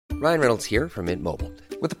Ryan Reynolds here from Mint Mobile.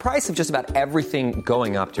 With the price of just about everything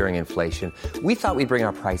going up during inflation, we thought we'd bring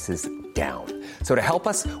our prices down. So to help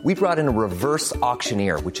us, we brought in a reverse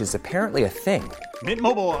auctioneer, which is apparently a thing. Mint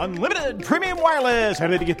Mobile Unlimited Premium Wireless. How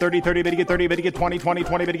to get 30, 30, bit to get 30, bit to get 20, 20,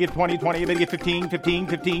 20, bit to get 20, 20, bit to get 15, 15,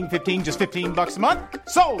 15, 15, just $15 a month?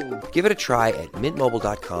 Sold! Give it a try at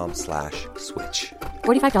mintmobile.com/switch.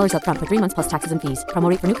 $45 up front for 3 months plus taxes and fees. Promo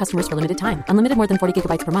rate for new customers for limited time. Unlimited more than 40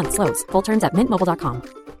 gigabytes per month. Slows full terms at mintmobile.com.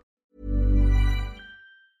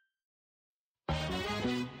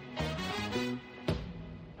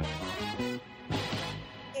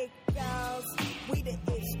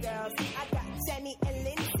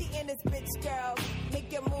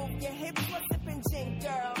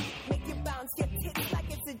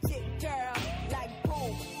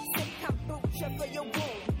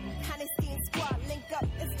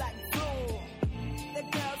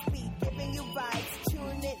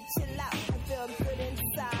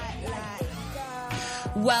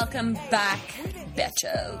 Welcome back,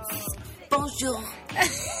 bitches. Bonjour.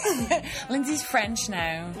 Lindsay's French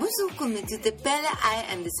now. Bonjour, comme tu t'appelles? I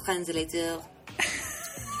am this translator.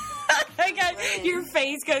 Your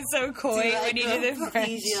face goes so coy when you do the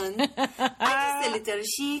French. I'm just a little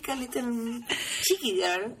chic, a little cheeky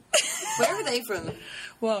girl. Where were they from?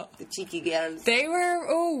 What? The cheeky girls. They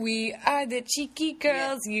were, we are the cheeky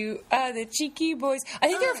girls, you are the cheeky boys. I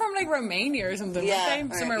think they were from like Romania or something. Yeah.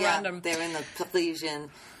 Somewhere random. They were in the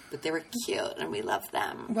Parisian, but they were cute and we love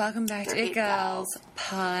them. Welcome back to It Girls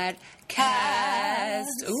Podcast.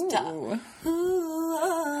 Ooh. Ooh.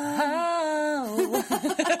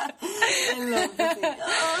 I love the thing.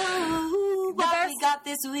 Oh, what we got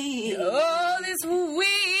this week? Oh, this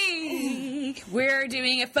week. We're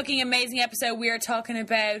doing a fucking amazing episode. We are talking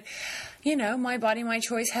about, my body, my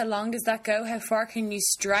choice. How long does that go? How far can you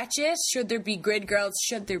stretch it? Should there be grid girls?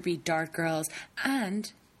 Should there be dart girls?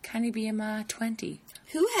 And can you be a ma 20?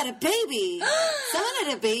 Who had a baby? Someone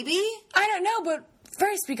had a baby? I don't know, but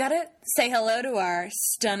first we gotta say hello to our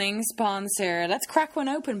stunning sponsor. Let's crack one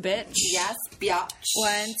open, bitch. Yes, biatch.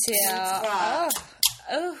 1, 2.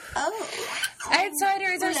 Oh.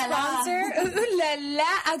 Outsider is our sponsor. Ooh la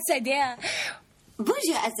la, Outsider.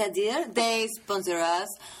 Bonjour, Outsider. They sponsor us,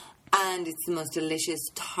 and it's the most delicious,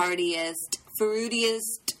 tardiest,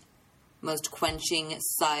 fruitiest, most quenching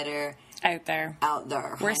cider out there.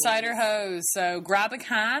 We're cider hoes, so grab a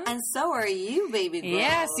can. And so are you, baby girl.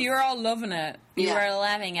 Yes, you're all loving it. You are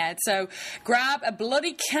loving it. So grab a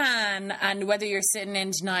bloody can, and whether you're sitting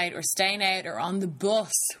in tonight or staying out or on the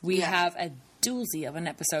bus, we have a doozy of an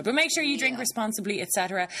episode. But make sure you drink responsibly,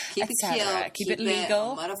 etc. Keep it cute. Keep it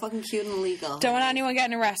legal. Motherfucking cute and legal. Don't want anyone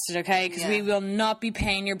getting arrested, okay? Because we will not be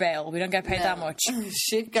paying your bail. We don't get paid that much.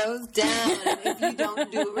 Shit goes down if you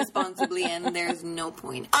don't do it responsibly, and there's no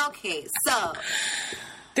point. Okay, so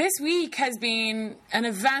this week has been an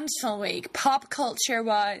eventful week, pop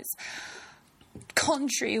culture-wise,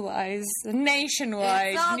 country-wise,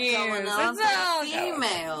 nationwide it's all news. Going on it's all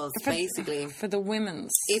females, basically. For the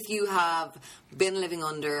women's. If you have been living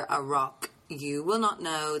under a rock, you will not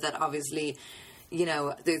know that obviously,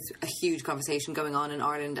 there's a huge conversation going on in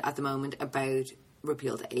Ireland at the moment about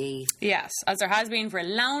repeal to 8. Yes, as there has been for a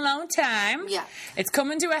long, long time. Yeah. It's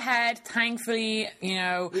coming to a head, thankfully,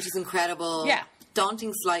 Which is incredible. Yeah.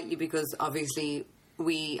 Daunting slightly because obviously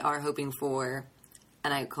we are hoping for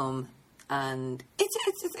an outcome. And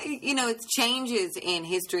it's changes in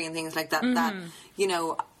history and things like that that,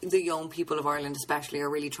 the young people of Ireland especially are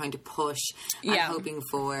really trying to push and hoping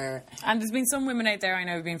for. And there's been some women out there I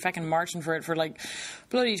know who've been fucking marching for it for like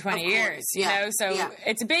bloody 20 years, you know? So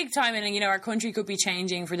it's a big time and, our country could be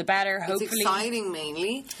changing for the better, hopefully. It's exciting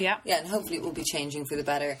mainly. Yeah. Yeah, and hopefully it will be changing for the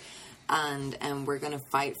better. And we're going to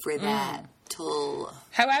fight for that till...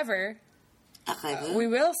 However... we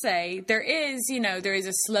will say there is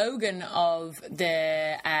a slogan of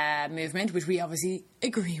the movement, which we obviously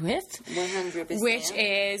agree with, 100%, which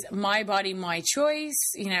is my body, my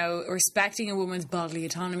choice. Respecting a woman's bodily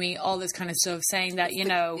autonomy, all this kind of stuff. Saying that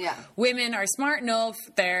women are smart enough,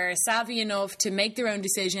 they're savvy enough to make their own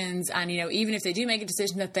decisions, and even if they do make a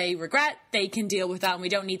decision that they regret, they can deal with that, and we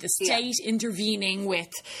don't need the state intervening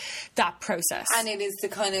with that process. And it is the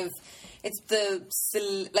kind of. It's the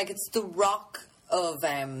rock of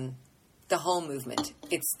the whole movement.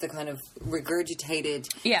 It's the kind of regurgitated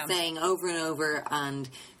saying over and over, and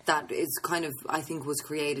that is kind of, I think, was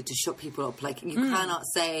created to shut people up. Like, you cannot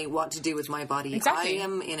say what to do with my body. Exactly. I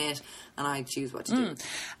am in it, and I choose what to do.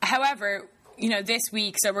 However, this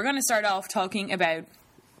week, so we're going to start off talking about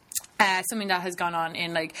something that has gone on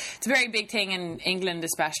in, it's a very big thing in England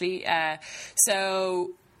especially.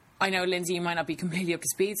 So... I know, Lindsay, you might not be completely up to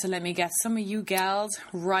speed, so let me get some of you gals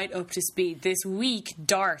right up to speed. This week,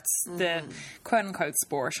 darts, the quote-unquote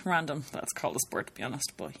sport, random, that's called a sport to be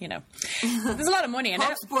honest, but, you know. There's a lot of money in it.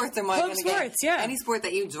 Pub sports are my Pub sports, yeah. Any sport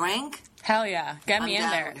that you drank? Hell yeah, get me in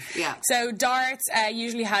there. Yeah. So darts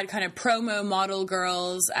usually had kind of promo model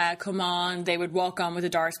girls come on. They would walk on with the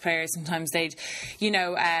darts players. Sometimes they'd,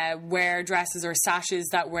 wear dresses or sashes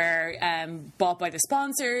that were bought by the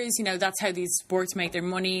sponsors. You know, that's how these sports make their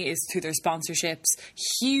money, is through their sponsorships.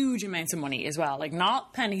 Huge amounts of money as well. Like,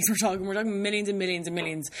 not pennies, we're talking millions and millions and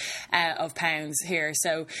millions of pounds here.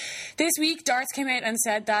 So this week, darts came out and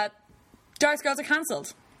said that darts girls are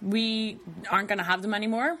cancelled. We aren't going to have them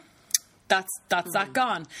anymore. That's that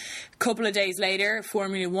gone. A couple of days later,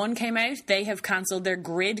 Formula One came out. They have cancelled their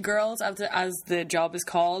grid girls, as the job is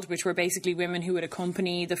called, which were basically women who would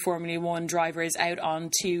accompany the Formula One drivers out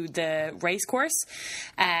onto the race course.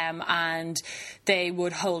 And they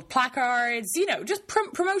would hold placards, just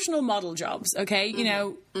promotional model jobs, okay? You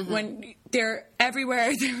know, when they're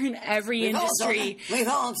everywhere, they're in every industry.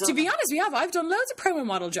 To be honest, I've done loads of promo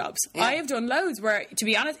model jobs. Yeah. I have done loads where, to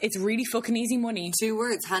be honest, it's really fucking easy money. 2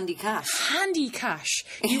 words, handy cash. Handy cash.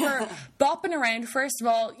 You were bopping around. First of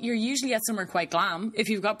all, you're usually at somewhere quite glam. If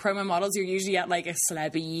you've got promo models, you're usually at like a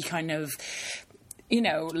celeb-y kind of,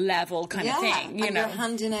 level kind of thing. You're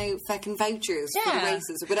handing out fucking vouchers for the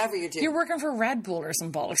races or whatever you're doing. You're working for Red Bull or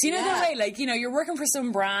some bollocks. You know that way? Like, you're working for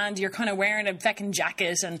some brand, you're kind of wearing a fucking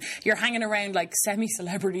jacket and you're hanging around like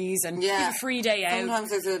semi-celebrities and you have a free day out.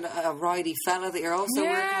 Sometimes there's a ridey fella that you're also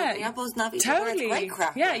working with. Totally. Great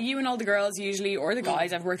crap. Yeah, you and all the girls usually, or the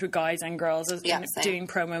guys. I've worked with guys and girls doing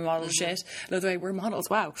promo model shit. By the way, we're models.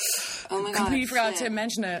 Wow. Oh my God. Completely forgot to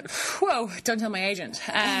mention it. Whoa, don't tell my agent.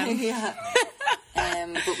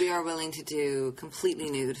 But we are willing to do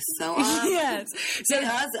completely nude. So yes. So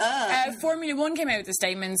Formula One came out with a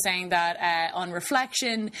statement saying that on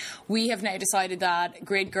reflection, we have now decided that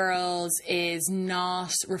Grid Girls is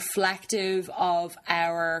not reflective of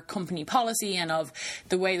our company policy and of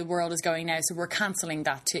the way the world is going now. So we're cancelling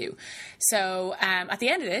that too. So at the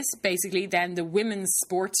end of this, basically, then the Women's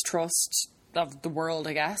Sports Trust of the world,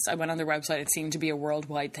 I guess, I went on their website, it seemed to be a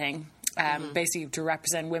worldwide thing. Basically to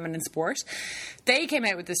represent women in sport. They came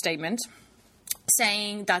out with a statement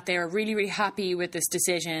saying that they were really, really happy with this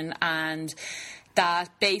decision and that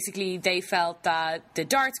basically they felt that the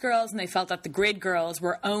darts girls and they felt that the grid girls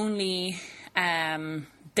were only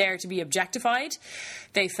there to be objectified.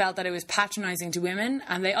 They felt that it was patronising to women,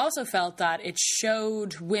 and they also felt that it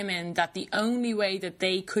showed women that the only way that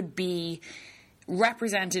they could be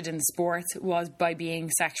represented in sport was by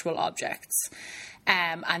being sexual objects.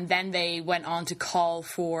 And then they went on to call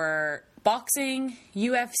for boxing,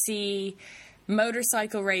 UFC,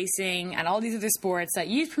 motorcycle racing, and all these other sports that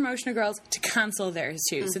use promotional girls to cancel theirs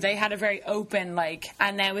too. So they had a very open,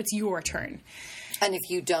 and now it's your turn. And if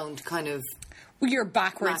you don't you're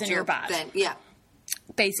backwards and you're bad. Then,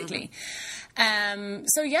 basically.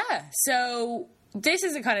 So this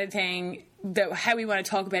is the kind of thing that how we want to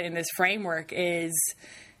talk about in this framework is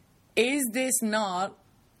this not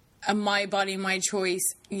a my body, my choice?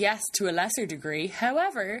 Yes, to a lesser degree.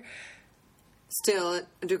 However, still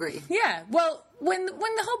a degree. Yeah. Well, when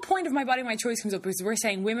the whole point of my body, my choice comes up is we're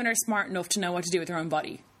saying women are smart enough to know what to do with their own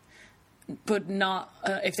body, but not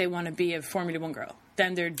if they want to be a Formula One girl.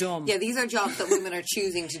 Then they're dumb. Yeah, these are jobs that women are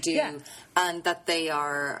choosing to do, and that they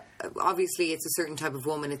are obviously it's a certain type of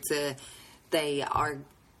woman. They are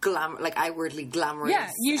outwardly glamorous.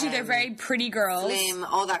 Yeah, usually they're very pretty girls, slim,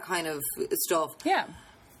 all that kind of stuff. Yeah.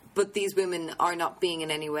 But these women are not being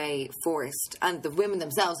in any way forced. And the women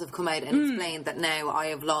themselves have come out and explained that now I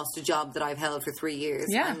have lost a job that I've held for 3 years.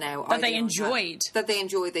 Yeah, and now they enjoyed.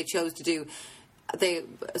 They chose to do.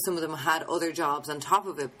 Some of them had other jobs on top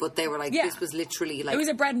of it, but they were like, this was literally like... It was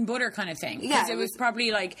a bread and butter kind of thing. Yeah. Because it was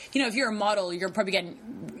probably like, if you're a model, you're probably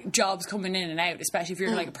getting jobs coming in and out, especially if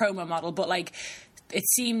you're like a promo model. But it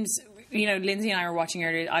seems... Lindsay and I were watching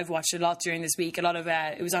earlier. I've watched a lot during this week.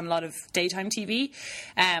 It was on a lot of daytime TV.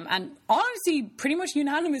 And honestly, pretty much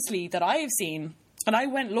unanimously that I have seen, and I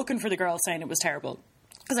went looking for the girls saying it was terrible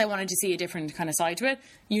because I wanted to see a different kind of side to it.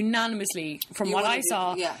 Unanimously, from what I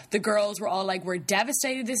saw, the girls were all like, we're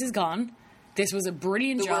devastated this is gone. This was a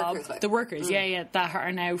brilliant job. The workers, that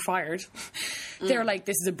are now fired. They were like,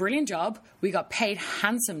 this is a brilliant job. We got paid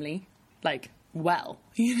handsomely, well.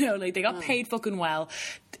 They got paid fucking well.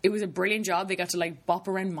 It was a brilliant job. They got to bop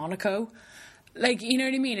around Monaco. You know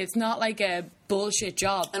what I mean? It's not like a bullshit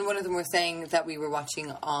job. And one of them were saying that we were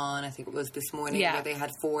watching on, I think it was this morning, where they had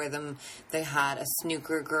 4 of them. They had a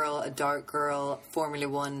snooker girl, a dart girl, Formula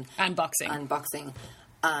One. And boxing.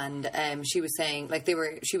 and she was saying like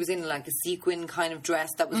she was in like a sequin kind of dress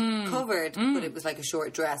that was covered, but it was like a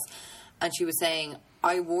short dress, and she was saying,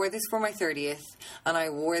 I wore this for my 30th, and I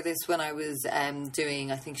wore this when I was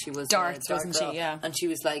doing, I think she was Darts, wasn't she? Yeah. And she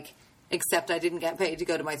was like, except I didn't get paid to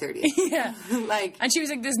go to my 30th. Yeah. Like, and she was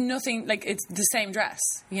like, there's nothing, like, it's the same dress,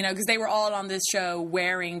 you know, because they were all on this show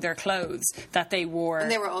wearing their clothes that they wore.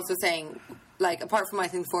 And they were also saying, like, apart from, I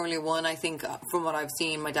think, Formula One, I think, from what I've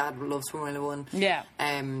seen, my dad loves Formula One. Yeah.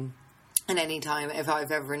 And any time, if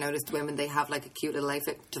I've ever noticed women, they have, like, a cute little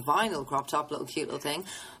outfit, to vinyl crop top, little cute little thing.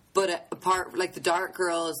 But apart, like, the dart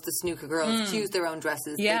girls, the snooker girls, choose their own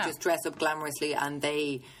dresses. Yeah. They just dress up glamorously, and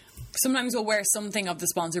they... Sometimes we'll wear something of the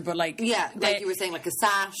sponsor, but, like... Yeah, like you were saying, like a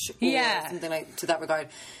sash or something like to that regard.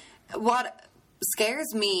 What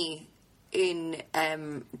scares me in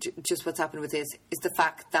just what's happened with this is the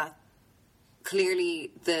fact that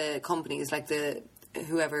clearly the companies, like the...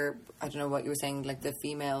 whoever, I don't know what you were saying, like the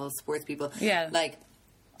female sports people... Yeah. Like...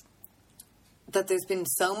 that there's been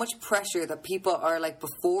so much pressure that people are like,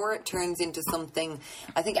 before it turns into something,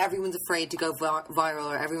 I think everyone's afraid to go viral,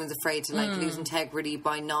 or everyone's afraid to like lose integrity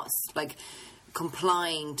by not like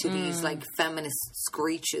complying to these like feminist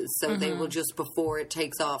screeches. So they will just, before it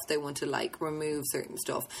takes off, they want to like remove certain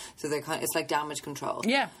stuff. So they're it's like damage control.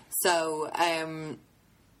 Yeah. So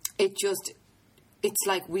it's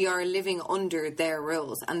like we are living under their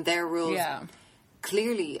rules, and their rules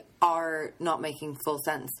clearly are not making full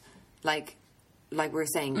sense. Like we're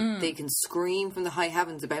saying, they can scream from the high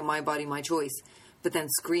heavens about my body, my choice, but then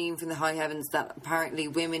scream from the high heavens that apparently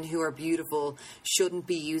women who are beautiful shouldn't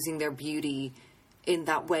be using their beauty in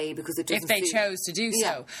that way because it doesn't if they chose to do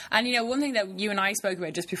so. And, you know, one thing that you and I spoke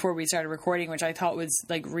about just before we started recording, which I thought was,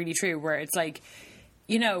 like, really true, where it's like,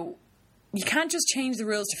 you know, you can't just change the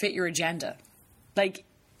rules to fit your agenda. Like...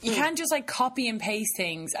 You can't just, like, copy and paste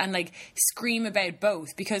things and, like, scream about both,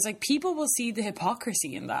 because, like, people will see the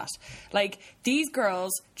hypocrisy in that. Like, these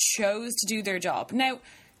girls chose to do their job. Now,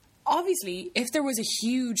 obviously, if there was a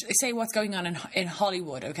huge... Say what's going on in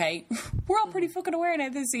Hollywood, okay? We're all pretty fucking aware now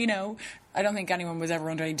this, you know... I don't think anyone was ever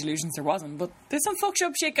under any delusions there wasn't, but there's some fucked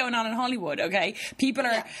up shit going on in Hollywood, okay? People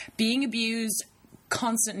are being abused...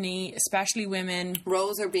 constantly, especially women.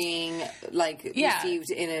 Roles are being received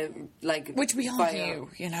in a which we all do,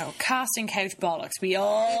 you know, casting couch bollocks. We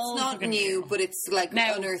all it's not new, but it's like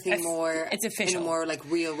now, unearthing more. It's official in a more like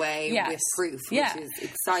real way with proof, which is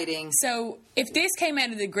exciting. So if this came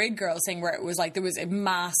out of the Grid Girls thing, where it was like there was a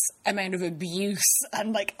mass amount of abuse,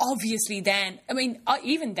 and like obviously then, I mean,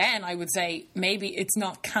 even then, I would say maybe it's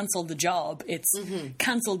not cancel the job, it's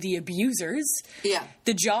cancel the abusers. Yeah,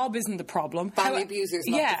 the job isn't the problem. Abusers,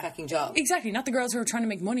 not the fucking job. Exactly, not the girls who are trying to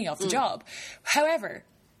make money off the job. However,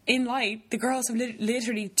 in Light, the girls have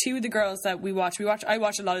literally, two of the girls that I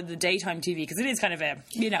watch a lot of the daytime TV because it is kind of a,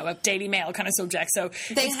 you know, a Daily Mail kind of subject. So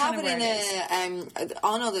they have it in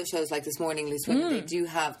on other shows like This Morning, Loose Women. They do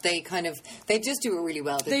have, they just do it really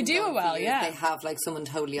well. They do it well, yeah. They have like someone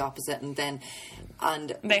totally opposite, and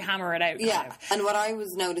they hammer it out. Yeah, and what I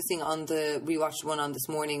was noticing we watched one on This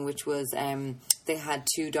Morning, which was they had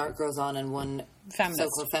two dark girls on and one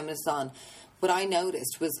so-called feminist on. What I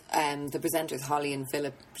noticed was the presenters, Holly and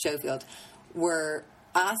Philip Schofield, were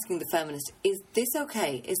asking the feminist, is this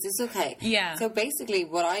okay? Is this okay? Yeah. So basically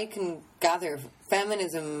what I can gather,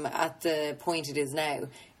 feminism at the point it is now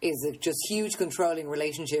is a just huge controlling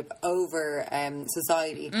relationship over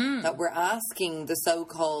society, that we're asking the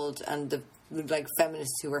so-called and the like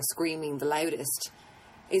feminists who are screaming the loudest,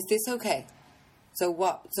 is this okay? So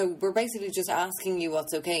what? So we're basically just asking you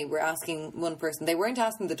what's okay. We're asking one person. They weren't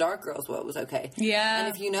asking the dark girls what was okay. Yeah.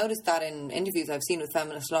 And if you notice that in interviews I've seen with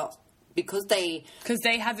feminists a lot, because they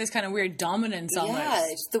have this kind of weird dominance almost. Yeah,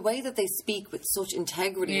 it's the way that they speak with such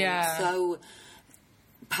integrity and so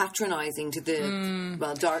patronising to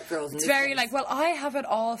the dark girls. It's very like, well, I have it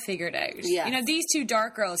all figured out. Yeah. You know, these two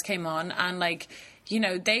dark girls came on and like, you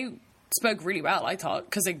know, they spoke really well, I thought,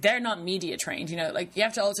 because like they're not media trained, you know, like you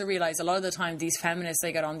have to also realise a lot of the time these feminists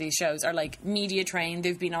they get on these shows are like media trained,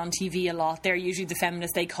 they've been on TV a lot, they're usually the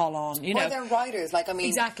feminists they call on, you know. Well, they're writers, like, I mean,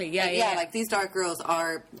 exactly, yeah, like these dark girls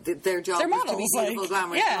are their job they're models, is to be beautiful,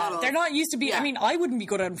 glamorous models. They're not used to be, I mean, I wouldn't be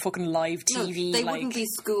good on fucking live TV. No, they wouldn't be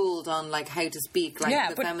schooled on like how to speak like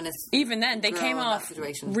the but feminists. Even then they came off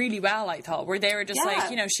really well, I thought, where they were just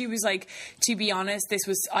like, you know, she was like, to be honest,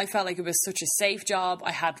 I felt like it was such a safe job,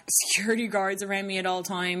 I had security guards around me at all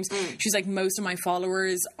times. She's like, most of my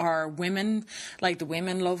followers are women. Like, the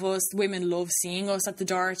women love us. Women love seeing us at the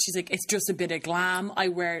Dart. She's like, it's just a bit of glam. I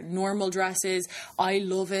wear normal dresses. I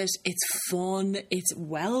love it. It's fun. It's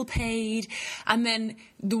well paid. And then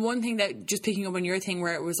the one thing that, just picking up on your thing,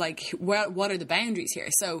 where it was like, what are the boundaries here?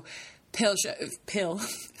 So Phil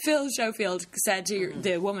Schofield said to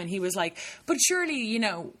the woman, he was like, but surely, you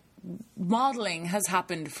know, modelling has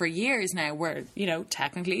happened for years now, where, you know,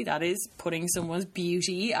 technically that is putting someone's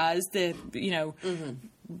beauty as the, you know,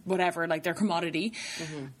 whatever, like their commodity.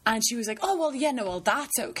 And she was like, oh, well, yeah, no, well,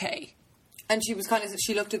 that's okay. And she was kind of,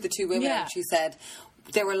 she looked at the two women and she said,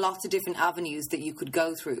 there were lots of different avenues that you could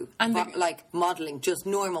go through, and like modelling, just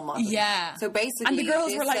normal modelling. Yeah. So basically, and the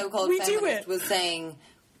girls were like, so-called we do it. Was saying,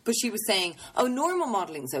 but she was saying, oh, normal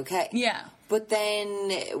modelling's okay. Yeah. But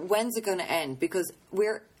then when's it going to end? Because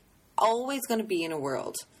we're always going to be in a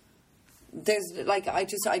world. There's like, I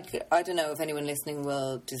don't know if anyone listening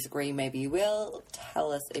will disagree. Maybe you will.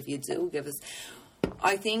 Tell us if you do. Give us.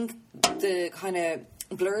 I think the kind of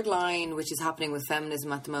blurred line which is happening with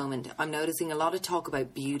feminism at the moment, I'm noticing a lot of talk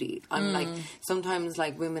about beauty. I'm like, sometimes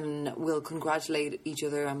like women will congratulate each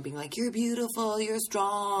other and being like, you're beautiful, you're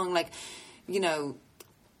strong, like, you know,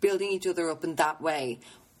 building each other up in that way.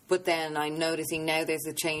 But then I'm noticing now there's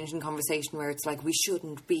a change in conversation where it's like, we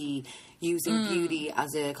shouldn't be using beauty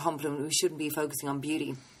as a compliment. We shouldn't be focusing on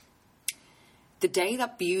beauty. The day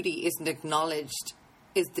that beauty isn't acknowledged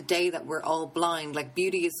is the day that we're all blind. Like,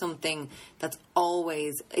 beauty is something that's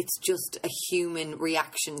always, it's just a human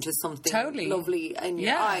reaction to something lovely in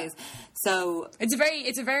your eyes. So it's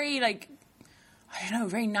a very like, I don't know,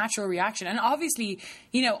 very natural reaction. And obviously,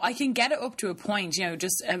 you know, I can get it up to a point, you know,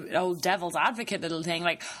 just an old devil's advocate little thing.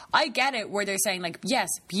 Like, I get it where they're saying, like, yes,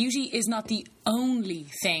 beauty is not the only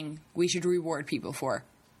thing we should reward people for.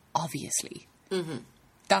 Obviously.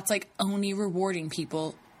 That's like only rewarding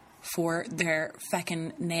people for their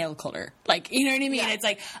feckin' nail colour. Like, you know what I mean? It's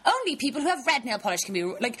like, only people who have red nail polish can be...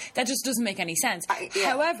 Like, that just doesn't make any sense.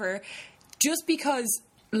 However, just because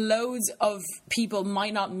loads of people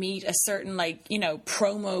might not meet a certain, like, you know,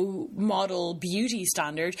 promo model beauty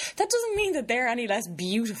standard, that doesn't mean that they're any less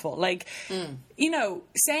beautiful. Like, you know,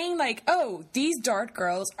 saying, like, oh, these Dart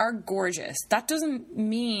girls are gorgeous, that doesn't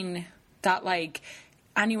mean that, like,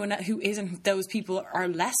 anyone who isn't those people are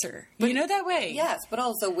lesser. But, you know, that way. Yes, but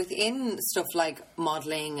also within stuff like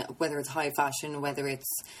modelling, whether it's high fashion, whether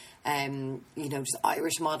it's, you know, just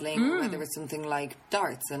Irish modelling, or whether it's something like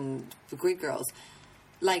darts and the Grid Girls,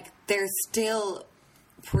 like, there's still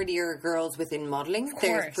prettier girls within modelling.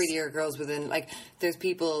 There's prettier girls within, like, there's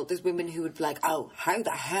women who would be like, oh, how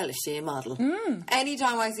the hell is she a model?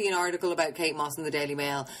 Anytime I see an article about Kate Moss in the Daily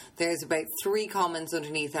Mail, there's about 3 comments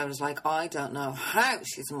underneath. I was like, I don't know how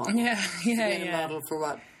she's a model. She's been a model for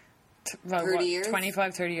what, 30 years?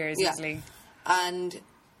 25, 30 years, easily. And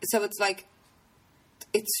so it's like,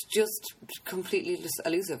 it's just completely just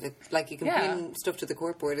elusive. Like, you can pin stuff to the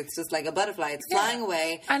corkboard. It's just like a butterfly. It's flying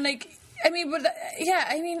away. And, like, I mean, but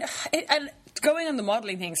and going on the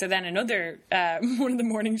modelling thing, so then another, one of the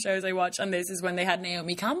morning shows I watched on this is when they had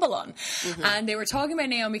Naomi Campbell on. And they were talking about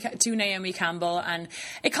Naomi Campbell, and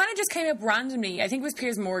it kind of just came up randomly. I think it was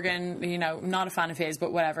Piers Morgan, you know, not a fan of his,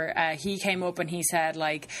 but whatever. He came up and he said,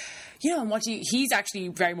 like, you know, and he's actually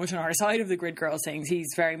very much on our side of the Grid Girls things.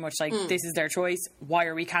 He's very much like, this is their choice. Why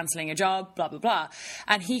are we cancelling a job? Blah, blah, blah.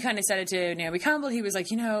 And he kind of said it to Naomi Campbell. He was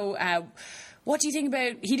like, you know, what do you think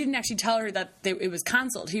about... He didn't actually tell her that it was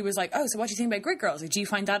cancelled. He was like, oh, so what do you think about Grid Girls? Like, do you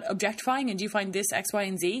find that objectifying? And do you find this X, Y,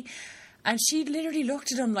 and Z? And she literally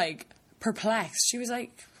looked at him, like, perplexed. She was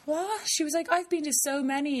like, what? She was like, I've been to so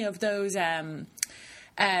many of those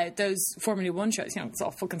Formula 1 shows. You know, it's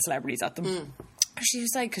all fucking celebrities at them. She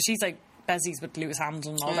was like... Because she's like... Besties with Lewis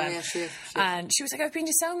Hamilton and all that. Yeah, sure. And she was like, I've been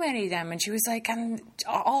to so many of them. And she was like, and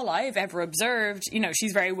all I've ever observed, you know,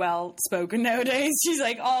 she's very well spoken nowadays. She's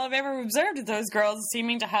like, all I've ever observed is those girls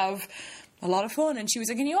seeming to have a lot of fun. And she was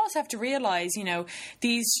like, and you also have to realise, you know,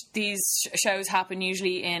 these shows happen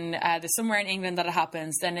usually in there's somewhere in England that it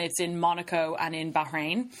happens, then it's in Monaco and in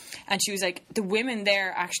Bahrain. And she was like, the women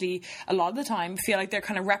there actually a lot of the time feel like they're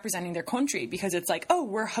kind of representing their country, because it's like, oh,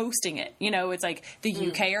 we're hosting it, you know, it's like the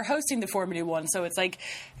UK are hosting the Formula 1, so it's like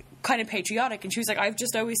kind of patriotic. And she was like, I've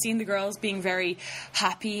just always seen the girls being very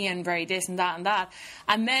happy and very this and that and that.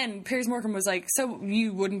 And then Piers Morgan was like, so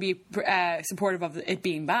you wouldn't be supportive of it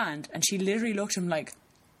being banned? And she literally looked at him like,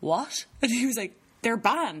 what? And he was like, they're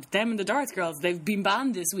banned. Them and the darts girls, they've been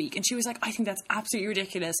banned this week. And she was like, I think that's absolutely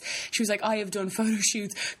ridiculous. She was like, I have done photo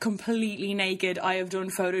shoots completely naked. I have done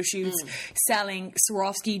photo shoots selling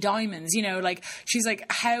Swarovski diamonds. You know, like, she's like,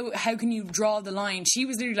 how can you draw the line? She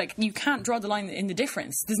was literally like, you can't draw the line in the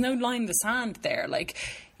difference. There's no line in the sand there. Like,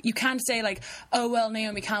 you can't say like, oh, well,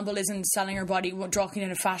 Naomi Campbell isn't selling her body walking in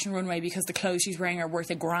a fashion runway because the clothes she's wearing are worth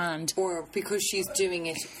 $1,000. Or because she's doing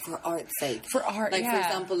it for art's sake. For art, like, for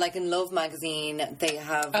example, like in Love magazine, they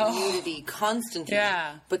have nudity constantly.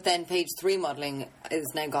 Yeah. But then page 3 modelling is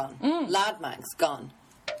now gone. Lad Mag's gone.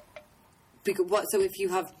 So if you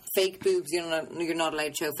have fake boobs, you're not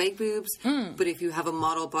allowed to show fake boobs. But if you have a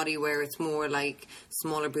model body where it's more like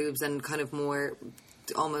smaller boobs and kind of more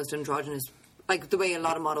almost androgynous, like the way a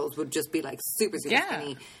lot of models would just be like super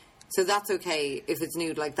skinny. So that's okay if it's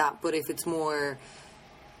nude like that. But if it's more,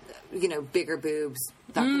 bigger boobs,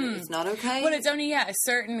 it's not okay. Well, it's only, a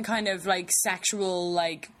certain kind of like sexual,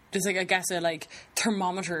 like, there's like, I guess, a like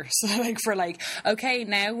thermometer. So like for like, okay,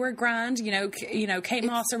 now we're grand, Kate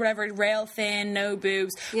Moss or whatever, rail thin, no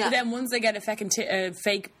boobs. Yeah. But then once they get a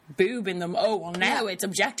fake boob in them, now it's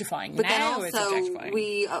objectifying. But now then also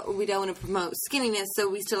we don't want to promote skinniness, so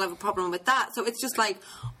we still have a problem with that. So it's just like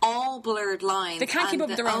all blurred lines. They can't keep up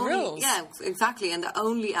with their own rules. Yeah, exactly. And the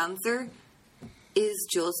only answer is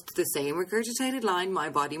just the same regurgitated line, my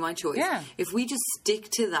body, my choice. Yeah. If we just stick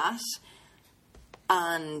to that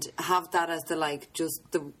and have that as just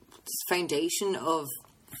the foundation of,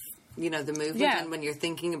 the movement. Yeah. And when you're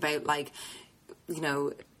thinking about,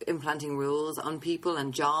 implanting rules on people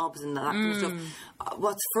and jobs and that kind of stuff,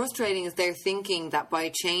 what's frustrating is they're thinking that by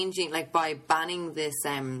changing, by banning this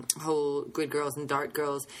whole grid girls and dart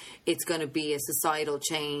girls, it's going to be a societal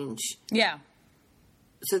change. Yeah.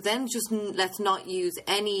 So then just let's not use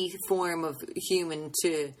any form of human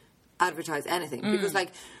to advertise anything. Because,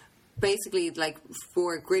 basically,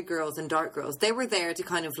 for grid girls and dart girls, they were there to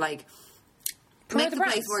kind of make the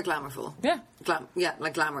place more glamourful. Yeah.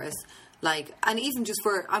 Glamorous. And even just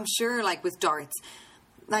for, I'm sure, with darts,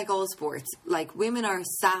 like all sports, women are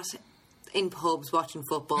sat in pubs watching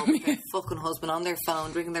football with their fucking husband on their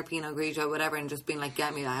phone, drinking their Pinot Grigio, whatever, and just being like,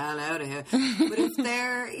 get me the hell out of here. But if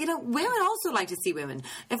they're, women also like to see women.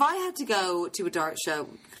 If I had to go to a dart show,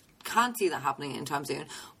 can't see that happening anytime soon.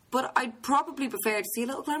 But I'd probably prefer to see a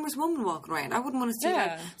little glamorous woman walking around. I wouldn't want to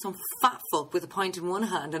see some fat fuck with a pint in one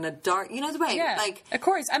hand and a dart. You know the way? Yeah, of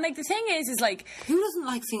course. And the thing is who doesn't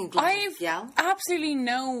like seeing a glamorous gal? I've absolutely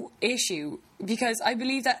no issue, because I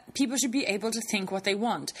believe that people should be able to think what they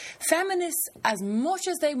want. Feminists, as much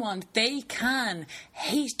as they want, they can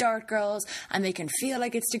hate dart girls and they can feel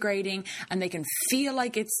like it's degrading and they can feel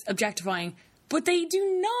like it's objectifying, but they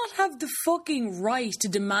do not have the fucking right to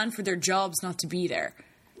demand for their jobs not to be there.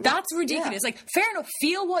 That's ridiculous. Yeah. Fair enough,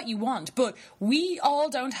 feel what you want, but we all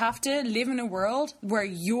don't have to live in a world where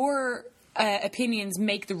your opinions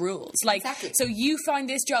make the rules. Exactly. So you find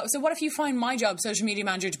this job. So what if you find my job, social media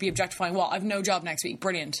manager, to be objectifying? What? I've no job next week.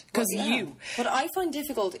 Brilliant. Because you. What I find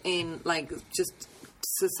difficult in, just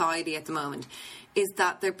society at the moment is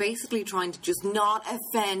that they're basically trying to just not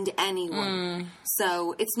offend anyone.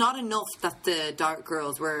 So it's not enough that the dart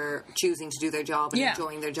girls were choosing to do their job and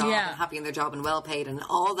enjoying their job and happy in their job and well paid and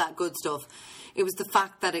all that good stuff. It was the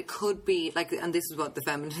fact that it could be, and this is what the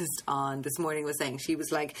feminist on This Morning was saying. She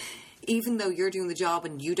was like, even though you're doing the job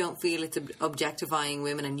and you don't feel it's objectifying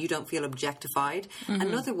women and you don't feel objectified,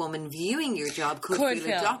 another woman viewing your job could feel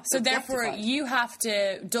objectified. So therefore, you have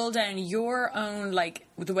to dull down your own,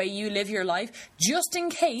 the way you live your life, just in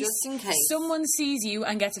case someone sees you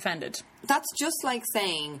and gets offended. That's just like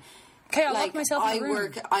saying, okay, I'll lock myself in the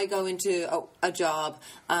room. I go into a job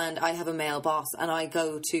and I have a male boss, and I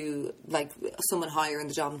go to someone higher in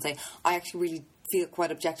the job and say, I actually really feel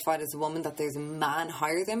quite objectified as a woman that there's a man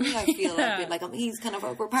higher than me. I feel a bit like he's kind of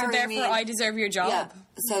overpowering me. So therefore, I deserve your job. Yeah.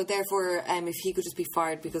 So therefore, if he could just be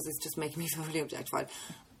fired because it's just making me feel really objectified.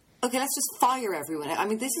 Okay, let's just fire everyone. I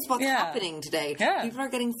mean, this is what's happening today. Yeah. People are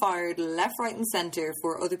getting fired left, right, and centre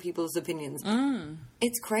for other people's opinions.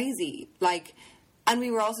 It's crazy. And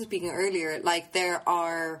we were also speaking earlier. There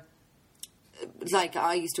are,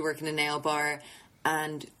 I used to work in a nail bar,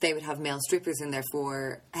 and they would have male strippers in there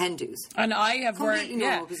for hen do's. And I have completely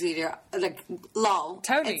normal procedure. Lol.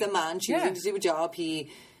 Totally. It's a man choosing to do a job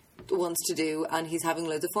he wants to do, and he's having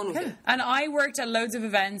loads of fun with it. And I worked at loads of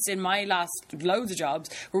events in my last loads of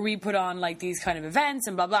jobs where we put on these kind of events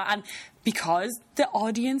and blah blah. And because the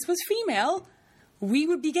audience was female, we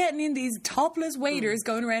would be getting in these topless waiters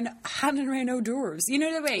going around handing around hors d'oeuvres. You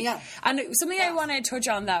know the way? Yeah. And something I want to touch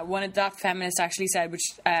on that one of that feminist actually said, which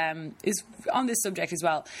is on this subject as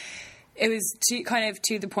well. it was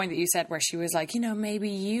to the point that you said where she was like, maybe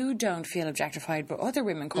you don't feel objectified, but other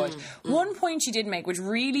women could. One point she did make, which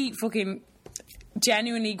really fucking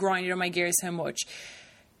genuinely grinded on my gears so much.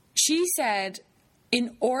 She said,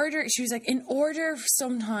 in order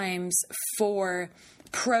sometimes for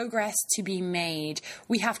progress to be made,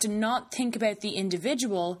 we have to not think about the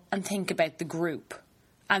individual and think about the group.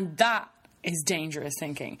 And that is dangerous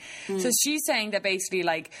thinking. So she's saying that basically,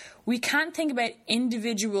 like, we can't think about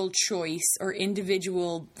individual choice or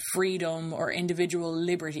individual freedom or individual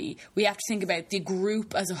liberty. We have to think about the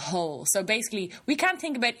group as a whole. So basically, we can't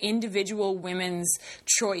think about individual women's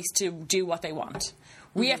choice to do what they want.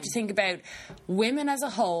 We have to think about women as a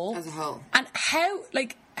whole. As a whole. And how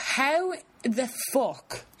the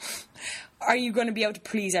fuck are you going to be able to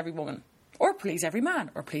please every woman? Or please every man?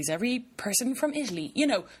 Or please every person from Italy?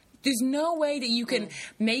 There's no way that you can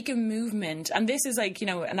make a movement, and this is like,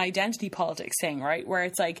 an identity politics thing, right? Where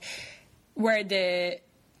it's like, where the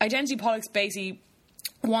identity politics basically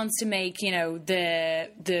wants to make,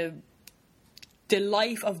 the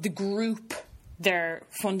life of the group their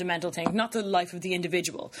fundamental thing, not the life of the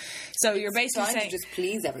individual. So you're basically saying to just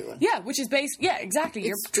please everyone. Yeah, which is exactly.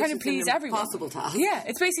 You're trying to please everyone. Impossible task. Yeah,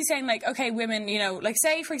 it's basically saying like, okay, women, like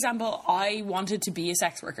say for example, I wanted to be a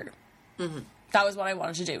sex worker. That was what I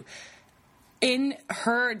wanted to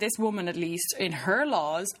do. This woman at least, in her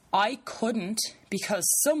laws, I couldn't, because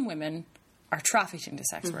some women are trafficked into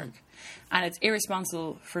sex work. And it's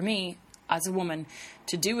irresponsible for me as a woman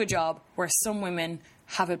to do a job where some women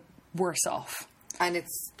have it worse off. And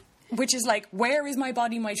it's... Which is like, where is my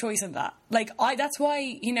body, my choice in that? Like, that's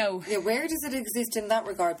why, Yeah, where does it exist in that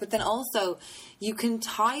regard? But then also, you can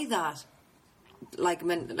tie that... Like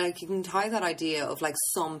you can tie that idea of like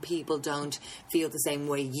some people don't feel the same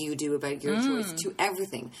way you do about your choice to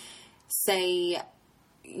everything. Say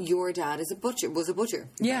your dad was a butcher.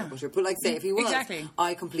 Yeah. But like say if he was, exactly.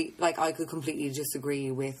 I could completely disagree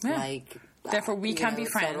with like. Therefore, we can't be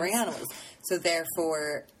friends. Slaughtering animals. So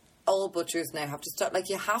therefore, all butchers now have to start. Like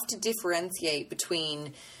you have to differentiate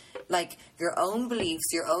between. Like your own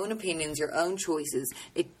beliefs, your own opinions, your own choices.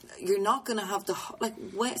 You're not going to have the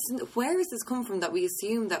where has this come from that we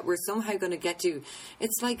assume that we're somehow going to get to?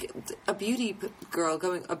 It's like a beauty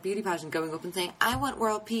pageant going up and saying, "I want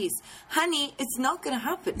world peace, honey." It's not going to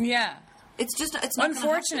happen. Yeah. It's just, it's not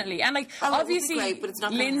unfortunately, and like obviously, great, but it's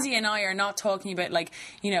not Lindsay and I are not talking about like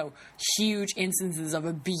huge instances of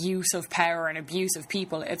abuse of power and abuse of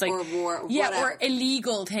people. It's like or war, or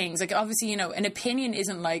illegal things. Like obviously, an opinion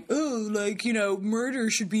isn't like murder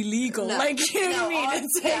should be legal. No, like what I mean?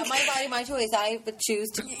 It's like, my body, my choice. I would choose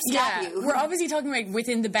to stab you. We're obviously talking like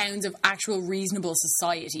within the bounds of actual reasonable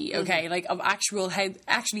society. Okay, like of actual how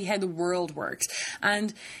the world works,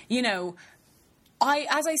 and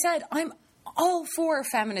as I said, I'm all for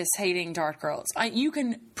feminists hating dark girls. You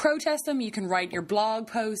can protest them, you can write your blog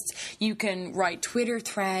posts, you can write Twitter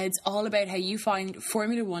threads all about how you find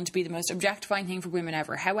Formula One to be the most objectifying thing for women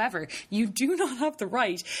ever. However, you do not have the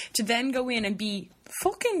right to then go in and be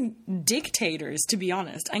fucking dictators, to be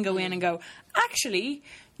honest, and go in and go, actually,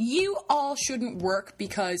 you all shouldn't work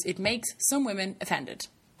because it makes some women offended.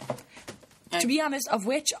 To be honest, of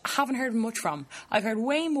which I haven't heard much from. I've heard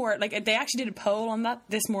way more. Like, they actually did a poll on that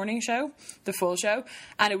this morning show, the full show,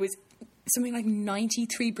 and it was something like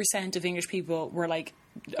 93% of English people were, like,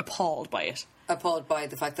 appalled by it. Appalled by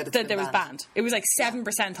the fact that it was banned. It was like 7%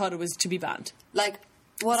 thought it was to be banned. Like,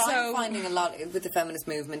 I'm finding a lot with the feminist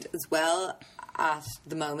movement as well at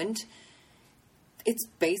the moment, it's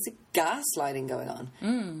basic gaslighting going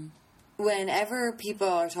on. Whenever people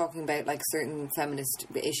are talking about like certain feminist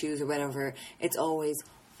issues or whatever, it's always,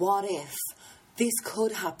 what if this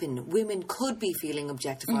could happen? Women could be feeling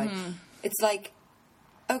objectified. It's like,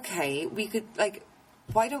 okay, we could like,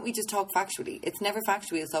 why don't we just talk factually? It's never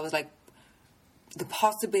factually. It's always like the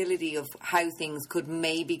possibility of how things could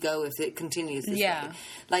maybe go if it continues this way.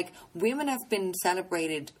 Like women have been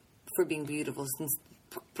celebrated for being beautiful since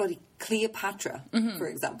bloody Cleopatra, for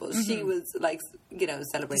example. She was like,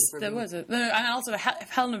 celebrated for being... was it. And also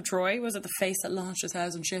Helen of Troy, was it the face that launched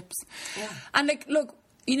 1,000 ships? Yeah. And like, look,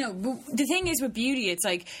 the thing is with beauty, it's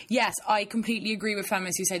like, yes, I completely agree with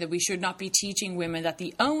feminists who say that we should not be teaching women that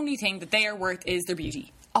the only thing that they are worth is their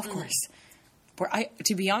beauty. Of course. But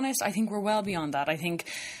to be honest, I think we're well beyond that. I think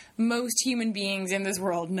most human beings in this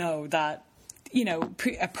world know that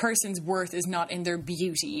a person's worth is not in their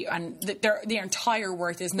beauty, and their entire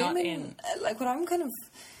worth is not in... Like, what I'm kind of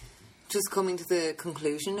just coming to the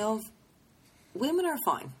conclusion of, women are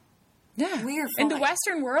fine. Yeah. We are fine. In the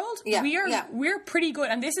Western world, we're pretty good.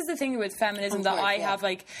 And this is the thing with feminism that I have,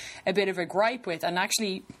 like, a bit of a gripe with. And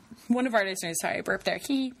actually, one of our listeners, sorry, I burped there.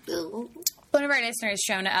 One of our listeners,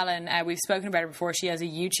 Shona Ellen, we've spoken about her before. She has a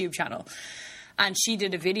YouTube channel. And she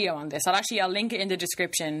did a video on this. I'll link it in the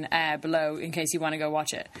description below in case you want to go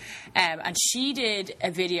watch it. And she did a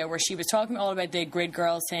video where she was talking all about the Grid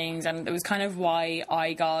Girls things, and it was kind of why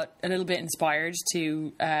I got a little bit inspired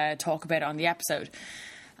to talk about it on the episode.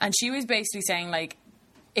 And she was basically saying, like,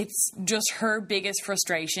 it's just her biggest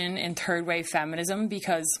frustration in third wave feminism,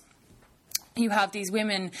 because you have these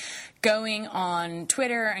women going on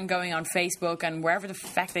Twitter and going on Facebook and wherever the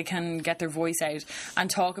fuck they can get their voice out and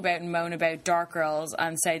talk about and moan about dark girls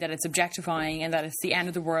and say that it's objectifying and that it's the end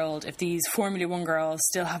of the world if these Formula 1 girls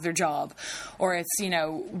still have their job, or it's, you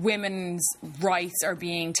know, women's rights are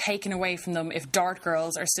being taken away from them if dark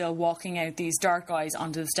girls are still walking out these dark guys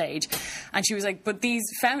onto the stage. And she was like, but these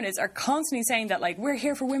feminists are constantly saying that, like, we're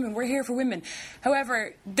here for women, we're here for women.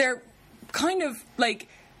 However, they're kind of like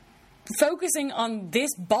focusing on this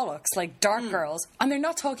bollocks, like dark girls, and they're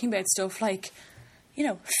not talking about stuff like, you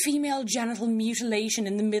know, female genital mutilation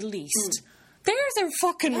in the Middle East. There's a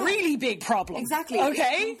fucking really big problem. Exactly.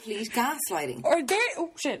 Okay? Complete gaslighting. Or there...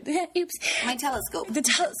 Oh, shit. Oops. My telescope. The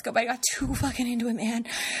telescope. I got too fucking into it, man.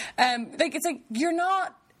 Like, it's like, you're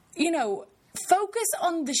not, you know, focus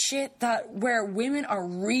on the shit where women are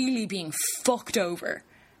really being fucked over.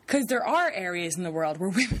 Because there are areas in the world where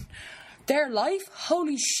women... Their life,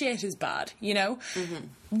 holy shit, is bad, you know?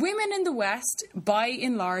 Mm-hmm. Women in the West, by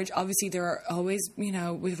and large, obviously there are always, you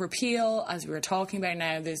know, with repeal, as we were talking about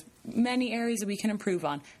now, there's many areas that we can improve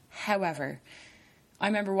on. However, I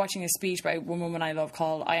remember watching a speech by one woman I love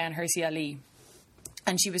called Ayaan Hirsi Ali,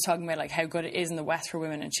 and she was talking about, like, how good it is in the West for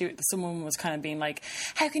women, and someone was kind of being like,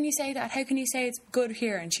 how can you say that? How can you say it's good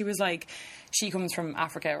here? And she was like, she comes from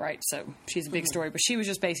Africa, right? So she's a big story, but she was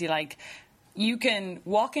just basically like, you can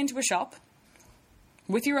walk into a shop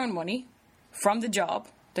with your own money from the job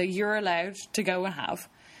that you're allowed to go and have,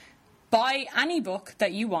 buy any book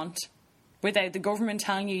that you want without the government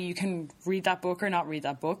telling you can read that book or not read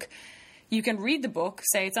that book. You can read the book,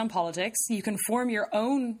 say it's on politics, you can form your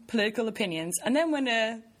own political opinions, and then when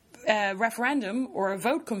a referendum or a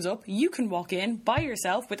vote comes up, you can walk in by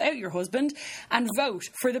yourself without your husband and vote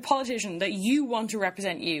for the politician that you want to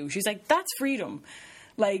represent you. She's like, that's freedom.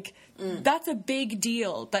 Like, that's a big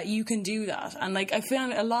deal that you can do that. And, like, I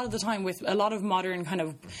feel a lot of the time with a lot of modern kind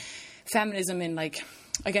of feminism in, like,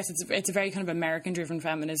 I guess it's a very kind of American-driven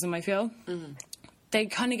feminism, I feel. Mm-hmm. They're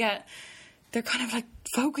kind of, like,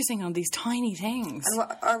 focusing on these tiny things.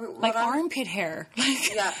 And armpit hair.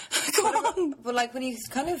 Like, yeah. Come on. But, like, when you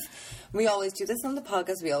kind of... We always do this on the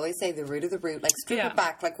podcast. We always say the root of the root. Like, strip it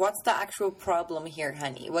back. Like, what's the actual problem here,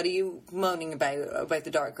 honey? What are you moaning about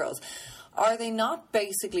the dark girls? Are they not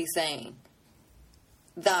basically saying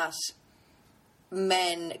that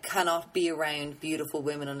men cannot be around beautiful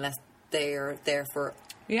women unless they're there for,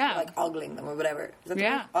 like, ogling them or whatever? Is that the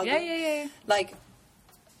word? Yeah. Like,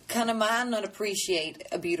 can a man not appreciate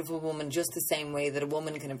a beautiful woman just the same way that a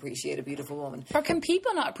woman can appreciate a beautiful woman? Or can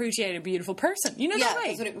people not appreciate a beautiful person? You know that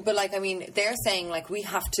way? But, like, I mean, they're saying, like, we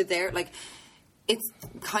have to, like... It's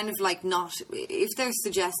kind of like not... If they're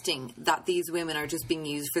suggesting that these women are just being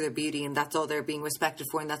used for their beauty and that's all they're being respected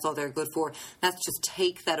for and that's all they're good for, let's just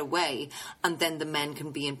take that away and then the men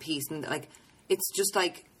can be in peace. And, like, it's just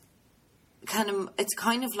like... It's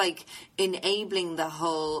kind of like enabling the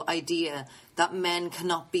whole idea that men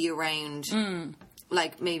cannot be around...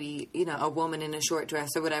 Like, maybe, you know, a woman in a short dress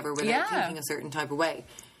or whatever without thinking a certain type of way.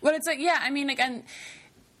 Well, it's like, I mean, like... and.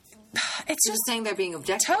 It's just saying they're being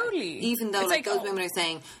objective. Totally. Even though, like, those women are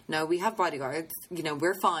saying, no, we have bodyguards, you know,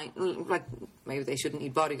 we're fine. Like, maybe they shouldn't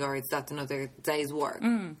need bodyguards, that's another day's work.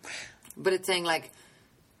 But it's saying, like...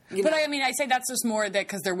 I mean, I say that's just more that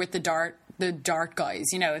because they're with the dark guys,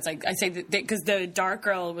 you know. It's like, I say that because the dark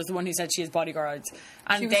girl was the one who said she has bodyguards.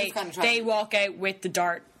 And they walk out with the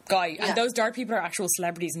dark guy. And those dart people are actual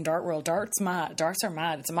celebrities in dart world. Darts are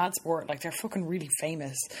mad. It's a mad sport. Like, they're fucking really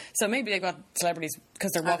famous. So maybe they've got celebrities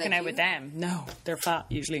because they're walking out with them. No, they're fat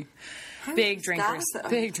usually. Big drinkers.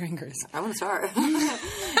 Big drinkers. I want to start.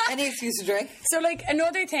 Any excuse to drink. So, like,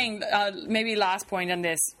 another thing, maybe last point on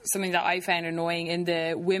this, something that I found annoying in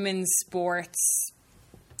the Women's Sports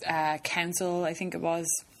Council, I think it was,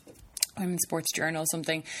 Women's Sports Journal,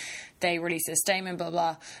 something, they released a statement, blah,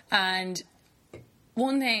 blah, and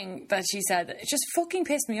one thing that she said, it just fucking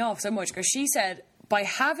pissed me off so much, because she said, by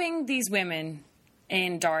having these women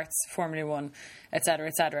in darts, Formula 1,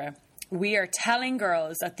 etc., we are telling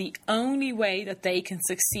girls that the only way that they can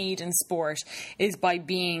succeed in sport is by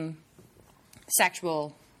being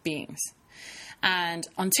sexual beings. And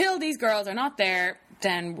until these girls are not there,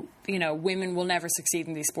 then, you know, women will never succeed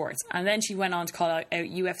in these sports. And then she went on to call out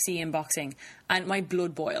UFC and boxing, and my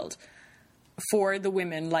blood boiled for the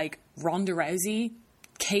women like Ronda Rousey,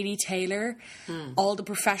 Katie Taylor, all the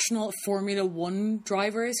professional Formula One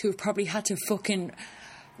drivers who have probably had to fucking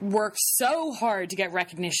work so hard to get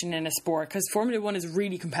recognition in a sport, because Formula One is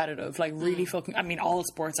really competitive, like really fucking, I mean, all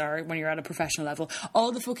sports are when you're at a professional level.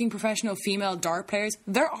 All the fucking professional female dart players,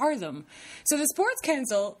 there are them. So the Sports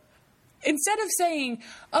Council, instead of saying,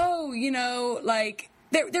 oh, you know, like,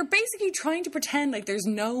 they're basically trying to pretend like there's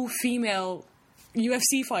no female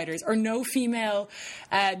UFC fighters or no female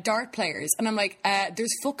dart players. And I'm like,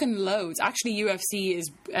 there's fucking loads. Actually, UFC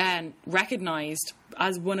is recognised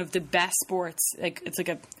as one of the best sports. Like, it's like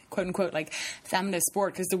a quote-unquote like feminist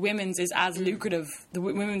sport, because the women's is as lucrative. The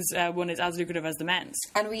women's one is as lucrative as the men's.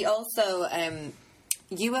 And we also,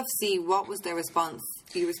 UFC, what was their response?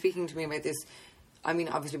 You were speaking to me about this. I mean,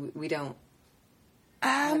 obviously, we don't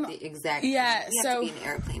have the exact... Yeah, so... to be in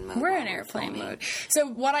airplane mode. We're in airplane mode. So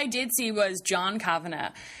what I did see was John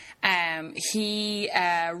Kavanagh. He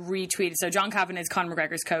retweeted... So John Kavanagh is Conor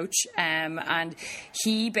McGregor's coach, and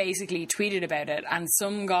he basically tweeted about it. And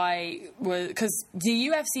some guy was... Because the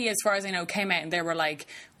UFC, as far as I know, came out and they were like,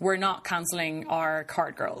 we're not cancelling our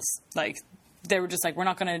card girls. Like... They were just like, we're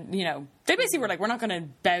not going to, you know... They basically were like, we're not going to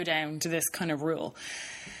bow down to this kind of rule.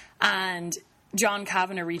 And John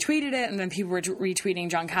Kavanagh retweeted it, and then people were retweeting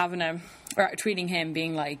John Kavanagh, or tweeting him,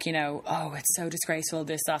 being like, you know, oh, it's so disgraceful,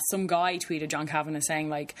 this, that. Some guy tweeted John Kavanagh saying,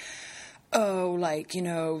 like, oh, like, you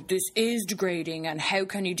know, this is degrading, and how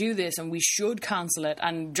can you do this, and we should cancel it.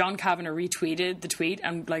 And John Kavanagh retweeted the tweet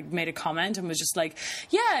and, like, made a comment and was just like,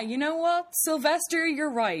 yeah, you know what, Sylvester,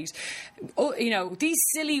 you're right. Oh, you know, these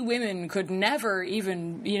silly women could never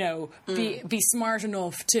even, you know, be smart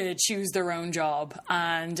enough to choose their own job,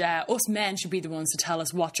 and us men should be the ones to tell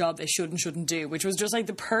us what job they should and shouldn't do, which was just, like,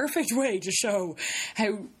 the perfect way to show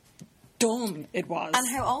how dumb it was. And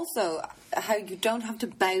how you don't have to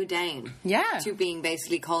bow down to being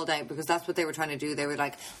basically called out, because that's what they were trying to do. They were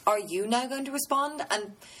like, are you now going to respond?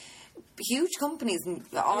 And huge companies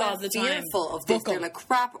are fearful of this. They're like,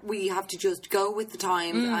 crap, we have to just go with the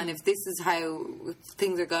times, and if this is how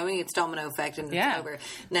things are going, it's domino effect and it's over.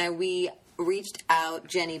 Now, we reached out,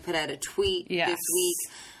 Jenny put out a tweet this week,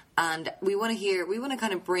 and we want to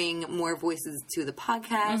kind of bring more voices to the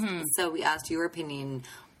podcast, so we asked your opinion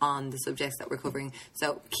on the subjects that we're covering.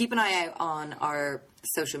 So keep an eye out on our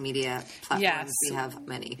social media platforms. Yes. We have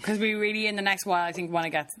many. Because we really, in the next while, I think want to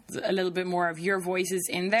get a little bit more of your voices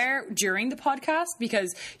in there during the podcast,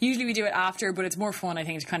 because usually we do it after, but it's more fun, I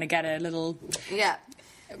think, to kind of get a little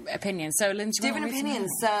opinion. So, Lynn, different opinions.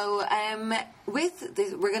 So with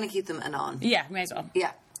this, we're going to keep them anon. Yeah, may as well.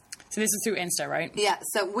 Yeah. So this is through Insta, right? Yeah,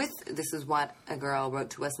 so this is what a girl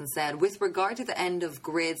wrote to us and said, with regard to the end of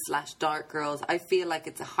grid/dark girls, I feel like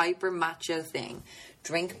it's a hyper macho thing.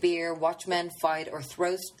 Drink beer, watch men fight, or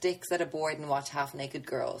throw sticks at a board and watch half-naked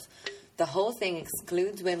girls. The whole thing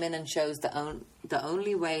excludes women and shows the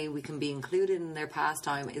only way we can be included in their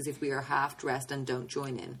pastime is if we are half-dressed and don't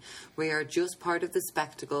join in. We are just part of the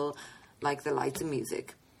spectacle, like the lights and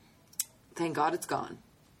music. Thank God it's gone.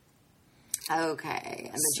 Okay,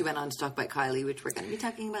 and then she went on to talk about Kylie, which we're going to be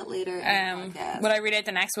talking about later in the podcast. Would I read out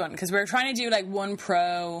the next one? Because we're trying to do like one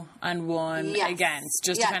pro and one against,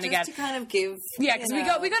 just to kind of give. Yeah, because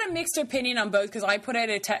we got a mixed opinion on both. Because I put out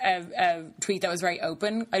a tweet that was very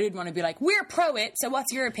open. I didn't want to be like, we're pro it, so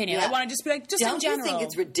what's your opinion? I want to just be like, just in general. Don't you think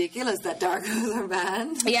it's ridiculous that dark girls are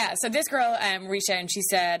banned? Yeah. So this girl reached out and she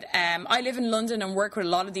said, I live in London and work with a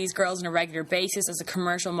lot of these girls on a regular basis as a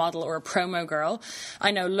commercial model or a promo girl.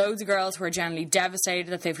 I know loads of girls who are generally devastated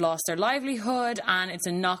that they've lost their livelihood, and it's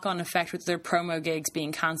a knock-on effect with their promo gigs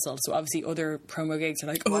being cancelled. So obviously other promo gigs are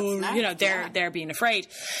like, they're being afraid.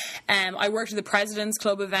 I worked at the President's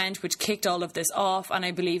Club event, which kicked all of this off, and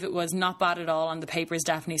I believe it was not bad at all, and the papers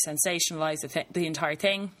definitely sensationalised the entire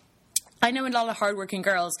thing. I know a lot of hardworking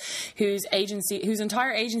girls whose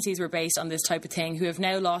entire agencies were based on this type of thing, who have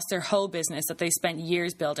now lost their whole business that they spent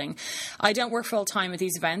years building. I don't work full-time at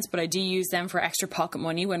these events, but I do use them for extra pocket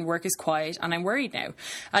money when work is quiet, and I'm worried now.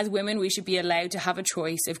 As women, we should be allowed to have a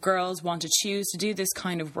choice. If girls want to choose to do this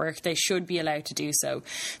kind of work, they should be allowed to do so.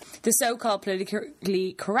 The so-called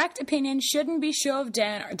politically correct opinion shouldn't be shoved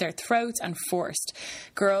down their throats and forced.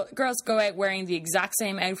 Girls go out wearing the exact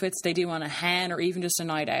same outfits they do on a hen or even just a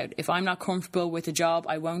night out. If I'm not comfortable with a job,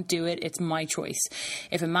 I won't do it. It's my choice.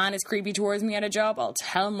 If a man is creepy towards me at a job, I'll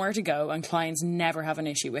tell him where to go, and clients never have an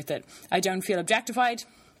issue with it. I don't feel objectified,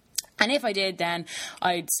 and if I did, then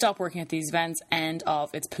I'd stop working at these events. End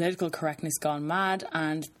of. It's political correctness gone mad,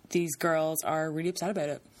 and these girls are really upset about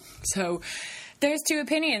it. So There's two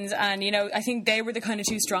opinions, and, you know, I think they were the kind of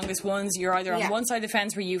two strongest ones. You're either on one side of the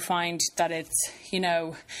fence where you find that it's, you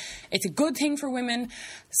know, it's a good thing for women.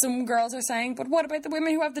 Some girls are saying, but what about the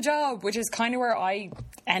women who have the job? Which is kind of where I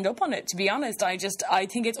end up on it, to be honest. I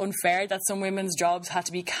think it's unfair that some women's jobs had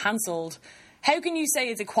to be cancelled. How can you say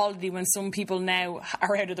it's equality when some people now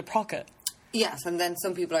are out of the pocket? Yes, and then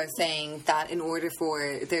some people are saying that in order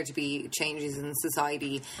for there to be changes in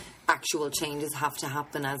society, actual changes have to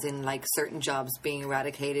happen, as in, like, certain jobs being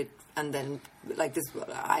eradicated, and then, like, this,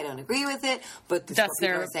 I don't agree with it, but this that's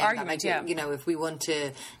their argument, that, like, you know, if we want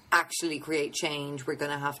to actually create change, we're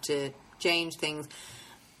going to have to change things.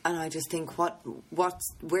 And I just think,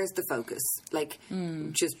 where's the focus? Like,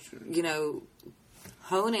 just, you know,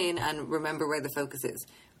 hone in and remember where the focus is.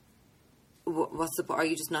 Are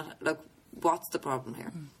you just not, like, what's the problem here?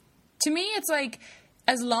 To me, it's like,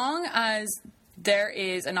 as long as there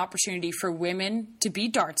is an opportunity for women to be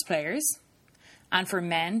darts players and for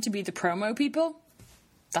men to be the promo people,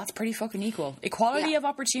 that's pretty fucking equal. Equality of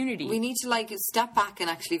opportunity. We need to, like, step back and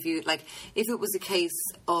actually view, like, if it was a case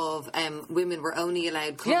of women were only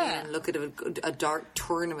allowed come in and look at a dart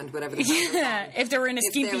tournament, whatever the if they were in a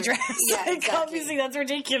skimpy dress. Yeah, exactly. Obviously that's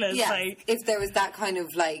ridiculous. Yeah, like. If there was that kind of,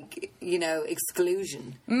 like, you know,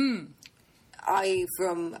 exclusion.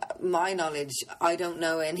 From my knowledge, I don't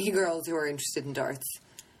know any girls who are interested in darts.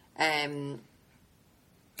 And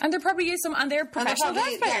there probably is some, and they're professional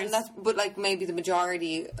dart players. But, like, maybe the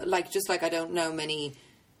majority, like, just like I don't know many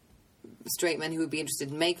straight men who would be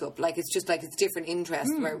interested in makeup. Like, it's just like it's different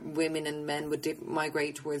interests where women and men would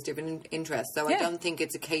migrate towards different interests. So I don't think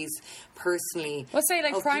it's a case personally. Let's say,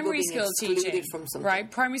 like, primary school teaching, from something. right?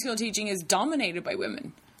 Primary school teaching is dominated by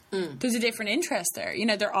women. There's a different interest there. You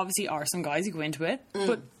know, there obviously are some guys who go into it,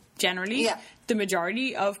 but generally, the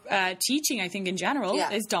majority of teaching, I think, in general,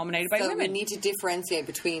 is dominated by women. So we need to differentiate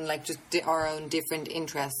between, like, just our own different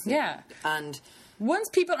interests. Yeah. And once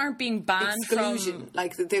people aren't being banned exclusion,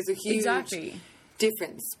 like, there's a huge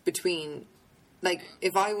difference between, like,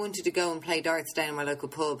 if I wanted to go and play darts down in my local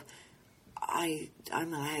pub, I'm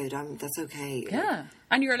allowed. That's okay. Yeah.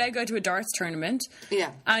 And you're allowed to go to a darts tournament.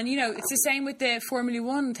 Yeah. And, you know, it's the same with the Formula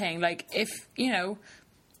One thing. Like, if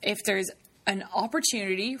there's an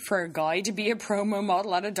opportunity for a guy to be a promo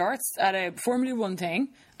model at a Formula One thing,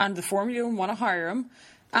 and the Formula One want to hire him,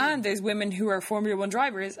 and there's women who are Formula One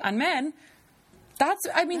drivers and men, that's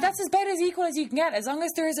about as equal as you can get. As long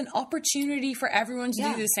as there is an opportunity for everyone to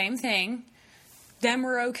do the same thing, then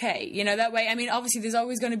we're okay. You know, that way, I mean, obviously there's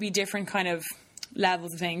always going to be different kind of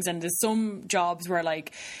levels of things, and there's some jobs where,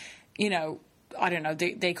 like, you know, I don't know,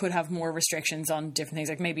 they could have more restrictions on different things,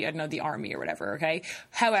 like maybe, I don't know, the army or whatever, okay?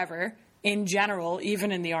 However, in general,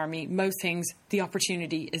 even in the army, most things, the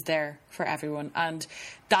opportunity is there for everyone, and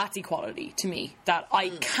that's equality to me, that I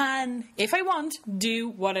can, if I want, do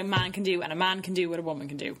what a man can do, and a man can do what a woman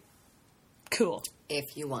can do. Cool.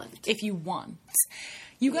 If you want.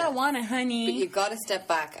 You gotta want it, honey. But you've got to step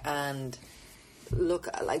back and look,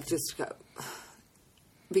 like, just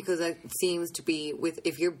because it seems to be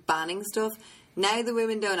if you're banning stuff, now the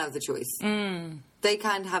women don't have the choice. They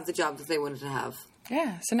can't have the job that they wanted to have.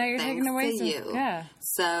 Yeah, so now you're taking away some. Yeah.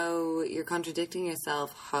 So you're contradicting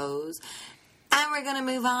yourself, hoes. And we're going to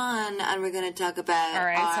move on, and we're going to talk about our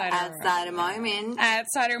Outsider moment.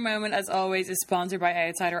 Outsider moment, as always, is sponsored by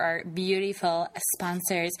Outsider, our beautiful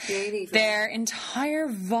sponsors. Beautiful. Their entire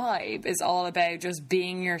vibe is all about just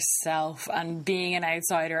being yourself and being an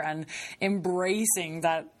outsider and embracing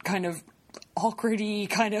that kind of awkwardy,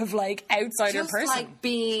 kind of, like, outsider person. Just like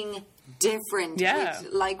being different. Yeah.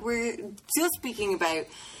 Like, we're just speaking about,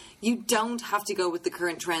 you don't have to go with the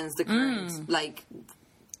current trends, the current, like,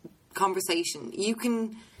 conversation. You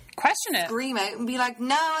can question it, scream out and be like,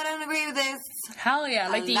 no, I don't agree with this. Hell yeah,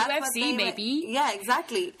 like the UFC, maybe. Yeah,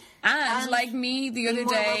 exactly. And like me the other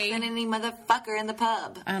day, than any motherfucker in the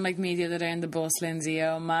pub. And like me the other day in the bus, Lindsay.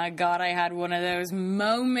 Oh my God, I had one of those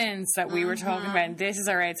moments that we were talking about. And this is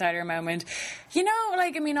our outsider moment. You know,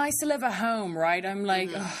 like, I mean, I still live at home, right? I'm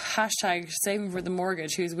like, hashtag saving for the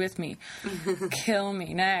mortgage. Who's with me? Kill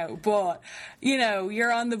me now. But, you know,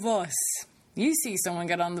 you're on the bus. You see someone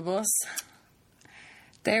get on the bus.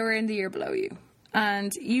 They were in the year below you.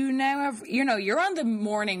 And you now have, you know, you're on the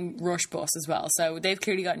morning rush bus as well. So they've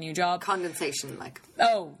clearly got a new job. Condensation, like.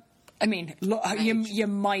 Oh, I mean, look, you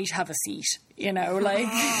might have a seat, you know, like.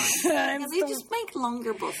 They just make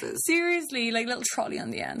longer buses. Seriously, like little trolley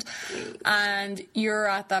on the end. Please. And you're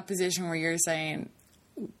at that position where you're saying,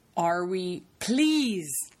 are we,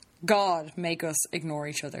 please, God, make us ignore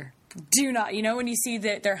each other. Do not, you know, when you see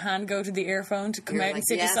their hand go to the earphone to come You're out like, and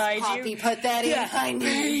sit yes, beside Poppy, you. put that in,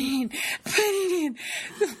 honey. Put it in.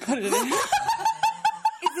 Put it in.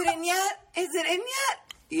 it in yet? Is it in yet?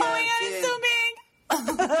 Yeah, oh my God, it's so big.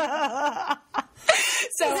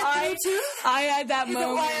 So I had that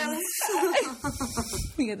moment.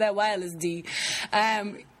 Yeah, that wireless D.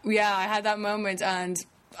 Yeah, I had that moment, and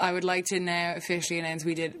I would like to now officially announce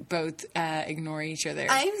we did both ignore each other.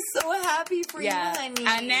 I'm so happy for you, honey.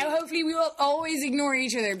 And now hopefully we will always ignore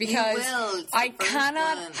each other because I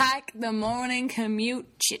cannot hack the morning commute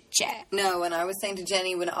chit-chat. No, and I was saying to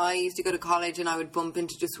Jenny, when I used to go to college and I would bump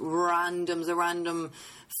into just a random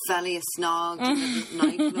fella you snogged in a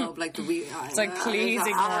nightclub, like the wee... It's like, please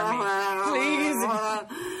ignore me. Please.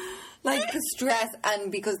 Like the stress,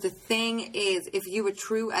 and because the thing is, if you're a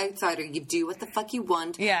true outsider, you do what the fuck you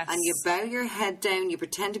want, yes, and you bow your head down, you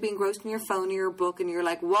pretend to be engrossed in your phone or your book, and you're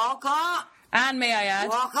like, walk on! And may I add,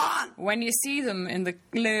 walk on! When you see them in the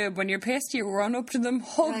club, when you're pissed, you run up to them,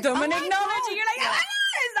 hug them, and acknowledge it. You're like,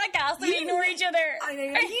 is that gas? We ignore each other. I know.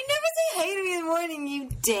 You never say hey to me in the morning, you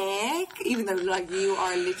dick. Even though, like, you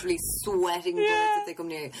are literally sweating bullets if they come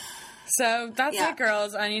near you. So that's it,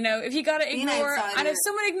 girls. And you know, if you gotta ignore, and if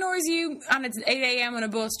someone ignores you and it's 8 a.m. on a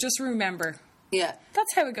bus, just remember. Yeah,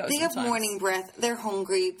 that's how it goes. They have morning breath. They're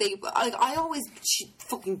hungry. I always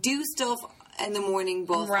fucking do stuff in the morning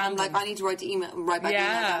bus. I'm like, I need to write back email.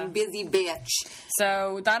 I'm busy, bitch.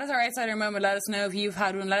 So that is our outsider moment. Let us know if you've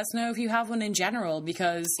had one. Let us know if you have one in general,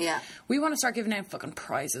 because we want to start giving out fucking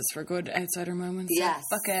prizes for good outsider moments. Yes.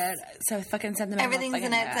 So fucking send them out. Everything's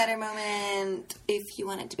an outsider moment if you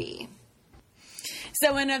want it to be.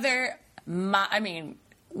 So another,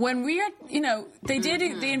 when we are, they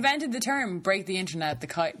they invented the term break the internet,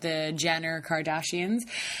 the Jenner Kardashians.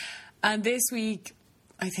 And this week,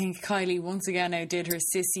 I think Kylie once again outdid her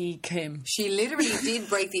sissy Kim. She literally did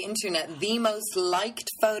break the internet. The most liked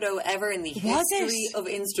photo ever in the history of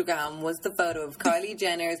Instagram was the photo of Kylie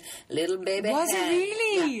Jenner's little baby head. Was it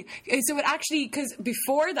really? Yeah. So it actually, because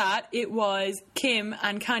before that, it was Kim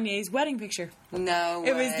and Kanye's wedding picture. No way.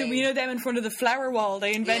 It was, them in front of the flower wall.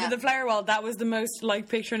 They invented the flower wall. That was the most liked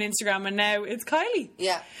picture on Instagram, and now it's Kylie.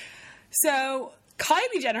 Yeah. So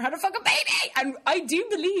Kylie Jenner had a fucking baby, and I do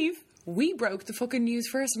believe we broke the fucking news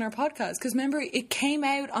first on our podcast, because remember, it came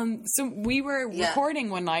out on we were recording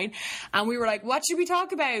one night and we were like, what should we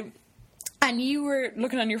talk about? And you were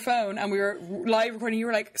looking on your phone and we were live recording. You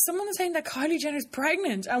were like, someone was saying that Kylie Jenner's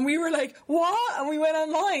pregnant. And we were like, what? And we went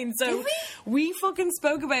online. So we fucking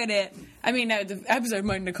spoke about it. I mean, now the episode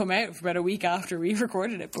mightn't have come out for about a week after we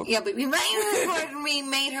recorded it. But yeah, but we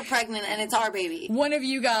made her pregnant, and it's our baby. One of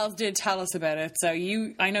you gals did tell us about it. So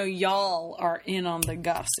I know y'all are in on the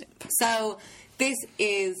gossip. So this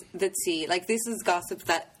is this is gossip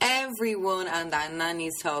that everyone and their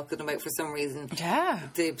nanny's talking about for some reason. Yeah.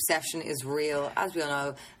 The obsession is real, as we all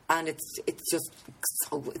know, and it's just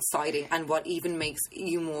so exciting. And what even makes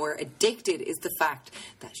you more addicted is the fact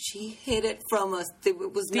that she hid it from us. It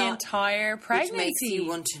was the entire pregnancy. Which makes you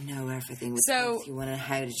want to know everything. Which makes you want to,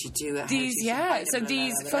 how did she do it?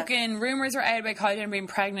 These fucking rumours were out about Kylie Jenner being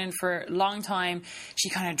pregnant for a long time. She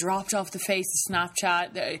kind of dropped off the face of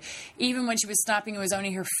Snapchat. Even when she was snapping, it was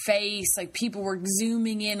only her face. Like, people were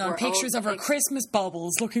zooming in on pictures of her Christmas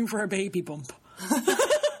bubbles looking for a baby bump.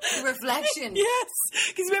 The reflection. Yes.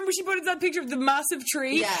 Because remember, she put in that picture of the massive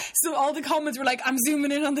tree? Yeah. So all the comments were like, I'm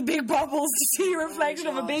zooming in on the big bubbles to see a reflection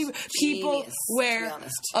of a baby. People were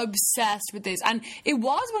obsessed with this. And it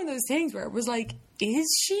was one of those things where it was like,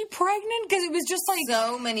 is she pregnant? Because it was just like...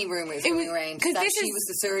 so many rumours going around that she was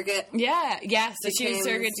the surrogate. Yeah, yes. That she was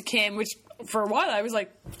surrogate to Kim, which for a while I was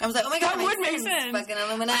like, oh my God, that would make sense. Fucking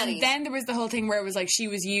Illuminati. And then there was the whole thing where it was like she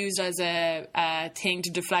was used as a thing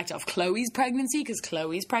to deflect off Khloe's pregnancy, because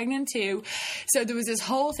Khloe's pregnant too. So there was this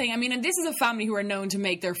whole thing. I mean, and this is a family who are known to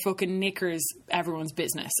make their fucking knickers everyone's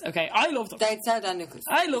business. Okay, I love them. They'd sell their knickers.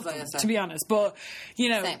 I love them, to be honest. But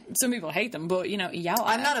some people hate them. But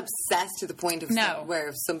I'm not obsessed to the point of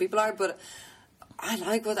where some people are, but I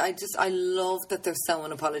love that they're so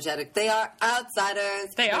unapologetic. They are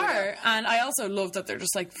outsiders. They are. And I also love that they're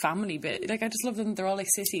just like family bit. Like, I just love them. They're all like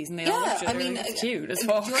sissies and they all love each other. I mean, it's cute as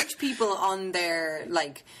fuck. Judge people on their,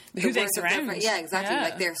 like, who they surround. Yeah, exactly. Yeah.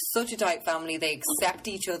 Like, they're such a tight family. They accept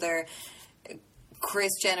each other.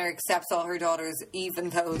 Kris Jenner accepts all her daughters,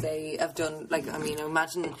 even though they have done, like, I mean,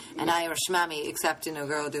 imagine an Irish mammy accepting a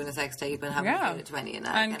girl doing a sex tape and having a kid at 20 and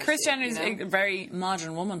that. And Kris Jenner is a very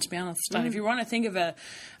modern woman, to be honest. And if you want to think of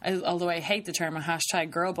although I hate the term, a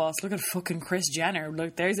hashtag girl boss, look at fucking Kris Jenner.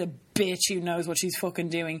 Look, there's a bitch who knows what she's fucking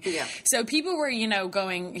doing. Yeah. So people were,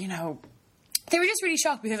 going, They were just really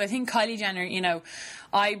shocked because I think Kylie Jenner, you know,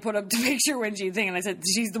 I put up the picture when she thing and I said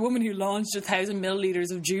she's the woman who launched 1,000 milliliters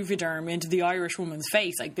of Juvederm into the Irish woman's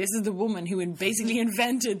face. Like, this is the woman who basically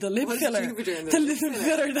invented the lip filler. The lip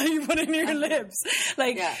filler that you put in your lips.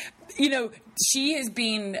 Like, you know, she has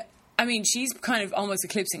been... I mean, she's kind of almost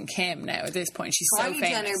eclipsing Kim now at this point. She's so famous.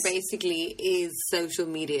 Kylie Jenner basically is social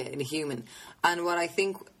media in a human. And what I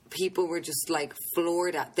think... people were just like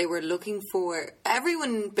floored at. They were looking for...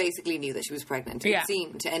 Everyone basically knew that she was pregnant. It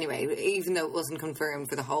seemed, anyway, even though it wasn't confirmed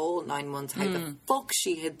for the whole 9 months. How the fuck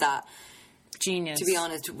she hid that? Genius. To be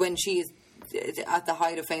honest, when she is at the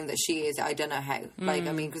height of fame that she is, I don't know how. Like,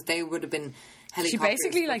 I mean, because they would have been helicopters. She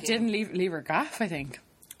basically like didn't leave her gaff, I think.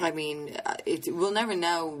 I mean, we'll never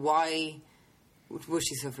know why. Was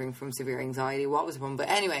she suffering from severe anxiety? What was the problem? But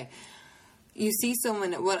anyway, you see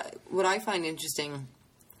someone... What I find interesting...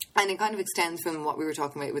 And it kind of extends from what we were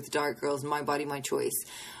talking about with the Dark Girls, My Body, My Choice.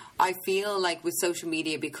 I feel like with social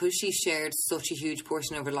media, because she shared such a huge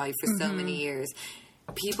portion of her life for so many years,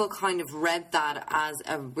 people kind of read that as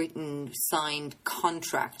a written, signed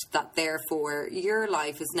contract that therefore your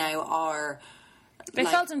life is now our... They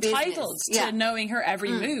felt entitled to knowing her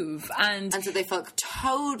every move. And so they felt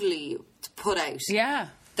totally put out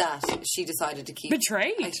that she decided to keep...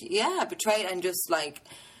 Betrayed. Betrayed and just like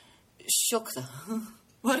shook them.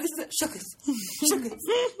 What is it? Shooketh.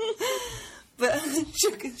 But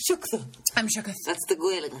shooketh. I'm shooketh. That's the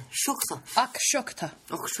Gaelic. Shooketh. Ach shookta.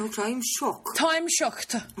 Ach shookta. I'm shocked. Time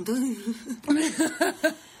shookta.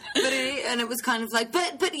 And it was kind of like,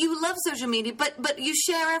 but you love social media, but you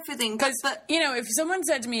share everything. Because, you know, if someone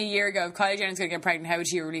said to me a year ago, if Kylie Jenner's going to get pregnant, how would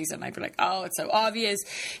she release it? And I'd be like, oh, it's so obvious.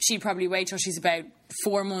 She'd probably wait till she's about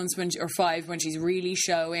 4 months or 5 when she's really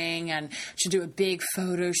showing, and she'll do a big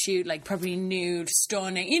photo shoot, like probably nude,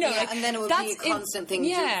 stunning, you know. Like, and then it would be a constant thing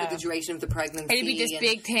for the duration of the pregnancy. It'd be this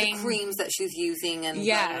big thing. The creams that she's using and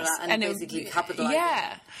blah, blah, blah, and basically capitalising.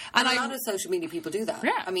 Yeah. And a lot of social media people do that.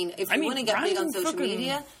 Yeah. I mean, if you want to get big on social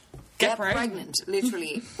media... Get pregnant,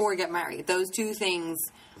 literally, or get married. Those two things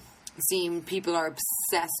people are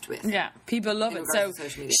obsessed with. Yeah, people love it. So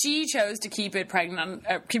she chose to keep it pregnant.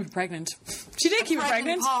 She did keep it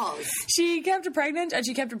pregnant. Pause. She kept it pregnant and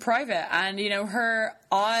she kept it private. And, you know,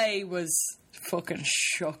 I was fucking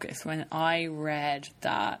shooketh when I read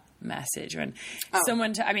that message when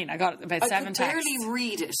someone I got it about 7 texts. I could barely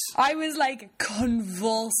read it. I was like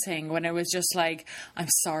convulsing when it was just like, I'm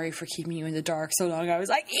sorry for keeping you in the dark so long. I was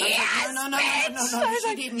like, yes, no,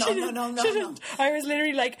 she didn't. No. I was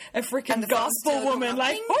literally like a freaking gospel woman,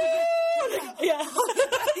 like, yeah.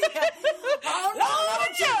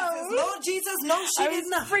 Lord Jesus, no, she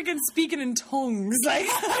didn't. I was freaking speaking in tongues, like,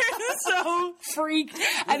 I was so freaked.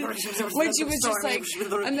 And when she was just like,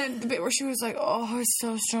 and then the bit where she was like, oh, it's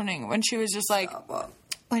so stunning. When she was just like,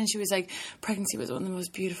 when she was like, pregnancy was one of the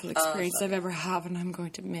most beautiful experiences I've ever had, and I'm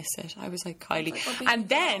going to miss it. I was like, Kylie. And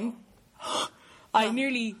then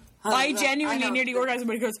I genuinely nearly orgasmed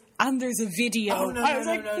when he goes, and there's a video. I was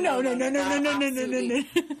like, no.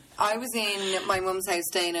 I was in my mum's house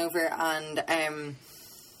staying over, and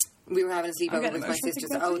we were having a sleepover with my sisters.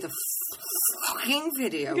 Oh, the fucking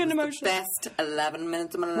video was the best 11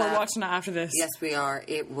 minutes of my life. We're watching it after this. Yes, we are.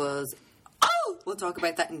 It was... We'll talk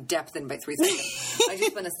about that in depth in about 3 seconds. I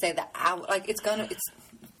just want to say that,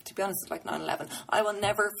 to be honest, it's like 9/11. I will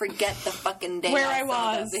never forget the fucking day where I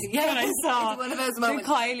was when I saw it's one of those moments,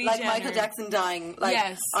 Kylie like Jenner. Michael Jackson dying. Like,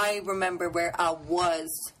 yes. I remember where I was,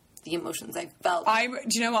 the emotions I felt. Do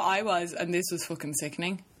you know what I was? And this was fucking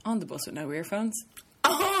sickening. On the bus with no earphones.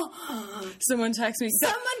 Oh! Someone texted me.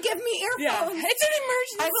 Someone give me earphones. Yeah. It's an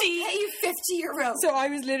emergency. I will pay you €50. So I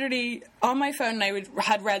was literally on my phone and I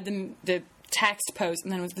had read the text post,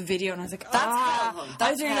 and then it was the video, and I was like, I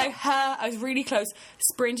was really like, I was really close,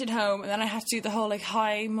 sprinted home, and then I had to do the whole like,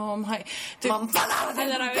 hi mom, hi mom fell out,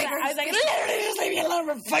 and then I was like, literally just leave me alone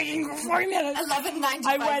for fucking 4 minutes. 11:95.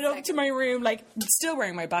 I went up to my room, like still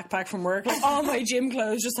wearing my backpack from work, like all my gym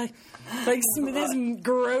clothes, just like this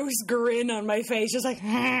gross grin on my face, just like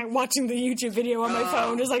watching the YouTube video on my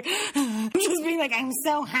phone, just like just being like, I'm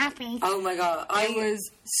so happy. Oh my god, I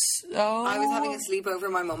was having a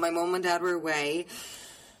sleepover. My mum and dad were away,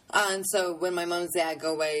 and so when my mum and dad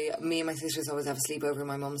go away, me and my sisters always have a sleepover in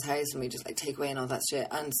my mum's house, and we just like take away and all that shit.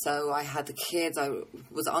 And so I had the kids. I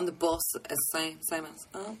was on the bus, same as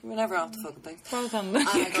whatever off the fucking thing. Well done.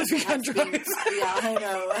 Because we can't drive. Yeah, I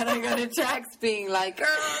know. And I got a text being like,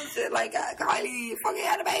 "Girls, like Kylie fucking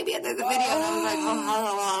had a baby, and there's a video." And I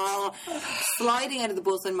was like, sliding out of the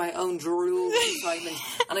bus in my own drool excitement,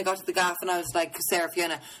 and I got to the gaff and I was like, Sarah,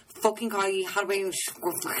 Fiona, fucking Kylie had a baby.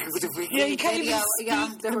 Yeah, you can't even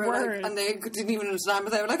they were like, and they didn't even understand,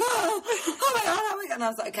 but they were like, oh my god, and I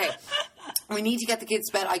was like, okay, we need to get the kids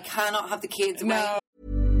to bed. I cannot have the kids away.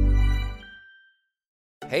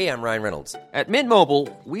 Hey, I'm Ryan Reynolds. At Mint Mobile,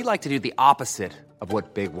 we like to do the opposite of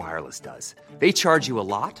what Big Wireless does. They charge you a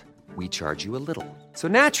lot, we charge you a little. So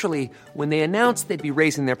naturally, when they announced they'd be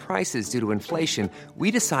raising their prices due to inflation,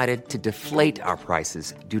 we decided to deflate our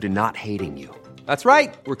prices due to not hating you. That's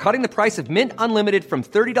right. We're cutting the price of Mint Unlimited from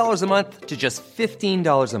 $30 a month to just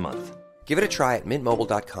 $15 a month. Give it a try at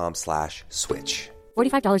mintmobile.com/switch.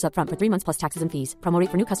 $45 up front for 3 months plus taxes and fees. Promo rate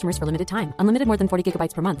for new customers for limited time. Unlimited more than 40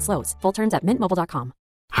 gigabytes per month slows. Full terms at mintmobile.com.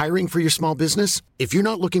 Hiring for your small business? If you're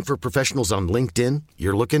not looking for professionals on LinkedIn,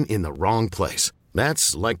 you're looking in the wrong place.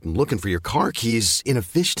 That's like looking for your car keys in a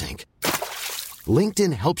fish tank.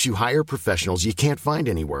 LinkedIn helps you hire professionals you can't find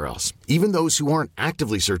anywhere else, even those who aren't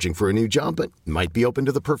actively searching for a new job but might be open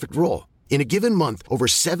to the perfect role. In a given month, over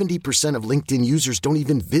 70% of LinkedIn users don't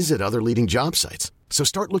even visit other leading job sites. So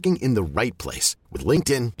start looking in the right place. With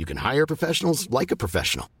LinkedIn, you can hire professionals like a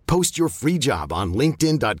professional. Post your free job on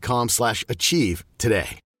linkedin.com/achieve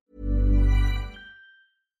today.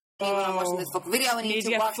 I'm watching this fucking video. I need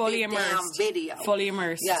to watch fully this damn video. Fully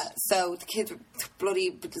immersed. Yeah, so the kids were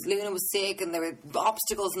bloody, because Luna was sick and there were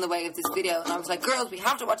obstacles in the way of this video. And I was like, girls, we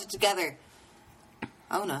have to watch it together.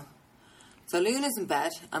 Oh no. So Luna's in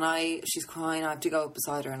bed and she's crying. I have to go up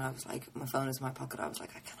beside her and I was like, my phone is in my pocket. I was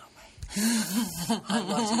like, I cannot wait. I'm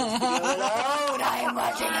watching this video alone. I am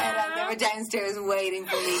watching it. And they were downstairs waiting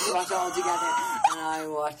for me to watch it all together. And I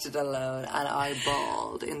watched it alone. And I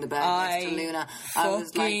bawled in the bed next to Luna. I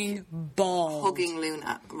was like bawled. Hugging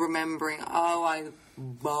Luna, remembering, I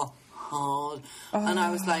bawled. And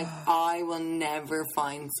I was like, I will never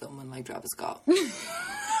find someone like Travis Scott.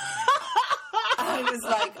 I was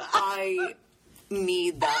like, I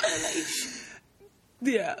need that relation.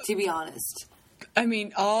 Yeah. To be honest. I mean,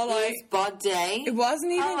 his body. It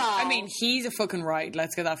wasn't even. I mean, he's a fucking ride.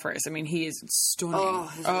 Let's get that first. I mean, he is stunning. Oh,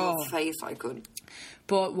 his little face, I could.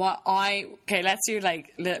 But let's do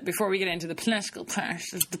before we get into the political part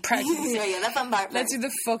of the pregnancy. yeah, that's fun part. Let's do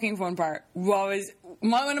the fucking fun part. What was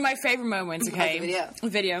one of my favorite moments? Okay,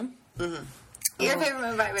 video. Mm-hmm. Your favorite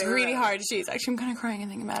moment. It's really hard to choose. Actually, I'm kind of crying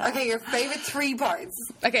and thinking about it. Okay, your favorite 3 parts.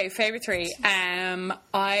 Okay, favorite 3.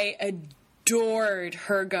 I adored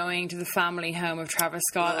her going to the family home of Travis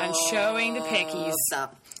Scott and showing the pickies.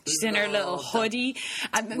 She's in her little hoodie,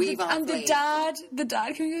 and the dad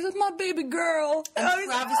came and goes, "My baby girl." And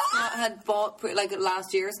Travis Scott had bought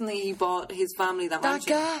last year or something. He bought his family that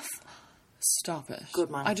mansion. Gaff. Stop it. Good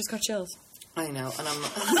man. I just got chills. I know, and I'm. I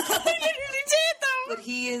literally did though. But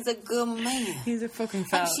he is a good man. He's a fucking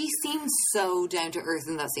fella. And she seemed so down to earth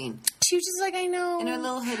in that scene. She was just like, I know. In her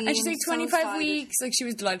little hoodie. And she's like 25 weeks. Like, she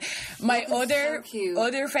was delighted. My other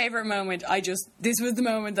favourite moment, this was the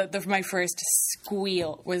moment that my first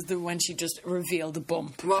squeal was when she just revealed the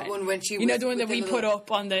bump. What one when she You know, the one that we put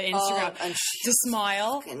up on the Instagram. And the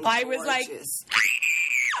smile. I was like...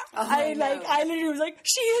 I literally was like,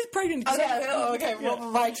 she is pregnant. Okay. Well,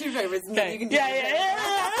 my 2 favorites. Okay. You can do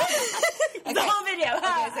the whole video.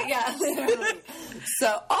 Literally.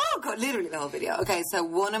 Literally the whole video. Okay, so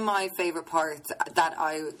one of my favorite parts that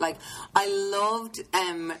I loved.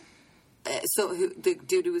 The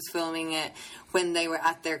dude who was filming it when they were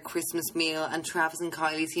at their Christmas meal, and Travis and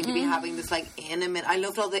Kylie seemed to be having this intimate. I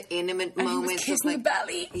loved all the intimate moments. He was kissing the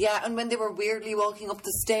belly. Yeah, and when they were weirdly walking up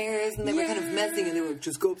the stairs and they were kind of messing and they would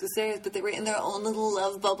just go up the stairs, but they were in their own little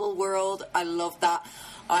love bubble world. I loved that.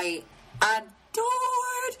 I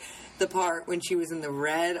adored the part when she was in the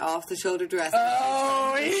red off-the-shoulder dress.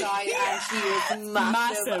 Oh, and she was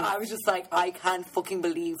massive. I was just like, I can't fucking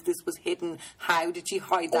believe this was hidden. How did she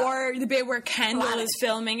hide that? Or the bit where Kendall is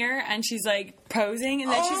filming her and she's like posing,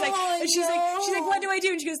 and then she's like, what do I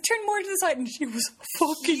do? And she goes, turn more to the side, and she was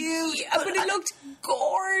fucking cute. But it looked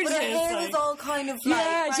gorgeous. But her hair was all kind of she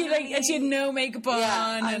had no makeup on.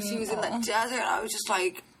 Yeah, and she was in the desert, and I was just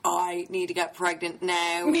like, I need to get pregnant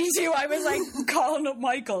now. Me too. I was like calling up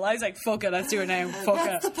Michael. I was like, fuck it, let's do it now.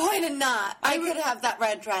 That's the point of that. I could have that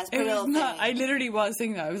red dress. I literally was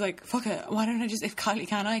thinking that. I was like, fuck it, why don't I just, if Kylie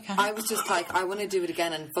can, I can. I was just like, I want to do it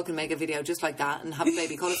again and fucking make a video just like that and have a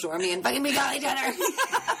baby call Stormy and fucking me Kylie Jenner.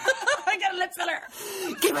 I got a lip filler.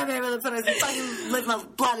 Give my baby lip fillers and fucking live my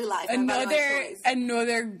bloody life.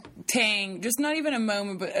 Another thing, just not even a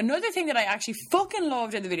moment, but another thing that I actually fucking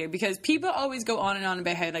loved in the video, because people always go on and on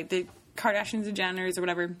about how the Kardashians and Jenners or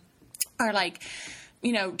whatever are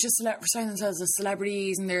just selling themselves as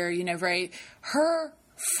celebrities, and they're very. Her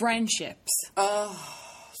Friendships.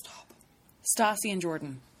 Oh, stop. Stassi and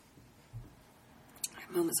Jordan.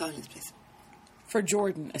 Moment of silence, please. For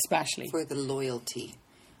Jordan, especially. For the loyalty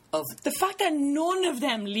of... The fact that none of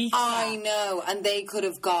them leaked I know, and they could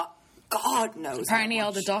have got... God knows. Apparently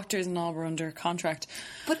all the doctors and all were under contract.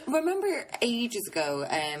 But remember ages ago,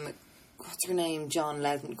 what's her name? John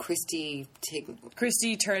Lesmond, Christy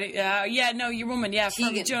Turley. Yeah, no, your woman. Yeah,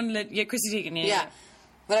 from John. Christy Teigen. Yeah.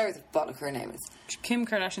 Whatever the bollock her name is. Kim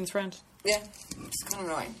Kardashian's friend. Yeah, it's kind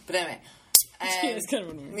of annoying. But anyway. It's kind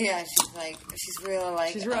of annoying. Yeah, she's real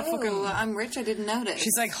fucking... I'm rich, I didn't notice.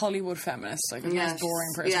 She's like Hollywood feminist, like the most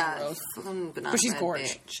boring person in the world. Fucking banana but she's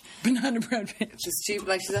gorgeous. Banana bread bitch. She's stupid,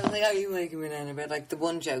 like she's like, oh, you like a banana bread. Like the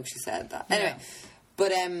one joke she said that. Anyway,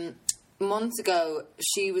 but months ago,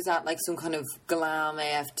 she was at like some kind of glam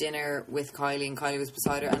AF dinner with Kylie, and Kylie was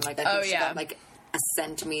beside her, and like I think she got like a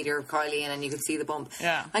centimetre of Kylie in, and you could see the bump.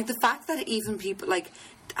 Yeah. Like the fact that even people like...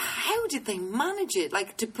 How did they manage it?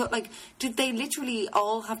 Like, to put, like, did they literally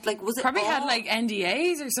all have, like, was it probably all... had, like,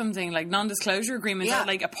 NDAs or something, like, non-disclosure agreements at,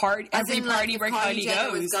 like, a party, every party where Kylie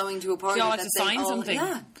goes. Was going to a party, they all had to sign something.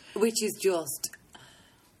 Yeah, which is just,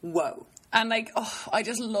 whoa. And, like, I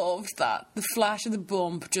just loved that. The flash of the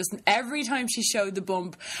bump, just every time she showed the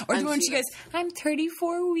bump. Or the one she goes, I'm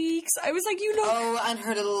 34 weeks. I was like, you know... Oh, and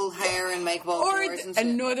her little hair and makeup all or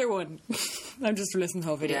another one. I'm just listening to the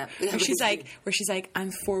whole video. Yeah. Where she's like,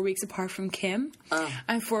 I'm 4 weeks apart from Kim.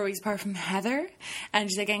 I'm 4 weeks apart from Heather. And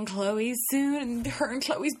she's like, and Chloe soon. And her and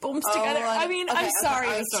Chloe's bumps together. I mean, I'm sorry.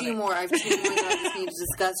 I have two more that I just need to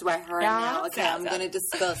discuss about her now. Okay, I'm going to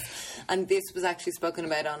discuss. And this was actually spoken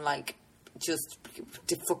about on, like... Just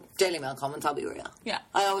Daily Mail comments, I'll be real. Yeah.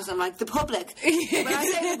 I'm like, the public. When I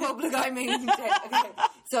say the public, I mean... Okay.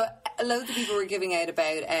 So, loads of people were giving out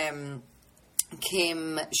about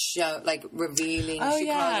Kim revealing Chicago.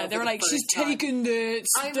 Yeah. They were like, she's taken the...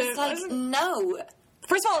 I was like, no.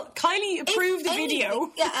 First of all, Kylie approved the video.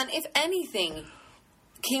 Yeah, and if anything...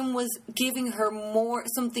 Kim was giving her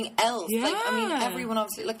something else. Yeah. Like, I mean, everyone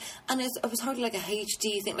obviously, and it was hardly like a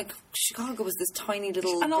HD thing. Like, Chicago was this tiny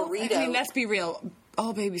little burrito. I mean, let's be real.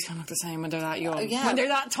 All babies kind of look the same when they're that young. When they're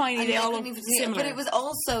that tiny, they all look similar. But it was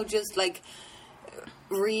also just, like,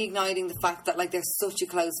 reigniting the fact that, like, they're such a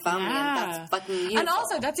close family. Yeah. And that's fucking beautiful. And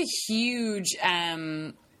also, that's a huge...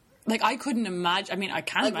 like, I couldn't imagine... I mean, I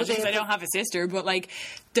can't imagine because I don't have a sister, but, like,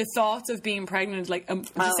 the thoughts of being pregnant, like, at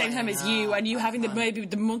the same time as you, and you having the baby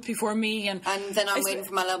the month before me, and then I'm waiting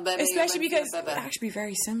for my little baby. Especially because... It would actually be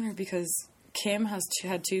very similar, because Kim had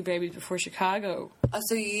two babies before Chicago. Oh,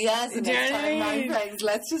 so yes, and next time my friends,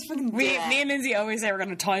 let's just fucking me and Lindsay always say we're going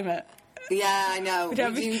to time it. Yeah, I know.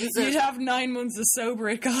 You'd have 9 months of sober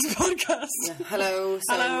at God's podcast. Yeah. Hello.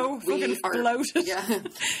 So hello. Fucking bloated. Yeah.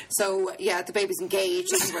 So, yeah, the baby's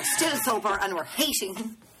engaged and we're still sober and we're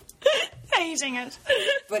hating it.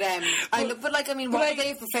 But, I mean, what would they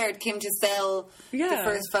have preferred? Kim to sell the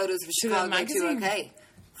first photos of Chicago to OK?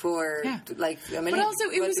 For like a minute. But also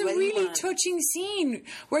it was a really touching scene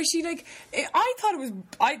where she I thought it was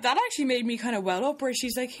that actually made me kind of well up, where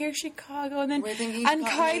she's like, here's Chicago, and then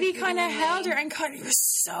Kylie kind of held her, and Kylie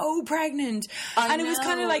was so pregnant, and it was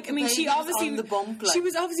kind of like, I mean, she obviously she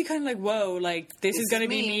was obviously kind of like, whoa, like this is going to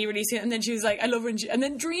be me releasing it. And then she was like, I love her, and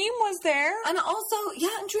then Dream was there, and also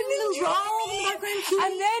and Dream was wrong in the background too.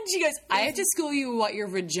 And then she goes, I have to school you what your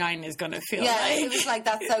vagina is going to feel like. It was like,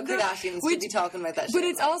 that's so Kardashians to be talking about that shit. But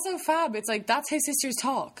it's also fab. It's like, that's how sisters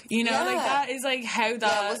talk, you know, like that is like how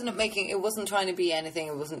that. It wasn't trying to be anything.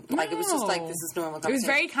 It wasn't like, it was just like, this is normal. It was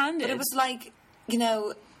very candid. But it was like, you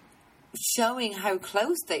know, showing how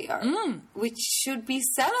close they are, which should be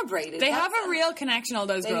celebrated. They have a real connection, all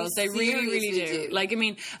those girls. They really, really do. Like, I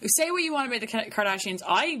mean, say what you want about the Kardashians.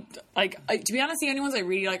 To be honest, the only ones I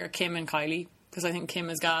really like are Kim and Kylie, because I think Kim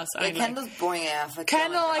is gas. Kendall's boring AF.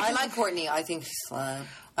 I like Kourtney. I think she's fun.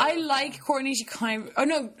 I like Kourtney. She kind of... Oh,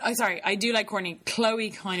 no. I'm sorry. I do like Kourtney. Chloe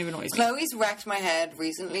kind of annoys me. Chloe's wrecked my head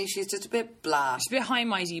recently. She's just a bit blah. She's a bit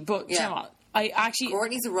high-mighty, but you know what?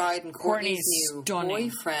 Kourtney's a ride, and Kourtney's new stunning.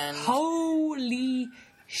 Boyfriend. Holy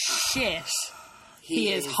shit.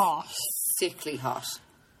 He is hot. Sickly hot.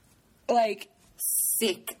 Like...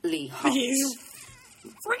 Sickly hot. He's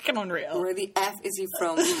freaking unreal. Where the F is he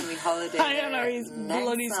from? Jimmy Holiday. I don't know. He's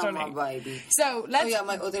bloody stunning. Baby. So let's. Oh yeah,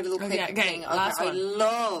 my other little quick thing. Last one. I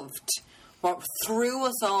loved what threw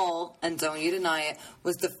us all, and don't you deny it,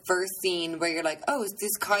 was the first scene where you're like, oh, is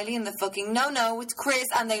this Kylie and the fucking... No, it's Chris,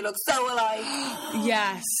 and they look so alike.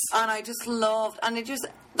 Yes. And I just loved, and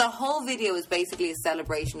the whole video is basically a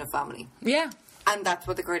celebration of family. Yeah. And that's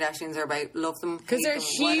what the Kardashians are about. Love them. Because they're a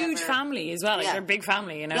huge family as well. Like, they're a big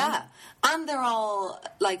family, you know? Yeah. And they're all,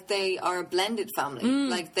 like, they are a blended family.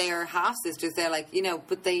 Like, they are half-sisters. They're, like, you know,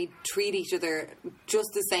 but they treat each other just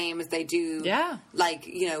the same as they do, like,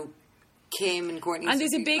 you know, Kim and Kourtney. And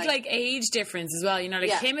there's a big, like, age difference as well. You know,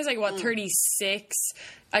 like, Kim is, like, 36?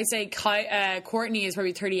 I'd say Kourtney is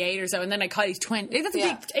probably 38 or so. And then, like, Kylie's 20. That's a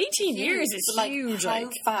big... 18 years is huge. How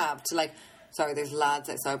fab to, like... Sorry, there's lads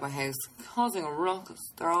outside my house causing a ruckus.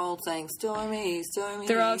 They're all saying, Stormy, Stormy.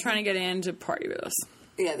 They're all trying to get in to party with us.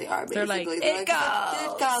 Yeah, they are, basically. They're like,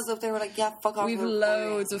 it goes up there. We're like, yeah, fuck off. We've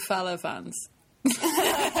loads of fellow fans.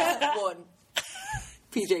 One.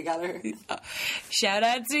 PJ Gallagher. Shout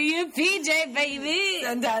out to you, PJ, baby.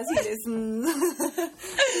 And as he listens. Do you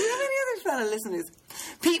have any other fellow listeners?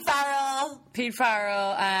 Pete Farrell.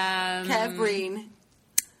 Kev Breen.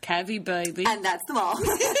 Kevy, baby. And that's them all.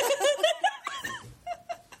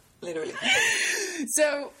 Literally.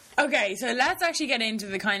 So, okay, so let's actually get into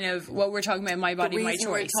the kind of what we're talking about, my body, my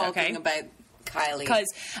choice. We're talking about Kylie. Because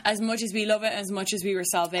as much as we love it, as much as we were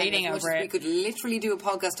salivating over it, we could literally do a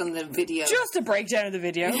podcast on the video. Just a breakdown of the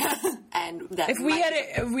video. And that if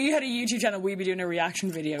we had a YouTube channel, we'd be doing a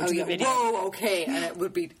reaction video to the video. Whoa, okay, and it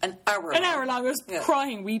would be an hour. An hour long. I was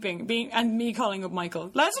crying, weeping, and me calling up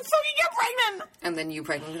Michael. Let's fucking get pregnant. And then you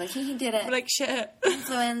pregnant. We're like, he did it. We're like, shit.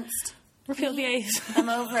 Influenced. Repeal the A's. I'm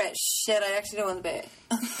over it. Shit, I actually don't want the baby.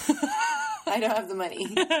 I don't have the money.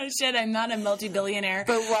 Shit, I'm not a multi-billionaire.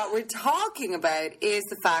 But what we're talking about is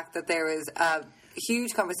the fact that there was a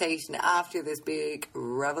huge conversation after this big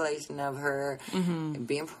revelation of her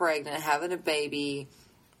being pregnant, having a baby,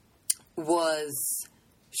 was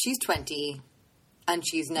she's 20 and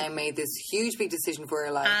she's now made this huge big decision for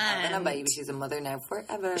her life, having a baby. She's a mother now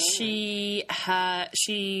forever. She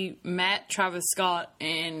met Travis Scott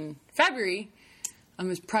in February and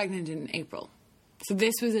was pregnant in April. So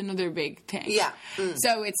this was another big thing. Yeah.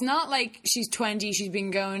 So it's not like she's 20, she's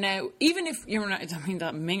been going out. Even if you're not, I mean,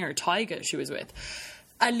 that Ming or Tyga she was with,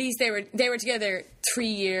 at least they were together 3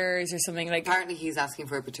 years or something. Like, apparently he's asking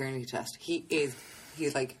for a paternity test. He's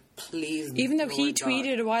like, please. Even though he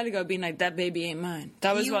tweeted a while ago being like, that baby ain't mine.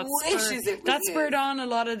 That was that spurred on a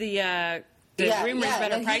lot of the rumors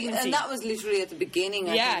about her pregnancy. And that was literally at the beginning.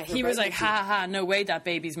 He was like, ha, no way that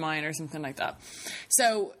baby's mine or something like that.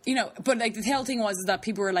 So, you know, but like the whole thing was is that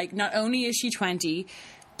people were like, not only is she 20,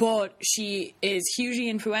 but she is hugely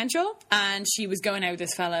influential and she was going out with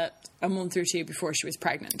this fella a month or two before she was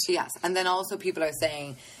pregnant. Yes, and then also people are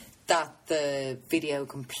saying that the video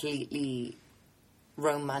completely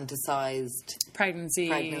romanticized pregnancy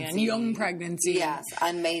and young pregnancy. Yes,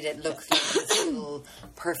 and made it look like this little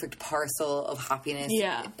perfect parcel of happiness,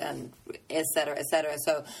 and et cetera, et cetera.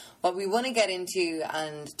 So what we want to get into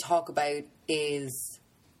and talk about is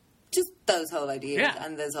just those whole ideas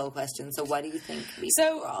and those whole questions. So what do you think, Lisa,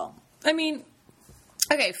 overall? I mean,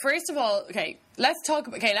 okay, first of all, let's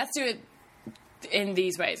do it in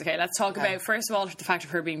these ways. Okay, let's talk about, first of all, the fact of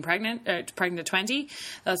her being pregnant at 20.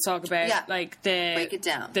 Let's talk about break it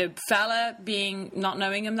down. The fella not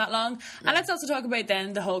knowing him that long, and let's also talk about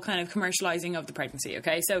then the whole kind of commercializing of the pregnancy.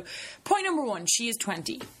 Okay, so point number 1, she is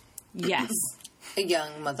 20. Yes, a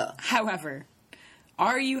young mother. However,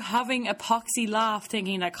 are you having a poxy laugh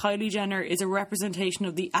thinking that Kylie Jenner is a representation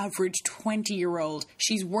of the average 20-year-old?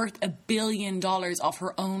 She's worth $1 billion off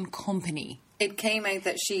her own company. It came out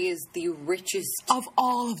that she is the richest of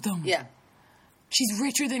all of them. Yeah. She's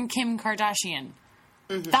richer than Kim Kardashian.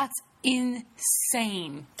 Mm-hmm. That's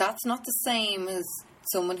insane. That's not the same as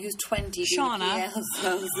someone who's 20 Shauna.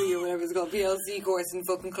 PLC or whatever it's called, PLC course in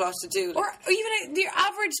fucking Closhadoo. Or even the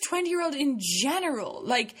average 20-year-old in general.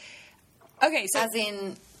 Like, okay, so... As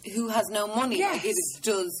in... who has no money. Yes. Like it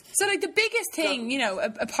does. So, like, the biggest thing, you know,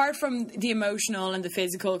 apart from the emotional and the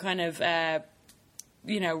physical kind of...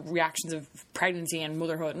 you know, reactions of pregnancy and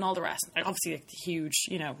motherhood and all the rest. Obviously, like, huge,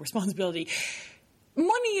 you know, responsibility.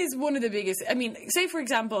 Money is one of the biggest. I mean, say for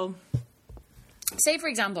example,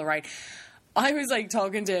 right, I was like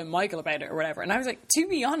talking to Michael about it or whatever, and I was like, to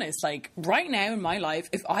be honest, like right now in my life,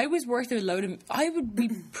 if I was worth a load of, I would be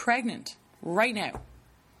pregnant right now.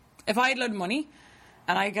 If I had a load of money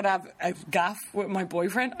and I could have a gaff with my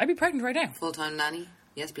boyfriend, I'd be pregnant right now. Full-time nanny?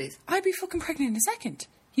 Yes, please. I'd be fucking pregnant in a second.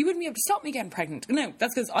 He wouldn't be able to stop me getting pregnant. No,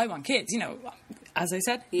 that's because I want kids, you know. As I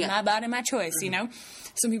said, my body, my choice, you know.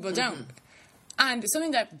 Some people don't. And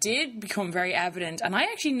something that did become very evident, and I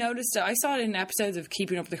actually noticed it, I saw it in episodes of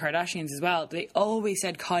Keeping Up with the Kardashians as well, they always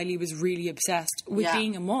said Kylie was really obsessed with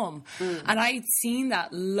being a mum. And I'd seen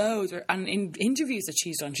that loads, and in interviews that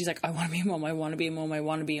she's done, she's like, I want to be a mum, I want to be a mum, I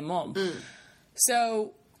want to be a mum.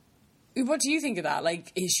 So, what do you think of that?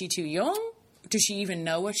 Like, is she too young? does she even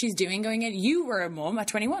know what she's doing going in? You were a mum at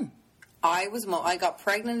 21. I got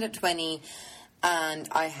pregnant at 20 and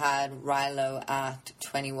I had Rilo at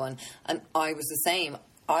 21. And I was the same.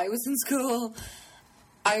 I was in school.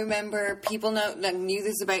 I remember people knew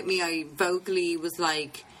this about me. I vocally was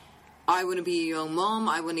like, I want to be a young mum.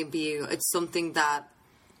 I want to be... It's something that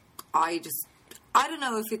I don't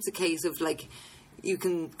know if it's a case of, like, you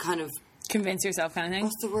can kind of... Convince yourself kind of thing?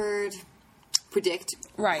 What's the word? Predict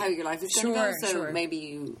how your life is going to go. So maybe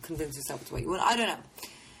you convince yourself it's what you want. I don't know.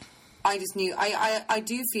 I just knew... I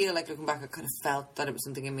do feel like, looking back, I kind of felt that it was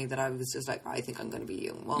something in me that I was just like, I think I'm going to be a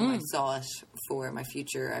young mum. I saw it for my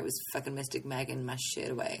future. I was fucking Mystic Megan, my shit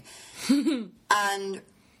away. And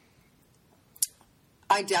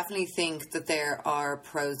I definitely think that there are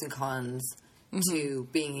pros and cons to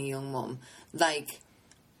being a young mum. Like,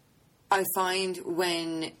 I find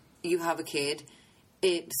when you have a kid,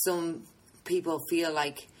 some people feel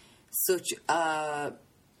like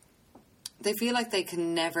they feel like they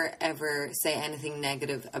can never ever say anything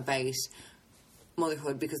negative about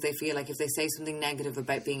motherhood, because they feel like if they say something negative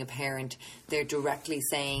about being a parent, they're directly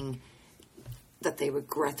saying that they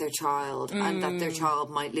regret their child and that their child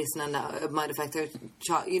might listen and that it might affect their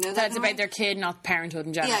child. You know, that's about their kid, not parenthood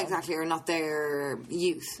in general. Yeah, exactly, or not their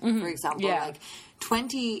youth, for example. Yeah. Like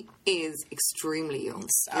 20 is extremely young.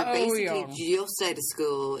 You're basically just out of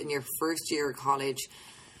school in your first year of college.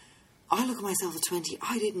 I look at myself at 20,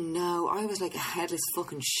 I didn't know. I was like a headless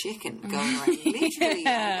fucking chicken going around. Literally.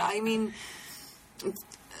 I mean,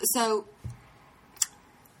 so...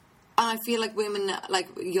 And I feel like women, like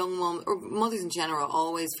young moms, or mothers in general,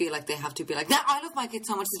 always feel like they have to be like, no, I love my kids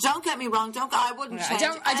so much. So don't get me wrong. I wouldn't change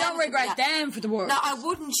I don't regret them for the world. No, I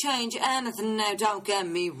wouldn't change anything. No, don't get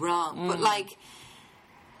me wrong. But, like...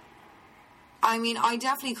 I mean, I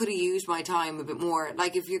definitely could have used my time a bit more.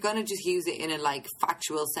 Like, if you're going to just use it in a, like,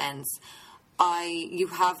 factual sense, you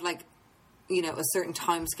have, like, you know, a certain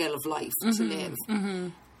time scale of life to live.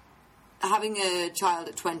 Having a child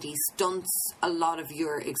at 20 stunts a lot of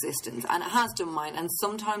your existence, and it has done mine. And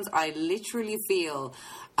sometimes I literally feel,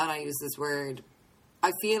 and I use this word,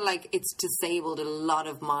 I feel like it's disabled a lot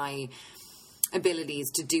of my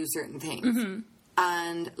abilities to do certain things.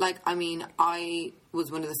 And, like, I mean, I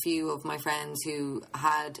was one of the few of my friends who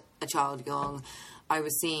had a child young. I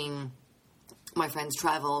was seeing my friends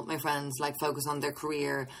travel, my friends, like, focus on their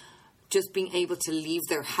career. Just being able to leave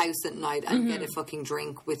their house at night and get a fucking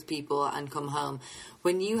drink with people and come home.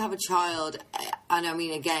 When you have a child, and I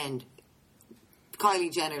mean, again,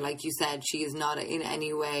 Kylie Jenner, like you said, she is not in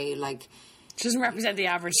any way, like... She doesn't represent the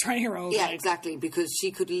average 20-year-old. Yeah, exactly, because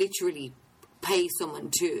she could literally... pay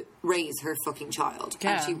someone to raise her fucking child,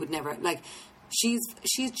 and she would never, like, she's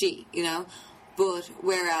G, you know. But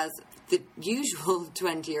whereas the usual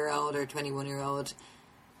 20-year-old or 21-year-old,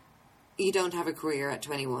 you don't have a career at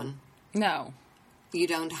 21. No, you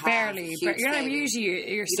don't have barely. But you're not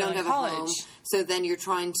usually you're still in college, a home, so then you're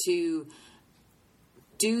trying to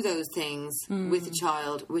do those things with a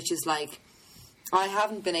child, which is like, I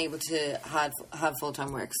haven't been able to have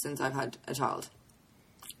full-time work since I've had a child.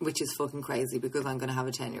 Which is fucking crazy, because I'm going to have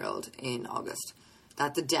a 10-year-old in August.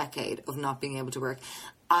 That's a decade of not being able to work.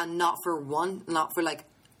 And not for like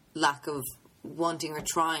lack of wanting or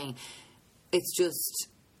trying. It's just,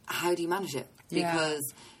 how do you manage it? Because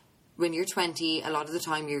when you're 20, a lot of the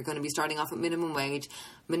time you're going to be starting off at minimum wage.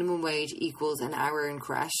 Minimum wage equals an hour in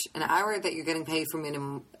creche. An hour that you're getting paid for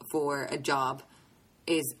minimum for a job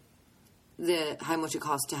is how much it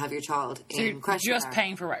costs to have your child in creche. Just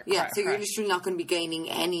paying for work. Yeah, so you're literally not going to be gaining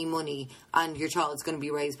any money, and your child's going to be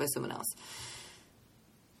raised by someone else.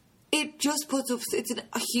 It just puts up, it's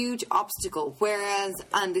a huge obstacle. Whereas,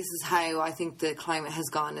 and this is how I think the climate has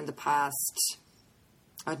gone in the past,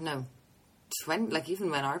 I don't know, 20, like even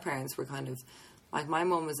when our parents were kind of, like my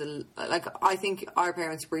mum was, I think our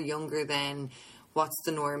parents were younger than what's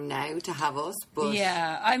the norm now to have us. But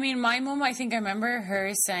yeah, I mean, my mum, I think I remember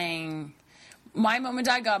her saying, my mum and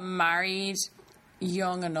dad got married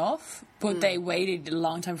young enough, but they waited a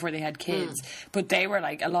long time before they had kids. But they were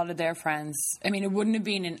like, a lot of their friends, I mean, it wouldn't have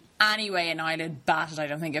been in any way an eyelid batted, I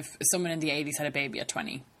don't think, if someone in the 80s had a baby at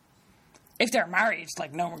 20. If they're married,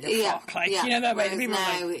 like, no one gives a fuck. Like, you know, that way people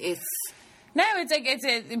now like, it's... Now it's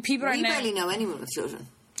like, people are now... We barely know anyone with children.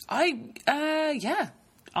 Yeah.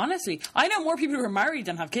 Honestly, I know more people who are married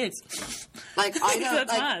than have kids. Like, I know,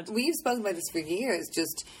 That's like, mad. We've spoken about this for years,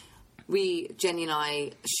 just... Jenny and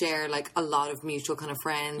I share, like, a lot of mutual kind of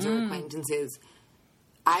friends or acquaintances.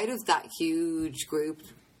 Out of that huge group,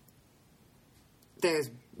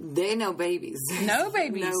 there's they know babies. No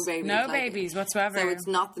babies. No babies. No babies whatsoever. So it's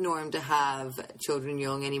not the norm to have children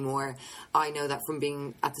young anymore. I know that from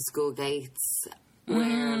being at the school gates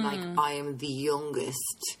where, like, I am the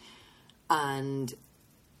youngest. And,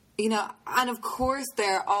 you know, and of course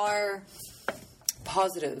there are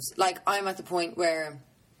positives. Like, I'm at the point where,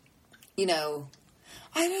 you know,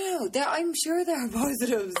 I don't know. I'm sure there are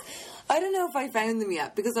positives. I don't know if I found them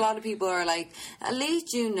yet, because a lot of people are like, at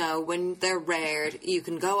least you know when they're reared, you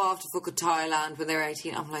can go off to fucking Thailand when they're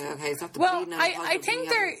 18. I'm like, okay, it's not the well, I think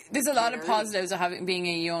there's a lot of positives of having being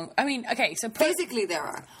a young. I mean, okay, so basically there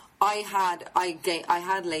are. I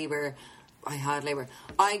had labour.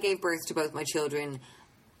 I gave birth to both my children,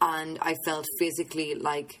 and I felt physically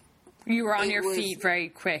like you were on your feet very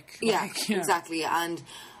quick. Yeah, like, exactly, and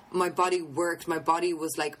my body worked. My body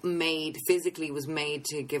was like physically was made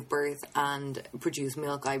to give birth and produce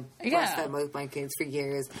milk. I breastfed both my kids for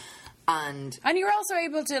years. And you were also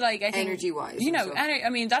able to, like, I think, energy-wise, you know, I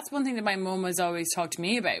mean, that's one thing that my mum has always talked to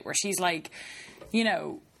me about, where she's like, you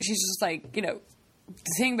know, she's just like, you know,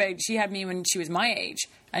 the thing about, she had me when she was my age,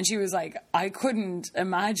 and she was like, I couldn't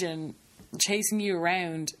imagine chasing you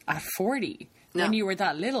around at 40 when you were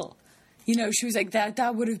that little. You know, she was like,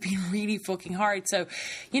 that would have been really fucking hard. So,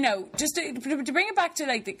 you know, just to bring it back to,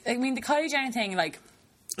 like, the Kylie Jenner thing, like,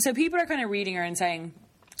 so people are kind of reading her and saying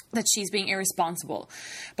that she's being irresponsible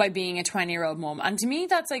by being a 20-year-old mum. And to me,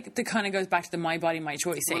 that's, like, that kind of goes back to the my body, my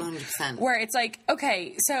choice thing. 100%. Where it's like,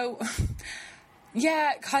 okay, so,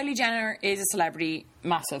 yeah, Kylie Jenner is a celebrity,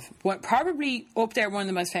 massive. Probably up there, one of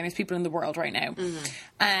the most famous people in the world right now.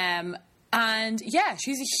 Mm-hmm. And, yeah,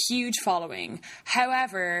 she's a huge following.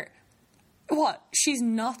 However, what? She's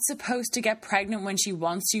not supposed to get pregnant when she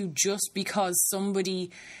wants to just because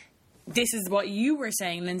somebody... This is what you were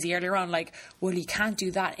saying, Lindsay, earlier on. Like, well, you can't do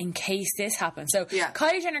that in case this happens. So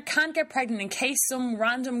Kylie Jenner can't get pregnant in case some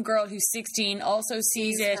random girl who's 16 also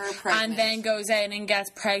sees it and then goes in and gets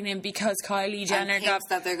pregnant because Kylie Jenner thinks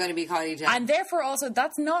that they're going to be Kylie Jenner. And therefore also,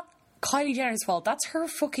 that's not Kylie Jenner's fault. That's her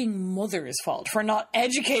fucking mother's fault for not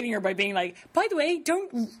educating her by being like, by the way,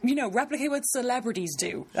 don't, you know, replicate what celebrities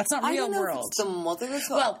do. That's not real world. I don't know if it's the mother's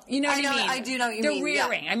fault. Well, you know what I mean? I do know what you mean. They're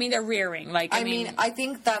rearing. Yeah. I mean, they're rearing. Like, I mean, I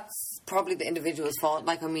think that's probably the individual's fault.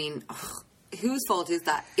 Like, I mean, whose fault is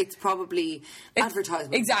that? It's probably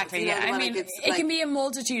advertisement. Exactly, yeah. I mean, it can be a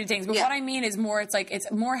multitude of things, but what I mean is more, it's like,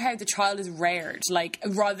 it's more how the child is reared, like,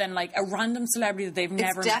 rather than like a random celebrity that they've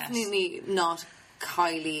never met. It's definitely not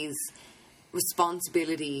Kylie's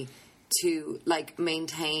responsibility to, like,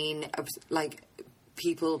 maintain, like,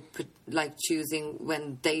 people, like, choosing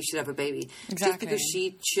when they should have a baby. Exactly. Just because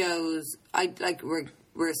she chose,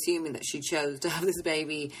 we're assuming that she chose to have this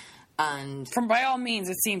baby. And from by all means,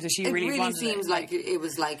 it seems that she really wanted it. It really seems like it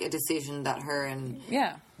was like a decision that her and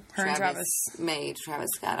Travis made. Travis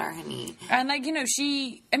Scott, our honey. And, like, you know,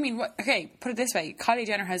 put it this way. Kylie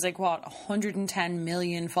Jenner has, like, 110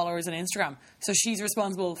 million followers on Instagram. So she's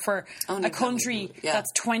responsible for a country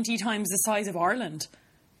that's 20 times the size of Ireland.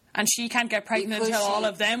 And she can't get pregnant until all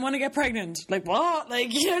of them want to get pregnant. Like, what?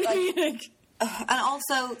 Like, you know what I mean? And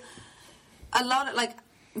also, a lot of, like,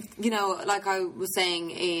 you know, like I was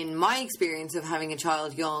saying, in my experience of having a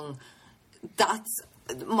child young,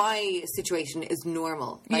 my situation is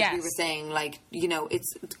normal. Like we were saying, like, you know,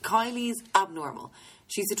 Kylie's abnormal.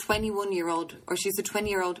 She's a 21-year-old, or she's a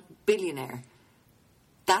 20-year-old billionaire.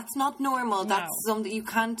 That's not normal. No. That's something you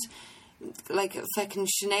can't, like, fucking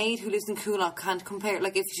Sinead, who lives in Coolock, can't compare.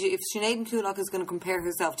 Like, if Sinead in Coolock is going to compare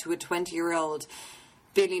herself to a 20-year-old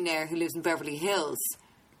billionaire who lives in Beverly Hills,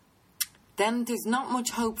 then there's not much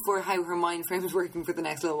hope for how her mind frame is working for the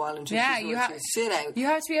next little while until she sorts her shit out. You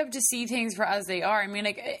have to be able to see things for as they are. I mean,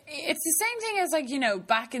 like, it's the same thing as, like, you know,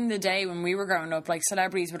 back in the day when we were growing up, like,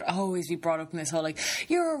 celebrities would always be brought up in this whole, like,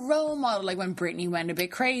 you're a role model. Like, when Britney went a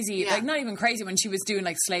bit crazy, like, not even crazy, when she was doing,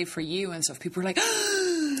 like, Slave for You and stuff, people were like,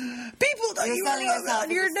 people thought you selling yourself as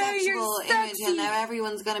a sexual image, and now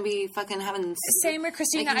everyone's going to be fucking having... Same with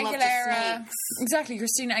Christina Aguilera. Exactly,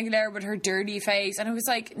 Christina Aguilera with her dirty face. And it was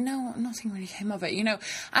like, no, nothing really came of it, you know.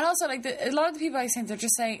 And also, like, a lot of the people I think, they're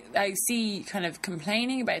just saying, I see kind of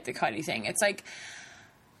complaining about the Kylie thing. It's like,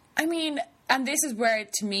 I mean... And this is where,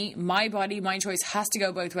 to me, my body, my choice has to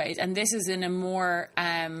go both ways. And this is in a more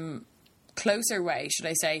closer way, should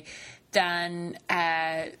I say, than...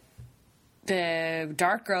 the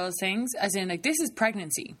dark girls things, as in, like, this is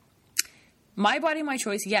pregnancy. My body, my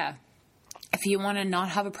choice, yeah. If you want to not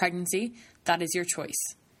have a pregnancy, that is your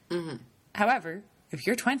choice. Mm-hmm. However, if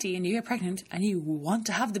you're 20 and you get pregnant and you want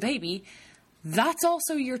to have the baby, that's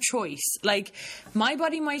also your choice. Like, my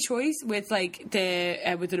body, my choice with, like,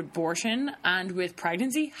 with an abortion and with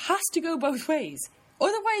pregnancy has to go both ways.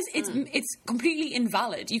 Otherwise, it's completely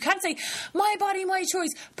invalid. You can't say, my body, my choice.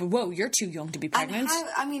 But, whoa, you're too young to be pregnant.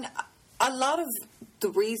 A lot of the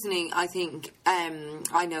reasoning, I think,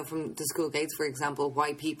 I know from the school gates, for example,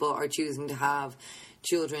 why people are choosing to have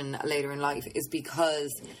children later in life is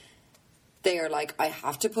because they are like, I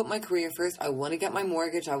have to put my career first. I want to get my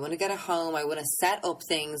mortgage. I want to get a home. I want to set up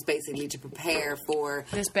things basically to prepare for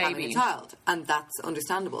this baby, having a child. And that's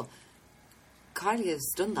understandable. Kylie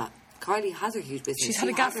has done that. Kylie has a huge business. She's had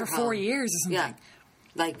a gap for 4 years or something. Yeah.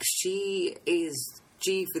 Like, she is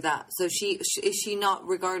G for that. So is she not,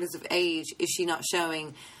 regardless of age, is she not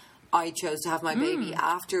showing, I chose to have my baby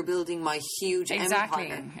after building my huge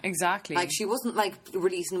empire? Exactly. Like, she wasn't, like,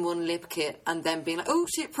 releasing one lip kit and then being like, oh,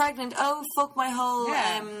 shit, pregnant. Oh, fuck my whole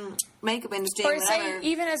makeup industry. Or say,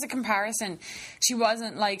 even as a comparison, she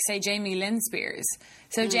wasn't like, say, Jamie Lynn Spears.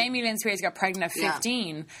 So Jamie Lynn Spears got pregnant at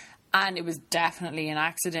 15. And it was definitely an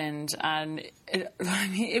accident, and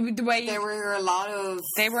the way there were a lot of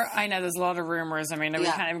I know there's a lot of rumours. I mean, we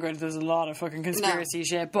can't even go into. There's a lot of fucking conspiracy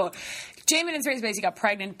shit. But Jamie Lynn Spears basically got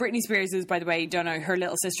pregnant. Britney Spears is, by the way, don't know, her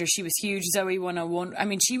little sister. She was huge. Zoe 101. I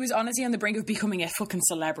mean, she was honestly on the brink of becoming a fucking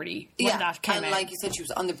celebrity when that came out. Like you said, she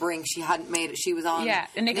was on the brink. She hadn't made it. She was on a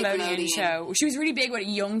Nickelodeon show. She was really big with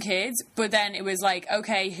young kids, but then it was like,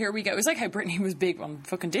 okay, here we go. It was like how Britney was big on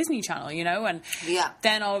fucking Disney Channel, you know, and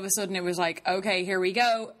then all of a sudden it was like, okay, here we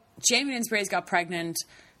go. Jamie Lynn Spears got pregnant,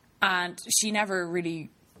 and she never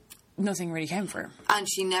really, nothing really came for her. And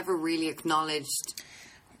she never really acknowledged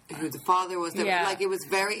who the father was. Like, it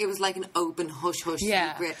was like an open hush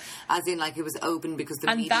secret, as in, like, it was open because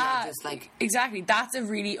the media just like... Exactly, that's a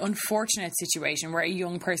really unfortunate situation where a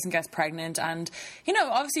young person gets pregnant, and, you know,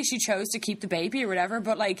 obviously she chose to keep the baby or whatever,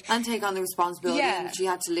 but like... And take on the responsibility, and she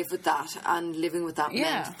had to live with that, and living with that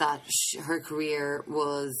meant that her career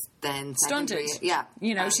was then... Stunted. Yeah.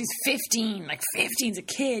 You know, she's 15, like, 15's a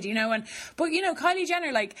kid, you know, but, you know, Kylie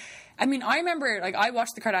Jenner, like... I mean, I remember, like, I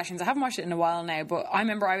watched The Kardashians. I haven't watched it in a while now, but I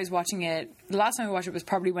remember I was watching it. The last time I watched it was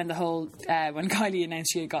probably when when Kylie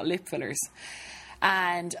announced she had got lip fillers.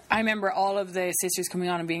 And I remember all of the sisters coming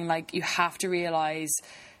on and being like, you have to realise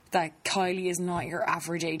that Kylie is not your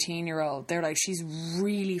average 18-year-old. They're like, she's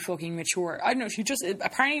really fucking mature. I don't know, she just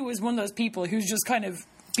apparently was one of those people who's just kind of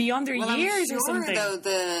beyond their years or something. Though,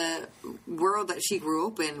 the world that she grew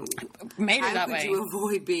up in made her that way. How could you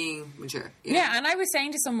avoid being mature? Yeah, and I was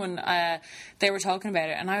saying to someone, they were talking about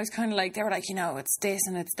it, and I was kind of like, they were like, you know, it's this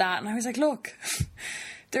and it's that, and I was like, look,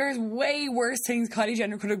 there's way worse things Kylie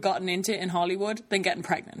Jenner could have gotten into in Hollywood than getting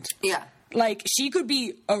pregnant. Yeah. Like, she could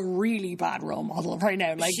be a really bad role model right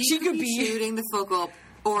now. Like, she could be shooting the fuck up.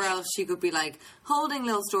 Or else she could be, like, holding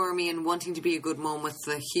little Stormy and wanting to be a good mum with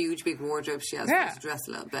the huge big wardrobe she has to dress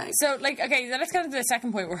a little big. So, like, okay, let's go to the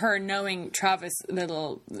second point with her knowing Travis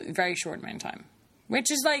a very short amount of time.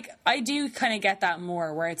 Which is, like, I do kind of get that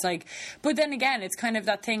more, where it's like... But then again, it's kind of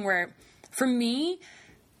that thing where, for me,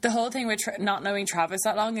 the whole thing with not knowing Travis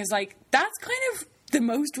that long is, like, that's kind of the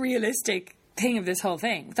most realistic thing of this whole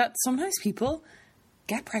thing. That sometimes people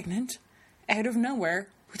get pregnant out of nowhere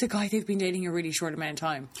with a guy they've been dating a really short amount of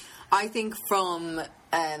time. I think from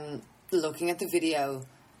looking at the video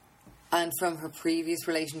and from her previous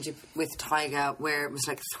relationship with Tyga, where it was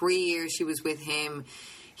like 3 years she was with him,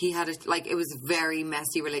 he had it was a very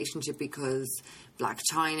messy relationship because Blac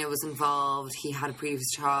Chyna was involved, he had a previous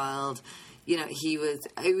child, you know,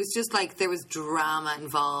 it was just like there was drama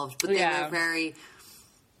involved, but they were very...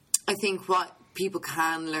 I think what people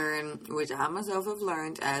can learn, which I myself have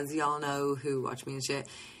learned, as y'all know who watch me and shit,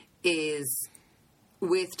 is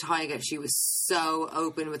with Tyga, she was so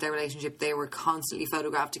open with their relationship. They were constantly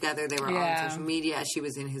photographed together. They were on social media. She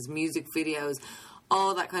was in his music videos,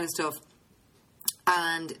 all that kind of stuff.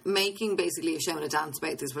 And making basically a show and a dance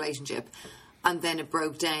about this relationship. And then it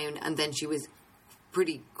broke down, and then she was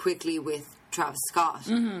pretty quickly with Travis Scott.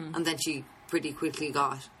 Mm-hmm. And then she pretty quickly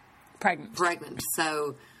got pregnant.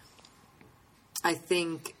 So... I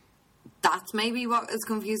think that's maybe what is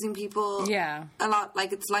confusing people a lot.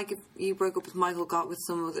 Like, it's like if you broke up with Michael, got with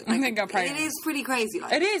someone... Like, it is pretty crazy.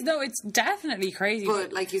 Like. It is. No, it's definitely crazy.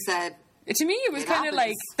 But like you said... To me, it was kind of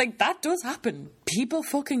like, that does happen. People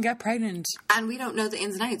fucking get pregnant. And we don't know the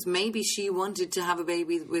ins and outs. Maybe she wanted to have a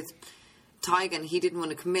baby with Tyga and he didn't want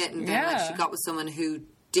to commit. And then she got with someone who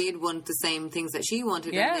did want the same things that she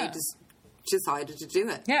wanted. And they just... decided to do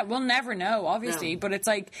it. Yeah, we'll never know, obviously, but it's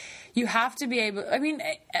like, you have to be able... I mean,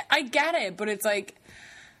 I get it, but it's like...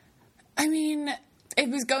 I mean, it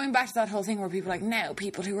was going back to that whole thing where people are like, now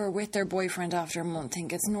people who are with their boyfriend after a month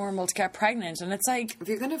think it's normal to get pregnant, and it's like... If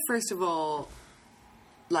you're going to, first of all,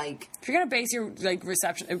 like... If you're going to base your, like,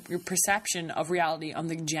 your perception of reality on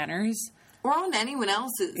the Jenners, Or on anyone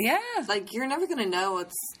else's. Yeah. Like, you're never going to know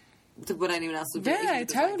what anyone else would do. Yeah,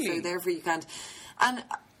 totally. Like, so therefore you can't. And,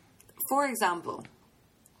 for example,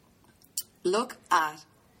 look at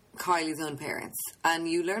Kylie's own parents. And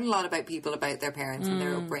you learn a lot about people, about their parents and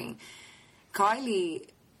their upbringing. Kylie,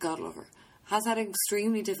 God love her, has had an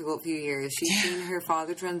extremely difficult few years. She's seen her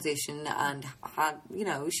father transition and had, you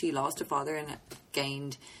know, she lost a father and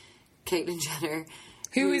gained Caitlyn Jenner.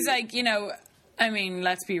 Who is like, you know, I mean,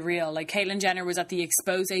 let's be real. Like, Caitlyn Jenner was at the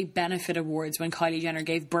Expose Benefit Awards when Kylie Jenner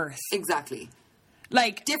gave birth. Exactly.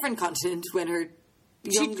 Like, different continent when her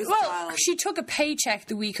youngest child... She took a paycheck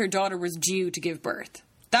the week her daughter was due to give birth.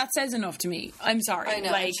 That says enough to me. I'm sorry. I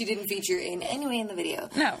know. Like, she didn't feature in any way in the video.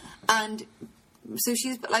 No. And so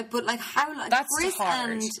she's like, but like how long? That's Chris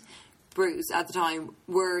hard. and Bruce at the time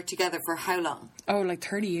were together for how long? Oh, like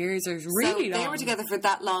 30 years or really long. They were together for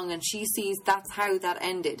that long, and she sees that's how that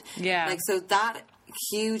ended. Yeah. Like, so that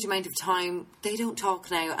huge amount of time, they don't talk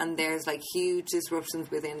now, and there's like huge disruptions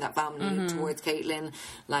within that family towards Caitlyn.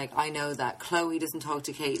 Like, I know that Chloe doesn't talk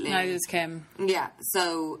to Caitlyn. Neither does Kim. Yeah.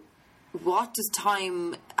 So what does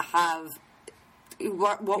time have?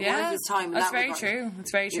 What worth is time? In that's that very regard? True.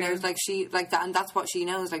 It's very true. You know, like she like that, and that's what she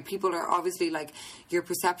knows. Like, people are obviously like, your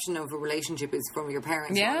perception of a relationship is from your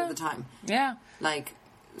parents a lot of the time. Yeah. Like,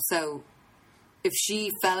 so if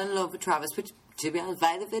she fell in love with Travis, which to be honest,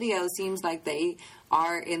 by the video seems like they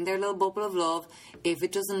are in their little bubble of love. If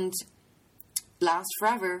it doesn't last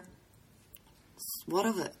forever, what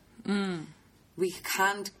of it? We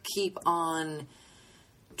can't keep on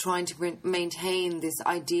trying to maintain this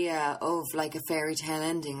idea of like a fairy tale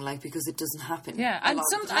ending, like, because it doesn't happen. Yeah, and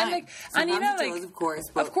and you know, like, does,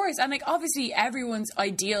 of course, and like, obviously, everyone's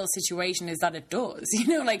ideal situation is that it does. You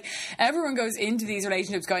know, like, everyone goes into these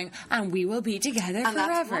relationships going, and we will be together and forever.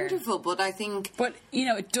 That's wonderful, but I think, you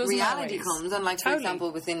know, it doesn't. Reality always. comes, and like, for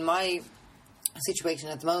example, within my situation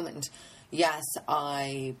at the moment, yes,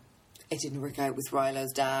 it didn't work out with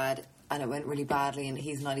Rylo's dad, and it went really badly, and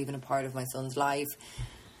he's not even a part of my son's life.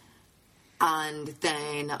 And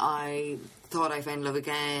then I thought I found love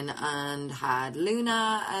again and had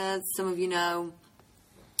Luna, as some of you know.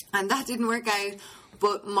 And that didn't work out.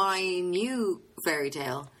 But my new fairy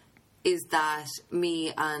tale is that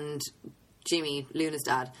me and Jimmy, Luna's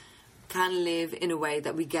dad, can live in a way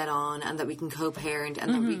that we get on and that we can co-parent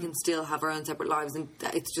and that we can still have our own separate lives. And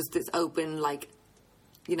it's just this open, like,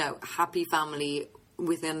 you know, happy family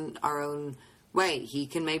within our own way. He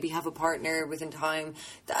can maybe have a partner within time,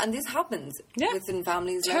 and this happens within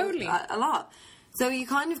families totally a lot. So you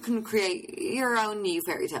kind of can create your own new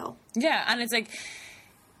fairy tale. Yeah, and it's like,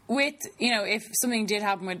 with, you know, if something did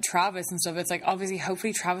happen with Travis and stuff, it's like, obviously,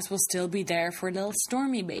 hopefully Travis will still be there for little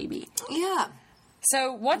Stormy baby. Yeah.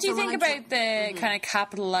 So what do you think about the kind of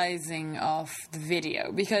capitalizing off the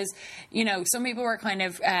video? Because, you know, some people were kind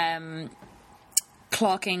of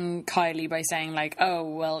clocking Kylie by saying, like, oh,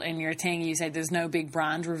 well, in your thing you said there's no big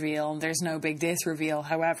brand reveal and there's no big this reveal.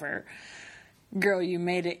 However, girl, you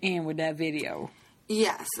made it in with that video.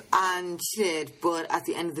 Yes, and she did, but at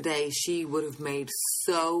the end of the day, she would have made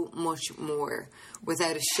so much more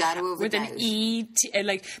without a shadow of a doubt. With an E,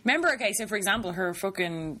 like, remember, okay, so for example, her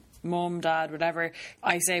fucking mum, dad, whatever,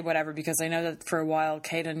 I say whatever because I know that for a while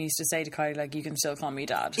Caitlyn used to say to Kylie, like, you can still call me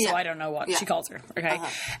dad. So I don't know what she calls her, okay?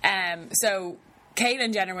 So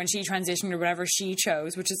Caitlyn Jenner, when she transitioned or whatever she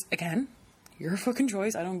chose, which is, again, your fucking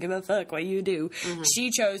choice, I don't give a fuck what you do,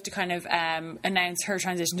 she chose to kind of announce her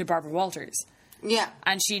transition to Barbara Walters. Yeah.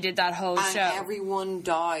 And she did that whole show. And everyone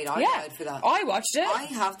died. I died for that. I watched it. I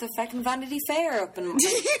have the fucking Vanity Fair up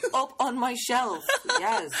on my shelf.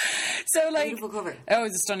 Yes. So, like, beautiful cover. Oh,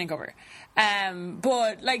 it's a stunning cover.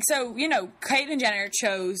 But, like, so, you know, Caitlyn Jenner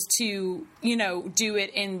chose to, you know, do it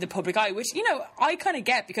in the public eye, which, you know, I kind of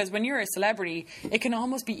get, because when you're a celebrity, it can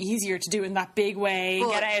almost be easier to do it in that big way,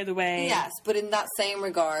 get out of the way. Yes, but in that same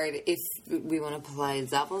regard, if we want to play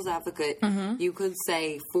devil's advocate, you could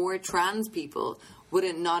say for trans people, would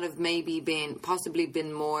it not have maybe possibly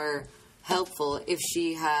been more helpful if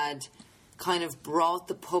she had kind of brought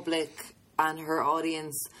the public and her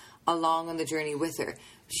audience along on the journey with her?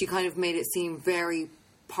 She kind of made it seem very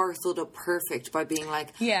parceled up perfect by being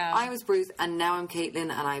like, I was Bruce and now I'm Caitlyn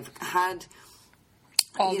and I've had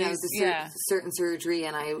all certain surgery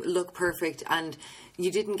and I look perfect, and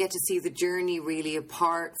you didn't get to see the journey really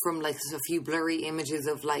apart from like a few blurry images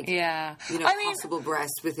of like possible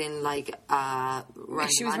breasts within like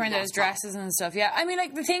she was wearing those dresses and stuff. Yeah, I mean,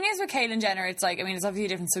 like, the thing is with Caitlyn Jenner, it's like, I mean, it's obviously a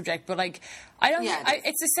different subject, but like, I don't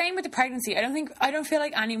it's the same with the pregnancy. I don't feel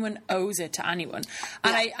like anyone owes it to anyone.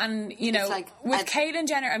 And you know, like, with Caitlyn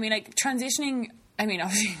Jenner, I mean, like, transitioning I mean,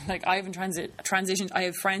 obviously, like, I haven't transitioned. I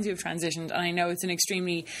have friends who have transitioned, and I know it's an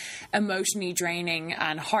extremely emotionally draining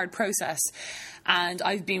and hard process. And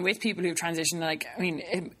I've been with people who've transitioned, like, I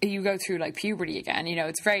mean, you go through, like, puberty again, you know,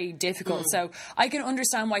 it's very difficult. So I can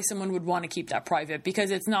understand why someone would want to keep that private,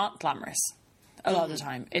 because it's not glamorous a lot of the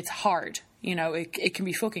time. It's hard, you know, it can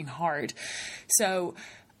be fucking hard. So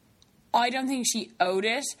I don't think she owed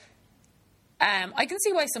it. I can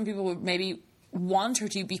see why some people would maybe want her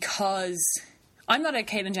to, because I'm not a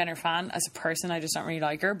Caitlyn Jenner fan as a person. I just don't really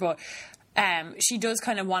like her, but she does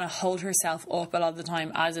kind of want to hold herself up a lot of the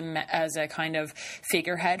time as a kind of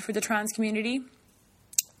figurehead for the trans community.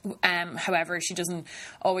 However, she doesn't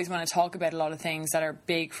always want to talk about a lot of things that are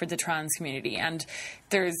big for the trans community. And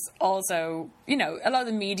there's also, you know, a lot of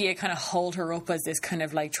the media kind of hold her up as this kind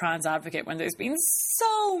of like trans advocate, when there's been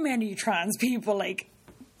so many trans people, like,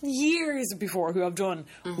 years before, who have done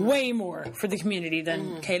way more for the community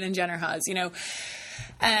than Caitlyn Jenner has, you know.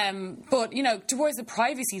 But, you know, towards the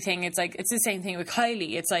privacy thing, it's like, it's the same thing with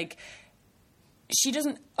Kylie. It's like, she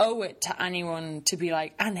doesn't owe it to anyone to be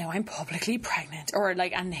like, and now I'm publicly pregnant, or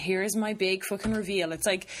like, and here's my big fucking reveal. It's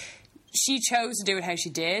like, she chose to do it how she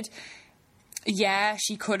did. Yeah,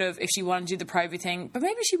 she could have, if she wanted to do the private thing, but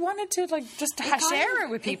maybe she wanted to, like, just share it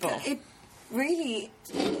with people. It really,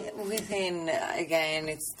 within, again,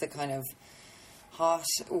 it's the kind of hot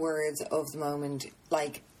words of the moment.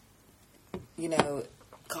 Like, you know,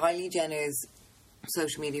 Kylie Jenner's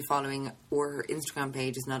social media following or Instagram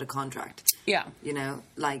page is not a contract. Yeah. You know,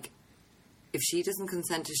 like, if she doesn't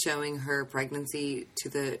consent to showing her pregnancy to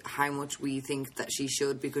the how much we think that she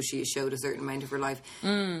should, because she showed a certain amount of her life,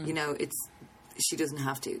 you know, she doesn't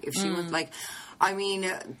have to. If she wants, like, I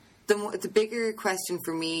mean, the bigger question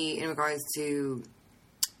for me in regards to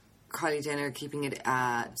Kylie Jenner keeping it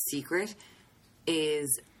secret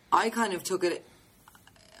is, I kind of took it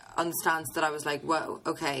on the stance that I was like, whoa,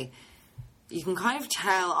 okay, you can kind of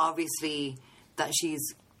tell, obviously, that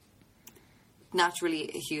she's naturally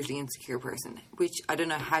a hugely insecure person, which I don't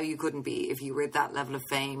know how you couldn't be if you were at that level of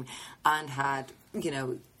fame and had, you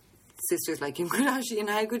know, sisters like Kim Kardashian.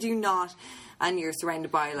 How could you not? And you're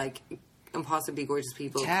surrounded by, like, impossibly gorgeous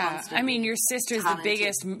people. Yeah, I mean, your sister's the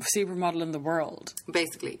biggest supermodel in the world.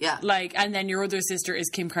 Basically, yeah. Like, and then your other sister is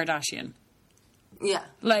Kim Kardashian. Yeah.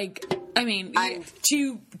 Like, I mean,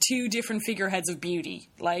 two different figureheads of beauty.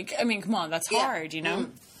 Like, I mean, come on, that's hard, you know?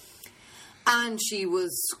 And she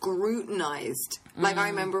was scrutinised. Like, I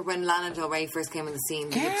remember when Lana Del Rey first came on the scene,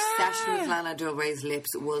 the obsession with Lana Del Rey's lips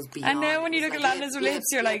was beyond. And now when you look at Lana's lips,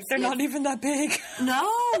 you're like, they're not even that big. No,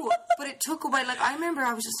 but it took a while. Like, I remember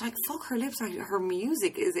I was just like, fuck, her lips, her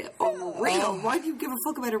music is unreal. Why do you give a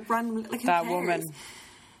fuck about her random, like, who that cares? Woman.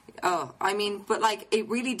 Oh, I mean, but, like, it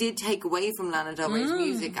really did take away from Lana Del Rey's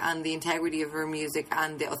music and the integrity of her music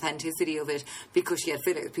and the authenticity of it, because she had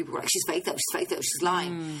fillers. People were like, she's fake though, she's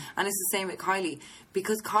lying. And it's the same with Kylie,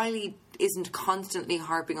 because Kylie isn't constantly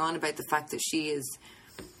harping on about the fact that she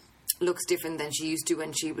looks different than she used to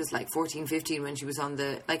when she was, like, 14, 15, when she was on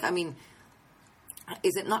the, like, I mean,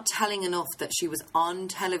 is it not telling enough that she was on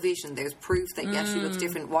television? There's proof that, yes, she looks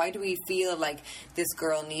different. Why do we feel like this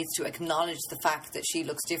girl needs to acknowledge the fact that she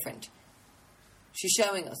looks different? She's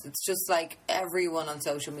showing us. It's just like everyone on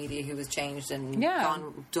social media who has changed and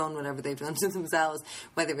done whatever they've done to themselves,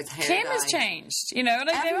 whether it's hair Kim dye. has changed, you know?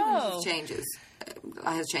 Like, everyone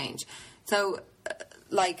has changed. So,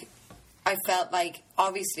 like, I felt like,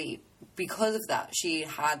 obviously, because of that, she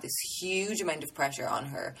had this huge amount of pressure on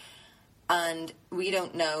her. And we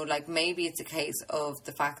don't know, like, maybe it's a case of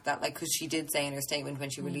the fact that, like, because she did say in her statement when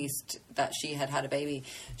she released that she had a baby,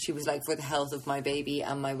 she was like, for the health of my baby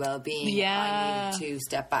and my well-being, I needed to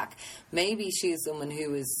step back. Maybe she's someone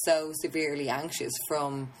who is so severely anxious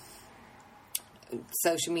from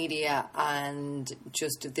social media and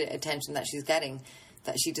just the attention that she's getting,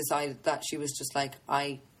 that she decided that she was just like,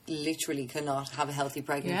 I literally cannot have a healthy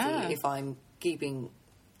pregnancy if I'm keeping...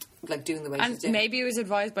 like, doing the way she's doing. Maybe it was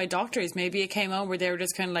advised by doctors. Maybe it came on where they were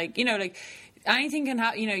just kind of like, you know, like, anything can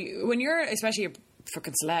happen. You know, when you're, especially a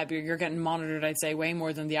fucking celeb, you're getting monitored, I'd say, way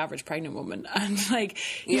more than the average pregnant woman. And, like,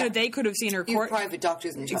 you know, they could have seen her... private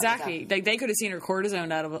doctors in exactly. Like, they could have seen her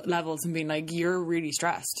cortisone levels and been like, you're really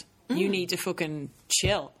stressed. You need to fucking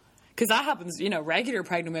chill. Because that happens, you know, regular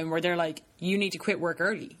pregnant women where they're like, you need to quit work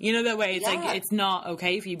early. You know, that way it's like, it's not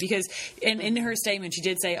okay for you. Because in her statement, she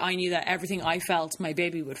did say, I knew that everything I felt, my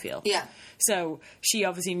baby would feel. Yeah. So she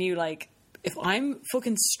obviously knew, like, if I'm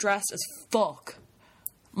fucking stressed as fuck,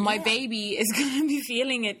 my baby is going to be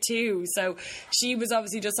feeling it too. So she was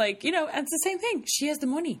obviously just like, you know, and it's the same thing. She has the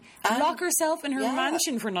money. Lock herself in her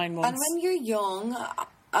mansion for 9 months. And when you're young,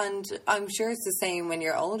 and I'm sure it's the same when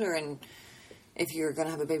you're older and if you're going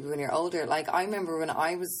to have a baby when you're older. Like, I remember when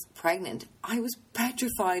I was pregnant, I was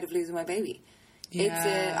petrified of losing my baby.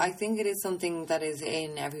 Yeah. I think it is something that is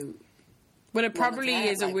in every... But it probably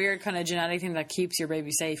is a weird kind of genetic thing that keeps your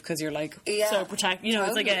baby safe because you're like so protect. You know,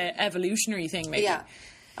 totally. It's like an evolutionary thing, maybe. Yeah.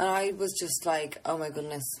 And I was just like, oh my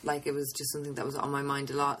goodness, like it was just something that was on my mind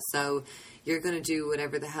a lot. So you're going to do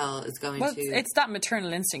whatever the hell is going to... It's that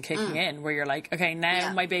maternal instinct kicking in where you're like, okay,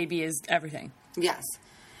 now my baby is everything. Yes,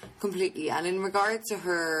 completely. And in regards to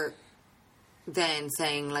her then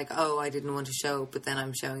saying like, oh, I didn't want to show, but then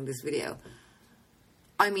I'm showing this video.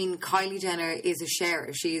 I mean, Kylie Jenner is a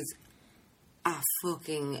sharer. She's a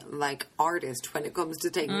fucking, like, artist when it comes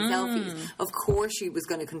to taking selfies. Of course she was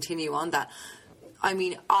going to continue on that. I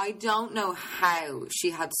mean, I don't know how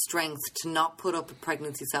she had strength to not put up a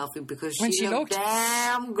pregnancy selfie because she looked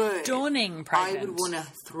damn good. Stunning pregnant. I would want to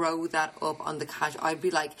throw that up on the couch. I'd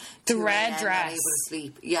be like, the red dress. Able to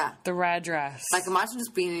sleep. Yeah. The red dress. Like, imagine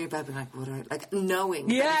just being in your bed being like, what do I... Like, knowing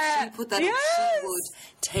that if she put that up, she would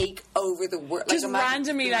take over the world. Just like,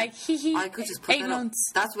 randomly, like, hee. I could just put 8 that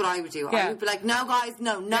months. Up. That's what I would do. I would be like, no, guys,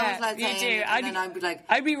 no one's allowed to say anything. And then I'd be like...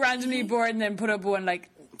 I'd be randomly bored and then put up one,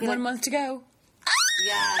 like, 1 month to go.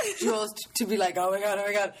 Yeah, just to be like, oh my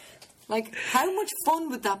god. Like, how much fun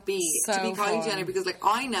would that be to be Kylie Jenner? Because, like,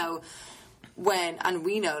 I know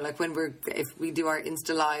we know, like, if we do our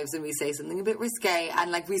Insta lives and we say something a bit risque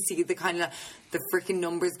and, like, we see the kind of, the freaking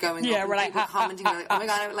numbers going up. Yeah, we're like, commenting, like, oh my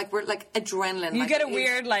god, like, we're like adrenaline. You like, get a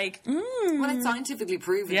weird, like, Well, it's scientifically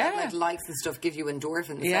proven that, like, likes and stuff give you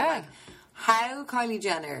endorphins. Yeah. So, like, how Kylie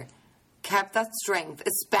Jenner kept that strength,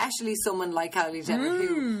 especially someone like Kylie Jenner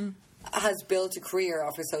who has built a career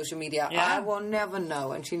off her social media. I will never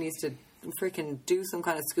know, and she needs to freaking do some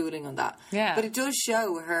kind of schooling on that. Yeah. But it does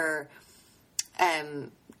show her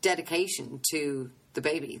dedication to the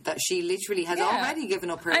baby, that she literally has already given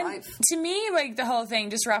up her life. To me, like, the whole thing,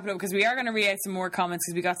 just to wrap it up, because we are going to read out some more comments,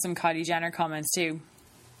 because we got some Kylie Jenner comments too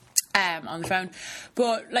on the phone.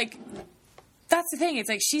 But, like, that's the thing. It's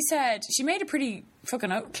like she made it pretty fucking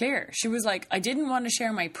clear. She was like, I didn't want to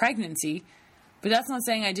share my pregnancy, but that's not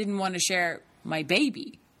saying I didn't want to share my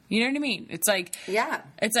baby. You know what I mean? It's like... Yeah.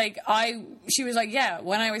 It's like she was like, yeah,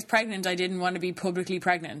 when I was pregnant, I didn't want to be publicly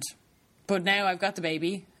pregnant. But now I've got the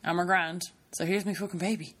baby, and we're grand. So here's my fucking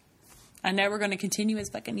baby. And now we're going to continue as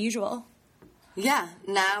fucking usual. Yeah.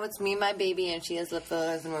 Now it's me and my baby, and she has lip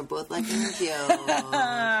fillers, and we're both like, cute.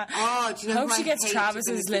 Oh, do you know Hope she gets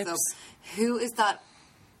Travis's lips. Who is that?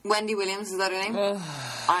 Wendy Williams, is that her name?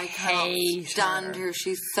 I can't stand her.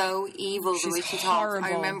 She's so evil the way she talks.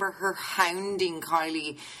 I remember her hounding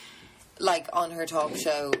Kylie, like, on her talk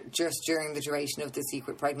show just during the duration of the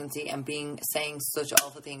secret pregnancy and saying such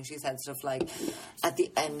awful things. She said stuff like, at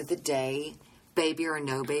the end of the day, baby or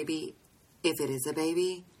no baby, if it is a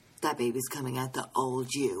baby, that baby's coming out the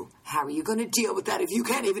old you. How are you going to deal with that if you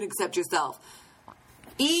can't even accept yourself?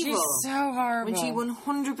 Evil. She's so horrible. When she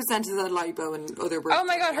 100% is that lipo and other births. Oh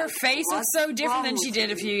my god, her face is so different than she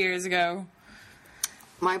did a few years ago.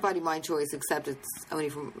 My body, my choice, except it's only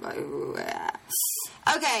from...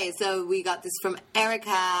 Okay, so we got this from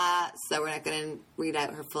Erica, so we're not going to read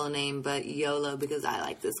out her full name, but YOLO, because I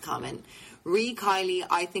like this comment. Kylie,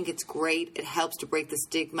 I think it's great. It helps to break the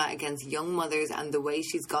stigma against young mothers, and the way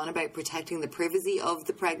she's gone about protecting the privacy of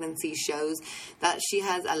the pregnancy shows that she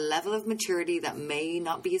has a level of maturity that may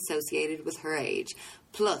not be associated with her age.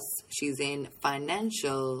 Plus, she's in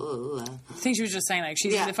financial... I think she was just saying, like,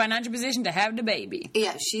 she's in the financial position to have the baby.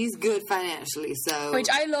 Yeah, she's good financially, so... Which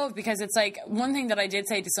I love, because it's, like, one thing that I did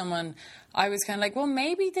say to someone, I was kind of like, well,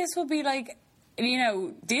 maybe this will be, like... You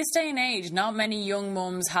know, this day and age, not many young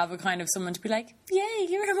mums have a kind of someone to be like, yay,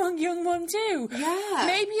 you're a young mum too. Yeah.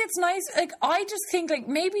 Maybe it's nice. Like, I just think, like,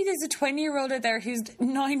 maybe there's a 20-year-old out there who's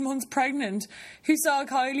 9 months pregnant who saw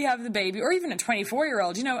Kylie have the baby, or even a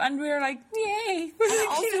 24-year-old, you know, and we were like, yay. And it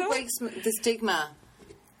also breaks the stigma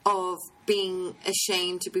of being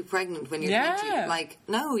ashamed to be pregnant when you're 20. Like,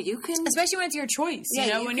 no, you can... Especially when it's your choice, you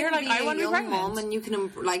know, when you're like, I want to be pregnant. Mom, and you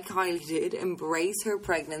can, like Kylie did, embrace her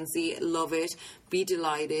pregnancy, love it, be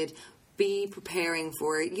delighted, be preparing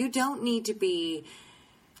for it. You don't need to be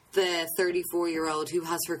the 34-year-old who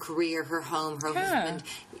has her career, her home, her husband.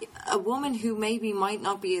 A woman who maybe might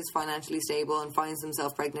not be as financially stable and finds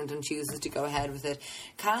themselves pregnant and chooses to go ahead with it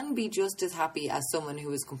can be just as happy as someone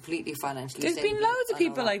who is completely financially stable. There's been loads of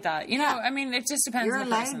people like that. You know, I mean, it just depends on the person.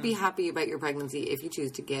 You're allowed to be happy about your pregnancy if you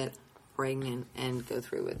choose to get pregnant and go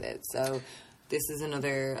through with it. So This is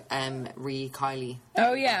another Kylie.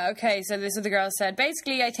 Oh, yeah, okay. So this other girl said,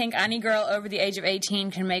 basically, I think any girl over the age of 18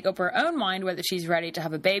 can make up her own mind whether she's ready to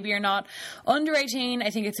have a baby or not. Under 18, I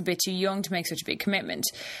think it's a bit too young to make such a big commitment.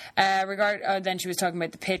 Then she was talking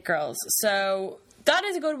about the Pit Girls. So that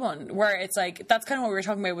is a good one, where it's like, that's kind of what we were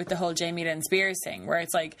talking about with the whole Jamie Lynn Spears thing, where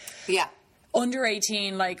it's like... Yeah. Under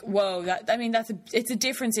 18, like, whoa, it's a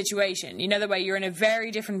different situation. You know, the way you're in a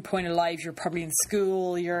very different point of life. You're probably in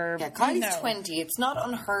school, Kylie's 20. It's not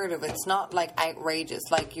unheard of. It's not, like, outrageous.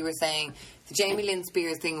 Like you were saying, the Jamie Lynn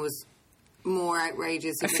Spears thing was more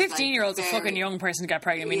outrageous. A 15-year-old's a fucking young person to get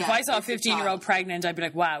pregnant. I mean, if I saw a 15-year-old pregnant, I'd be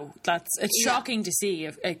like, wow, it's shocking to see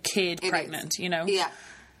a kid pregnant, you know? Yeah.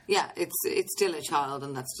 Yeah, it's still a child,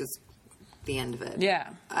 and that's just the end of it. Yeah.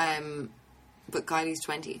 But Kylie's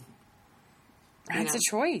 20. It's a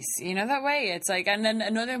choice, you know, that way. It's like, and then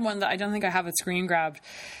another one that I don't think I have it screen grabbed,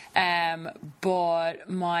 but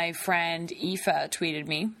my friend Aoife tweeted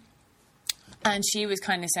me, and she was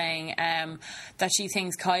kind of saying that she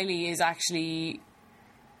thinks Kylie is actually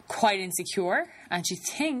quite insecure, and she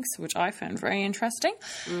thinks, which I found very interesting,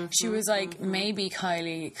 she was like, maybe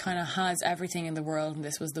Kylie kind of has everything in the world, and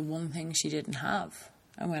this was the one thing she didn't have,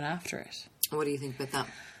 and went after it. What do you think about that?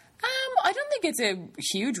 I don't think it's a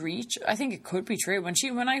huge reach. I think it could be true.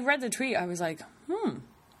 When I read the tweet, I was like,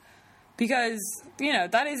 because, you know,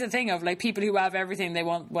 that is a thing of, like, people who have everything, they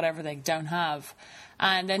want whatever they don't have.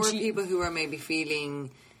 And then people who are maybe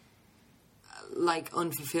feeling like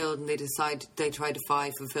unfulfilled, and they try to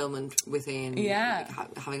find fulfillment within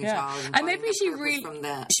having a child. And maybe she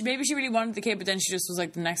really wanted the kid, but then she just was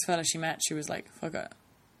like, the next fella she met, she was like, fuck it.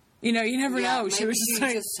 You know, you never know. She was just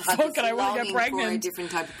like, fuck it, I want to get pregnant. For a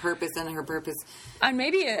different type of purpose, and her purpose. And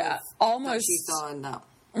maybe almost... she saw in that.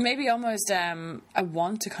 Maybe almost a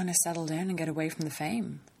want to kind of settle down and get away from the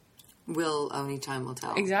fame. Only time will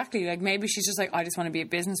tell. Exactly. Like, maybe she's just like, I just want to be a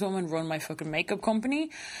businesswoman, run my fucking makeup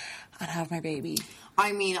company, and have my baby.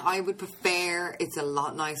 I mean, I would prefer... It's a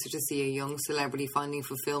lot nicer to see a young celebrity finding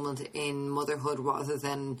fulfillment in motherhood rather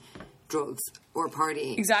than... drugs or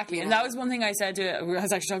partying. Exactly. And that was one thing I said I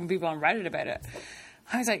was actually talking to people on Reddit about it.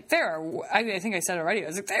 I was like, I think I said it already, I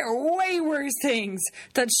was like, there are way worse things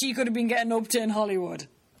that she could have been getting up to in Hollywood.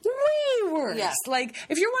 Way worse. Yeah. Like,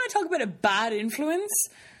 if you want to talk about a bad influence,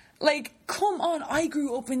 like, come on, I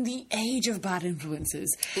grew up in the age of bad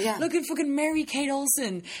influences. Yeah. Look at fucking Mary-Kate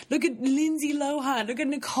Olsen. Look at Lindsay Lohan. Look at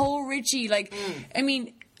Nicole Richie. Like, I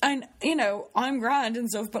mean... And, you know, I'm grand and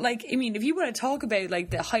stuff, but, like, I mean, if you want to talk about, like,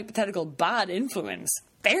 the hypothetical bad influence,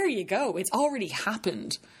 there you go. It's already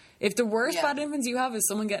happened. If the worst bad influence you have is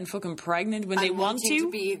someone getting fucking pregnant when they want to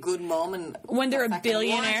be a good mom, and when they're a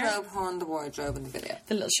billionaire. The wardrobe in the video.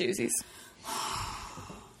 The little shoesies.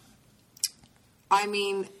 I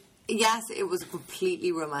mean... Yes, it was a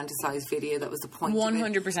completely romanticised video. That was the point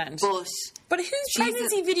 100%. But whose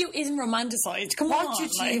pregnancy video isn't romanticised? Come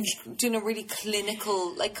on. Doing a really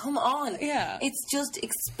clinical... Like, come on. Yeah. It's just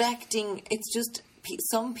expecting... It's just...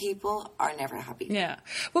 Some people are never happy. Yeah.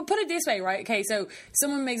 Well, put it this way, right? Okay, so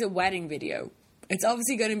someone makes a wedding video. It's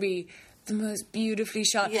obviously going to be... the most beautifully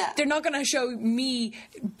shot. Yeah. They're not going to show me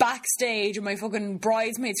backstage and my fucking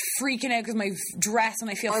bridesmaids freaking out because my dress and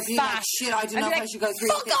I feel fat. Like, shit, I don't know if I should go through.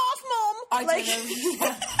 Fuck off, Mum! I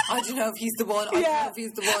don't know if he's the one. I don't know if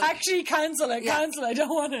he's the one. Actually, cancel it. Cancel it. I don't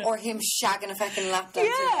want it. Or him shagging a fucking lap dance.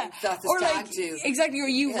 Yeah. That's or like, do. Exactly. Or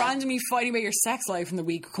you randomly fighting about your sex life in the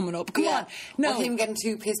week coming up. Come on. No. Or him getting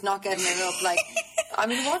too pissed, not getting it up. Like, I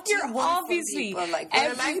mean, what do you want obviously from people? Like,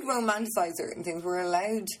 we're allowed to romanticize certain things. We're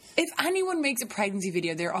allowed... If anyone makes a pregnancy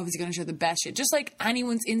video, they're obviously going to show the best shit. Just like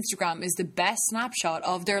anyone's Instagram is the best snapshot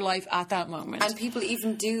of their life at that moment. And people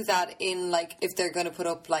even do that in, like, if they're going to put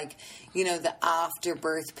up, like, you know, the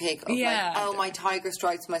after-birth pic of, like, oh, my tiger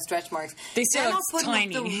stripes, my stretch marks. They still they're not putting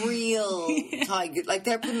tiny. Up the real tiger. Like,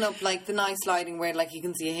 they're putting up, like, the nice lighting where, like, you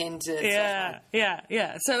can see a hint of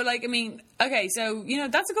Yeah. So, like, I mean, okay, so, you know,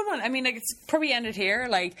 that's a good one. I mean, like, it's probably ended here.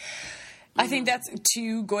 Like, I think that's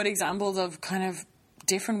two good examples of kind of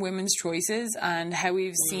different women's choices and how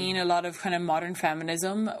we've seen a lot of kind of modern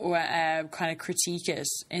feminism kind of critique it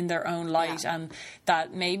in their own light, and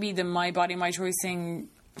that maybe the my body, my choice thing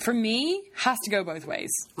for me has to go both ways.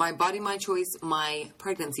 My body, my choice, my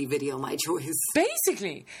pregnancy video, my choice.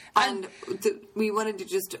 Basically. And we wanted to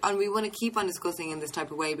just, and we want to keep on discussing in this type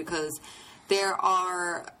of way because there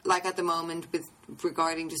are, like at the moment, with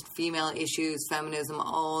regarding just female issues, feminism,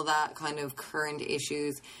 all that kind of current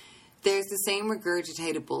issues, there's the same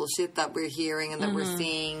regurgitated bullshit that we're hearing and that we're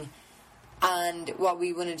seeing. And what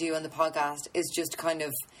we want to do on the podcast is just kind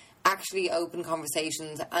of actually open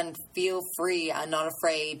conversations and feel free and not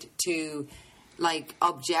afraid to like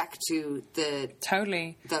object to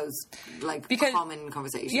those like common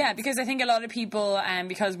conversations. Yeah, because I think a lot of people,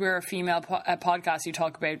 because we're a female podcast who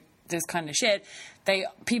talk about this kind of shit, a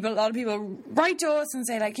lot of people write to us and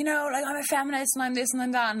say like, you know, like I'm a feminist and I'm this and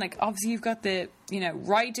I'm that, and like obviously you've got the, you know,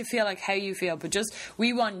 right to feel like how you feel, but just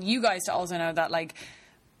we want you guys to also know that like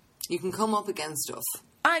you can come up against stuff.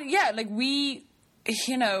 And yeah, like we,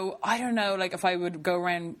 you know, I don't know, like if I would go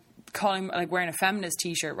around calling like wearing a feminist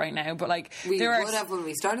t-shirt right now, but like we would have when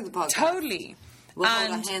we started the podcast. Totally. We'll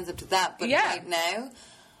hold our hands up to that, but right now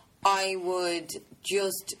I would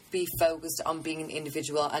just be focused on being an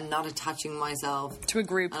individual and not attaching myself to a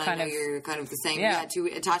group. And I know you're kind of the same. Yeah, to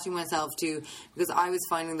attaching myself to, because I was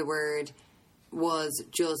finding the word was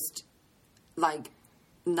just like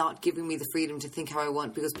not giving me the freedom to think how I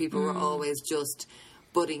want, because people were always just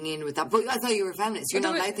butting in with that. But I thought you were a feminist. You're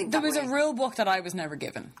not allowed to think that way. There was a rule book that I was never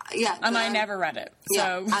given. Yeah. And I never read it.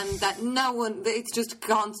 So. Yeah, and that no one, it's just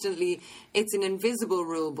constantly, it's an invisible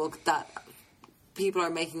rule book that people are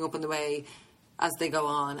making up on the way as they go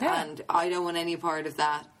on. Yeah. And I don't want any part of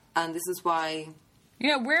that. And this is why... You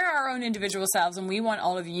know, we're our own individual selves, and we want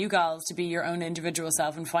all of you gals to be your own individual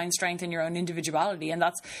self and find strength in your own individuality. And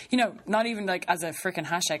that's, you know, not even like as a freaking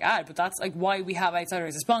hashtag ad, but that's like why we have Outsider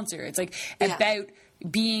as a sponsor. It's like about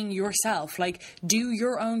being yourself. Like, do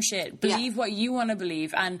your own shit. Believe what you want to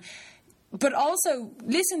believe. But also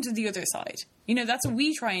listen to the other side. You know, that's what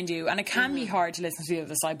we try and do. And it can be hard to listen to the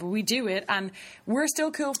other side, but we do it. And we're still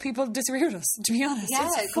cool if people disagree with us, to be honest. Yeah,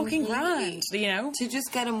 it's fucking grand, you know? To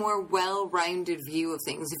just get a more well-rounded view of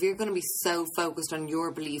things. If you're going to be so focused on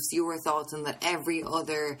your beliefs, your thoughts, and that every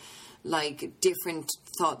other, like, different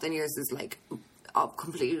thought than yours is, like,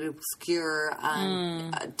 completely obscure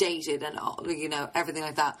and dated and, all, you know, everything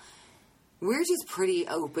like that. We're just pretty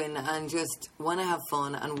open and just want to have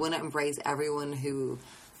fun and want to embrace everyone who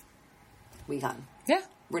we can. Yeah.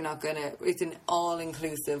 We're not going to... It's an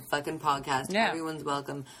all-inclusive fucking podcast. Yeah. Everyone's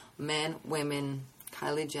welcome. Men, women,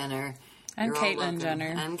 Kylie Jenner. And Caitlyn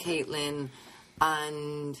Jenner. And Caitlyn.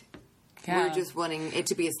 And we're just wanting it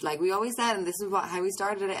to be, like we always said, and this is how we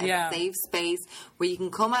started it, a safe space where you can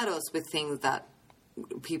come at us with things that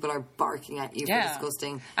people are barking at you for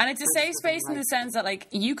disgusting. And it's a safe space in the sense that, like,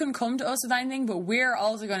 you can come to us with anything, but we're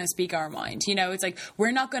also going to speak our mind. You know, it's like,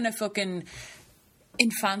 we're not going to fucking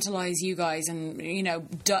infantilize you guys and, you know,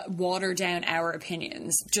 water down our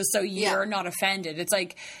opinions just so you're not offended. It's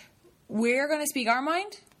like, we're going to speak our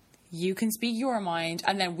mind, you can speak your mind,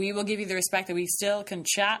 and then we will give you the respect that we still can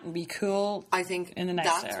chat and be cool. I think in the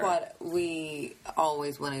next that's era. what we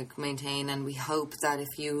always want to maintain, and we hope that if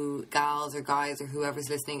you gals or guys or whoever's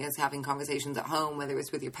listening is having conversations at home, whether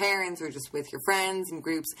it's with your parents or just with your friends and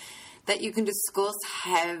groups, that you can discuss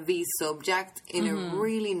heavy subjects in a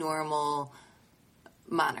really normal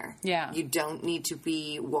manner. Yeah. You don't need to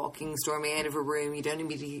be walking Stormy out of a room. You don't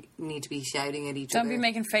need to be shouting at each other. Don't be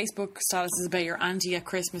making Facebook statuses about your auntie at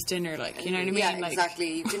Christmas dinner, like, you know what I mean? Yeah, like,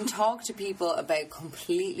 exactly. You can talk to people about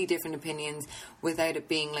completely different opinions without it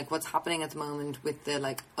being like what's happening at the moment with the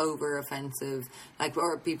like over-offensive, like,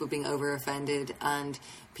 or people being over-offended and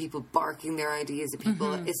people barking their ideas at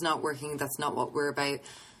people. It's not working. That's not what we're about.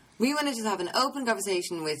 We want to just have an open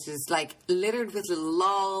conversation which is like littered with little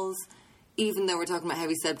lols, even though we're talking about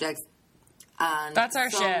heavy subjects. And that's our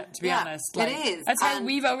shit, to be honest. Like, it is. That's how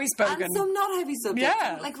we've always spoken. And some not heavy subjects.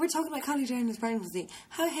 Yeah. Like, we're talking about Kylie Jenner's pregnancy.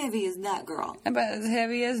 How heavy is that, girl? About as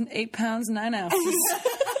heavy as 8 pounds 9 ounces.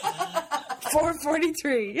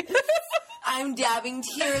 443. I'm dabbing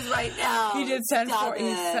tears right now. He did send did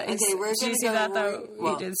you see that though?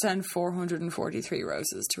 Well, he did send 443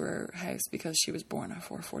 roses to her house because she was born at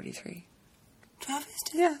 443. Travis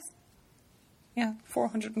did? Yes. Yeah,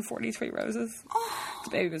 443 roses. Oh. The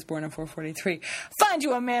baby was born at 443. Find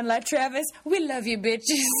you a man like Travis. We love you,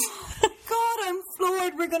 bitches. God, I'm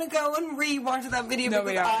floored. We're going to go and re-watch that video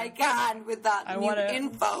because I can't with that new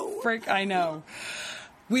info. I know.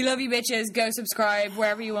 We love you, bitches. Go subscribe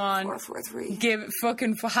wherever you want. 443. Give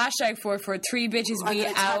fucking hashtag 443 bitches. We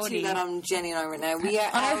outie. I'm going to that on Jenny and I right now. We are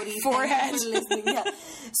outie. Forehead.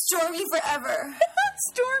 Stormy forever.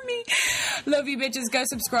 Stormy. Love you, bitches. Go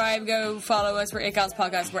subscribe. Go follow us. We're It Gals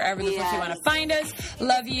Podcast wherever the fuck you want to find us.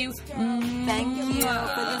 Love you. Thank you for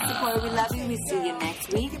the support. We love you. We see you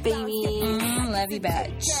next week, baby. Love you,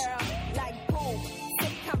 bitch.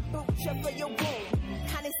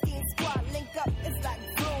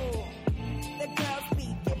 The girls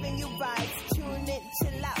be giving you vibes. Tune in,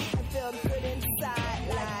 chill out, and feel good inside.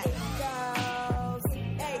 Like it girls.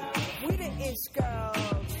 Hey, we the ish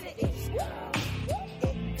girls. It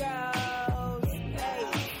girls. Hey,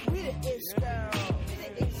 we the ish girls.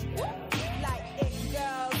 Like it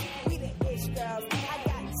girls. We the ish girls.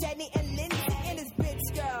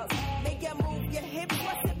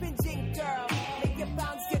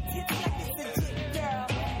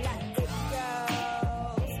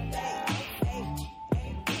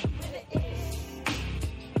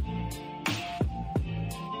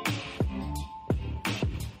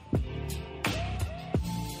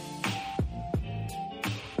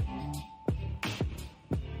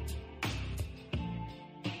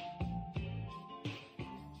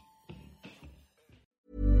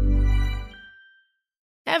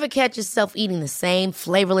 Ever catch yourself eating the same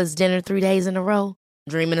flavorless dinner 3 days in a row?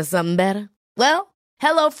 Dreaming of something better? Well,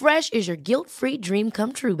 HelloFresh is your guilt-free dream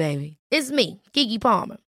come true, baby. It's me, Keke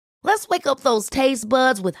Palmer. Let's wake up those taste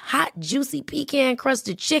buds with hot, juicy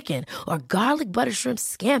pecan-crusted chicken or garlic butter shrimp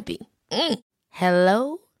scampi.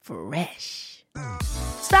 Hello Fresh.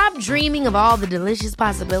 Stop dreaming of all the delicious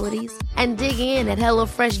possibilities and dig in at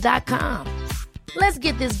HelloFresh.com. Let's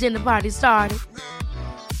get this dinner party started.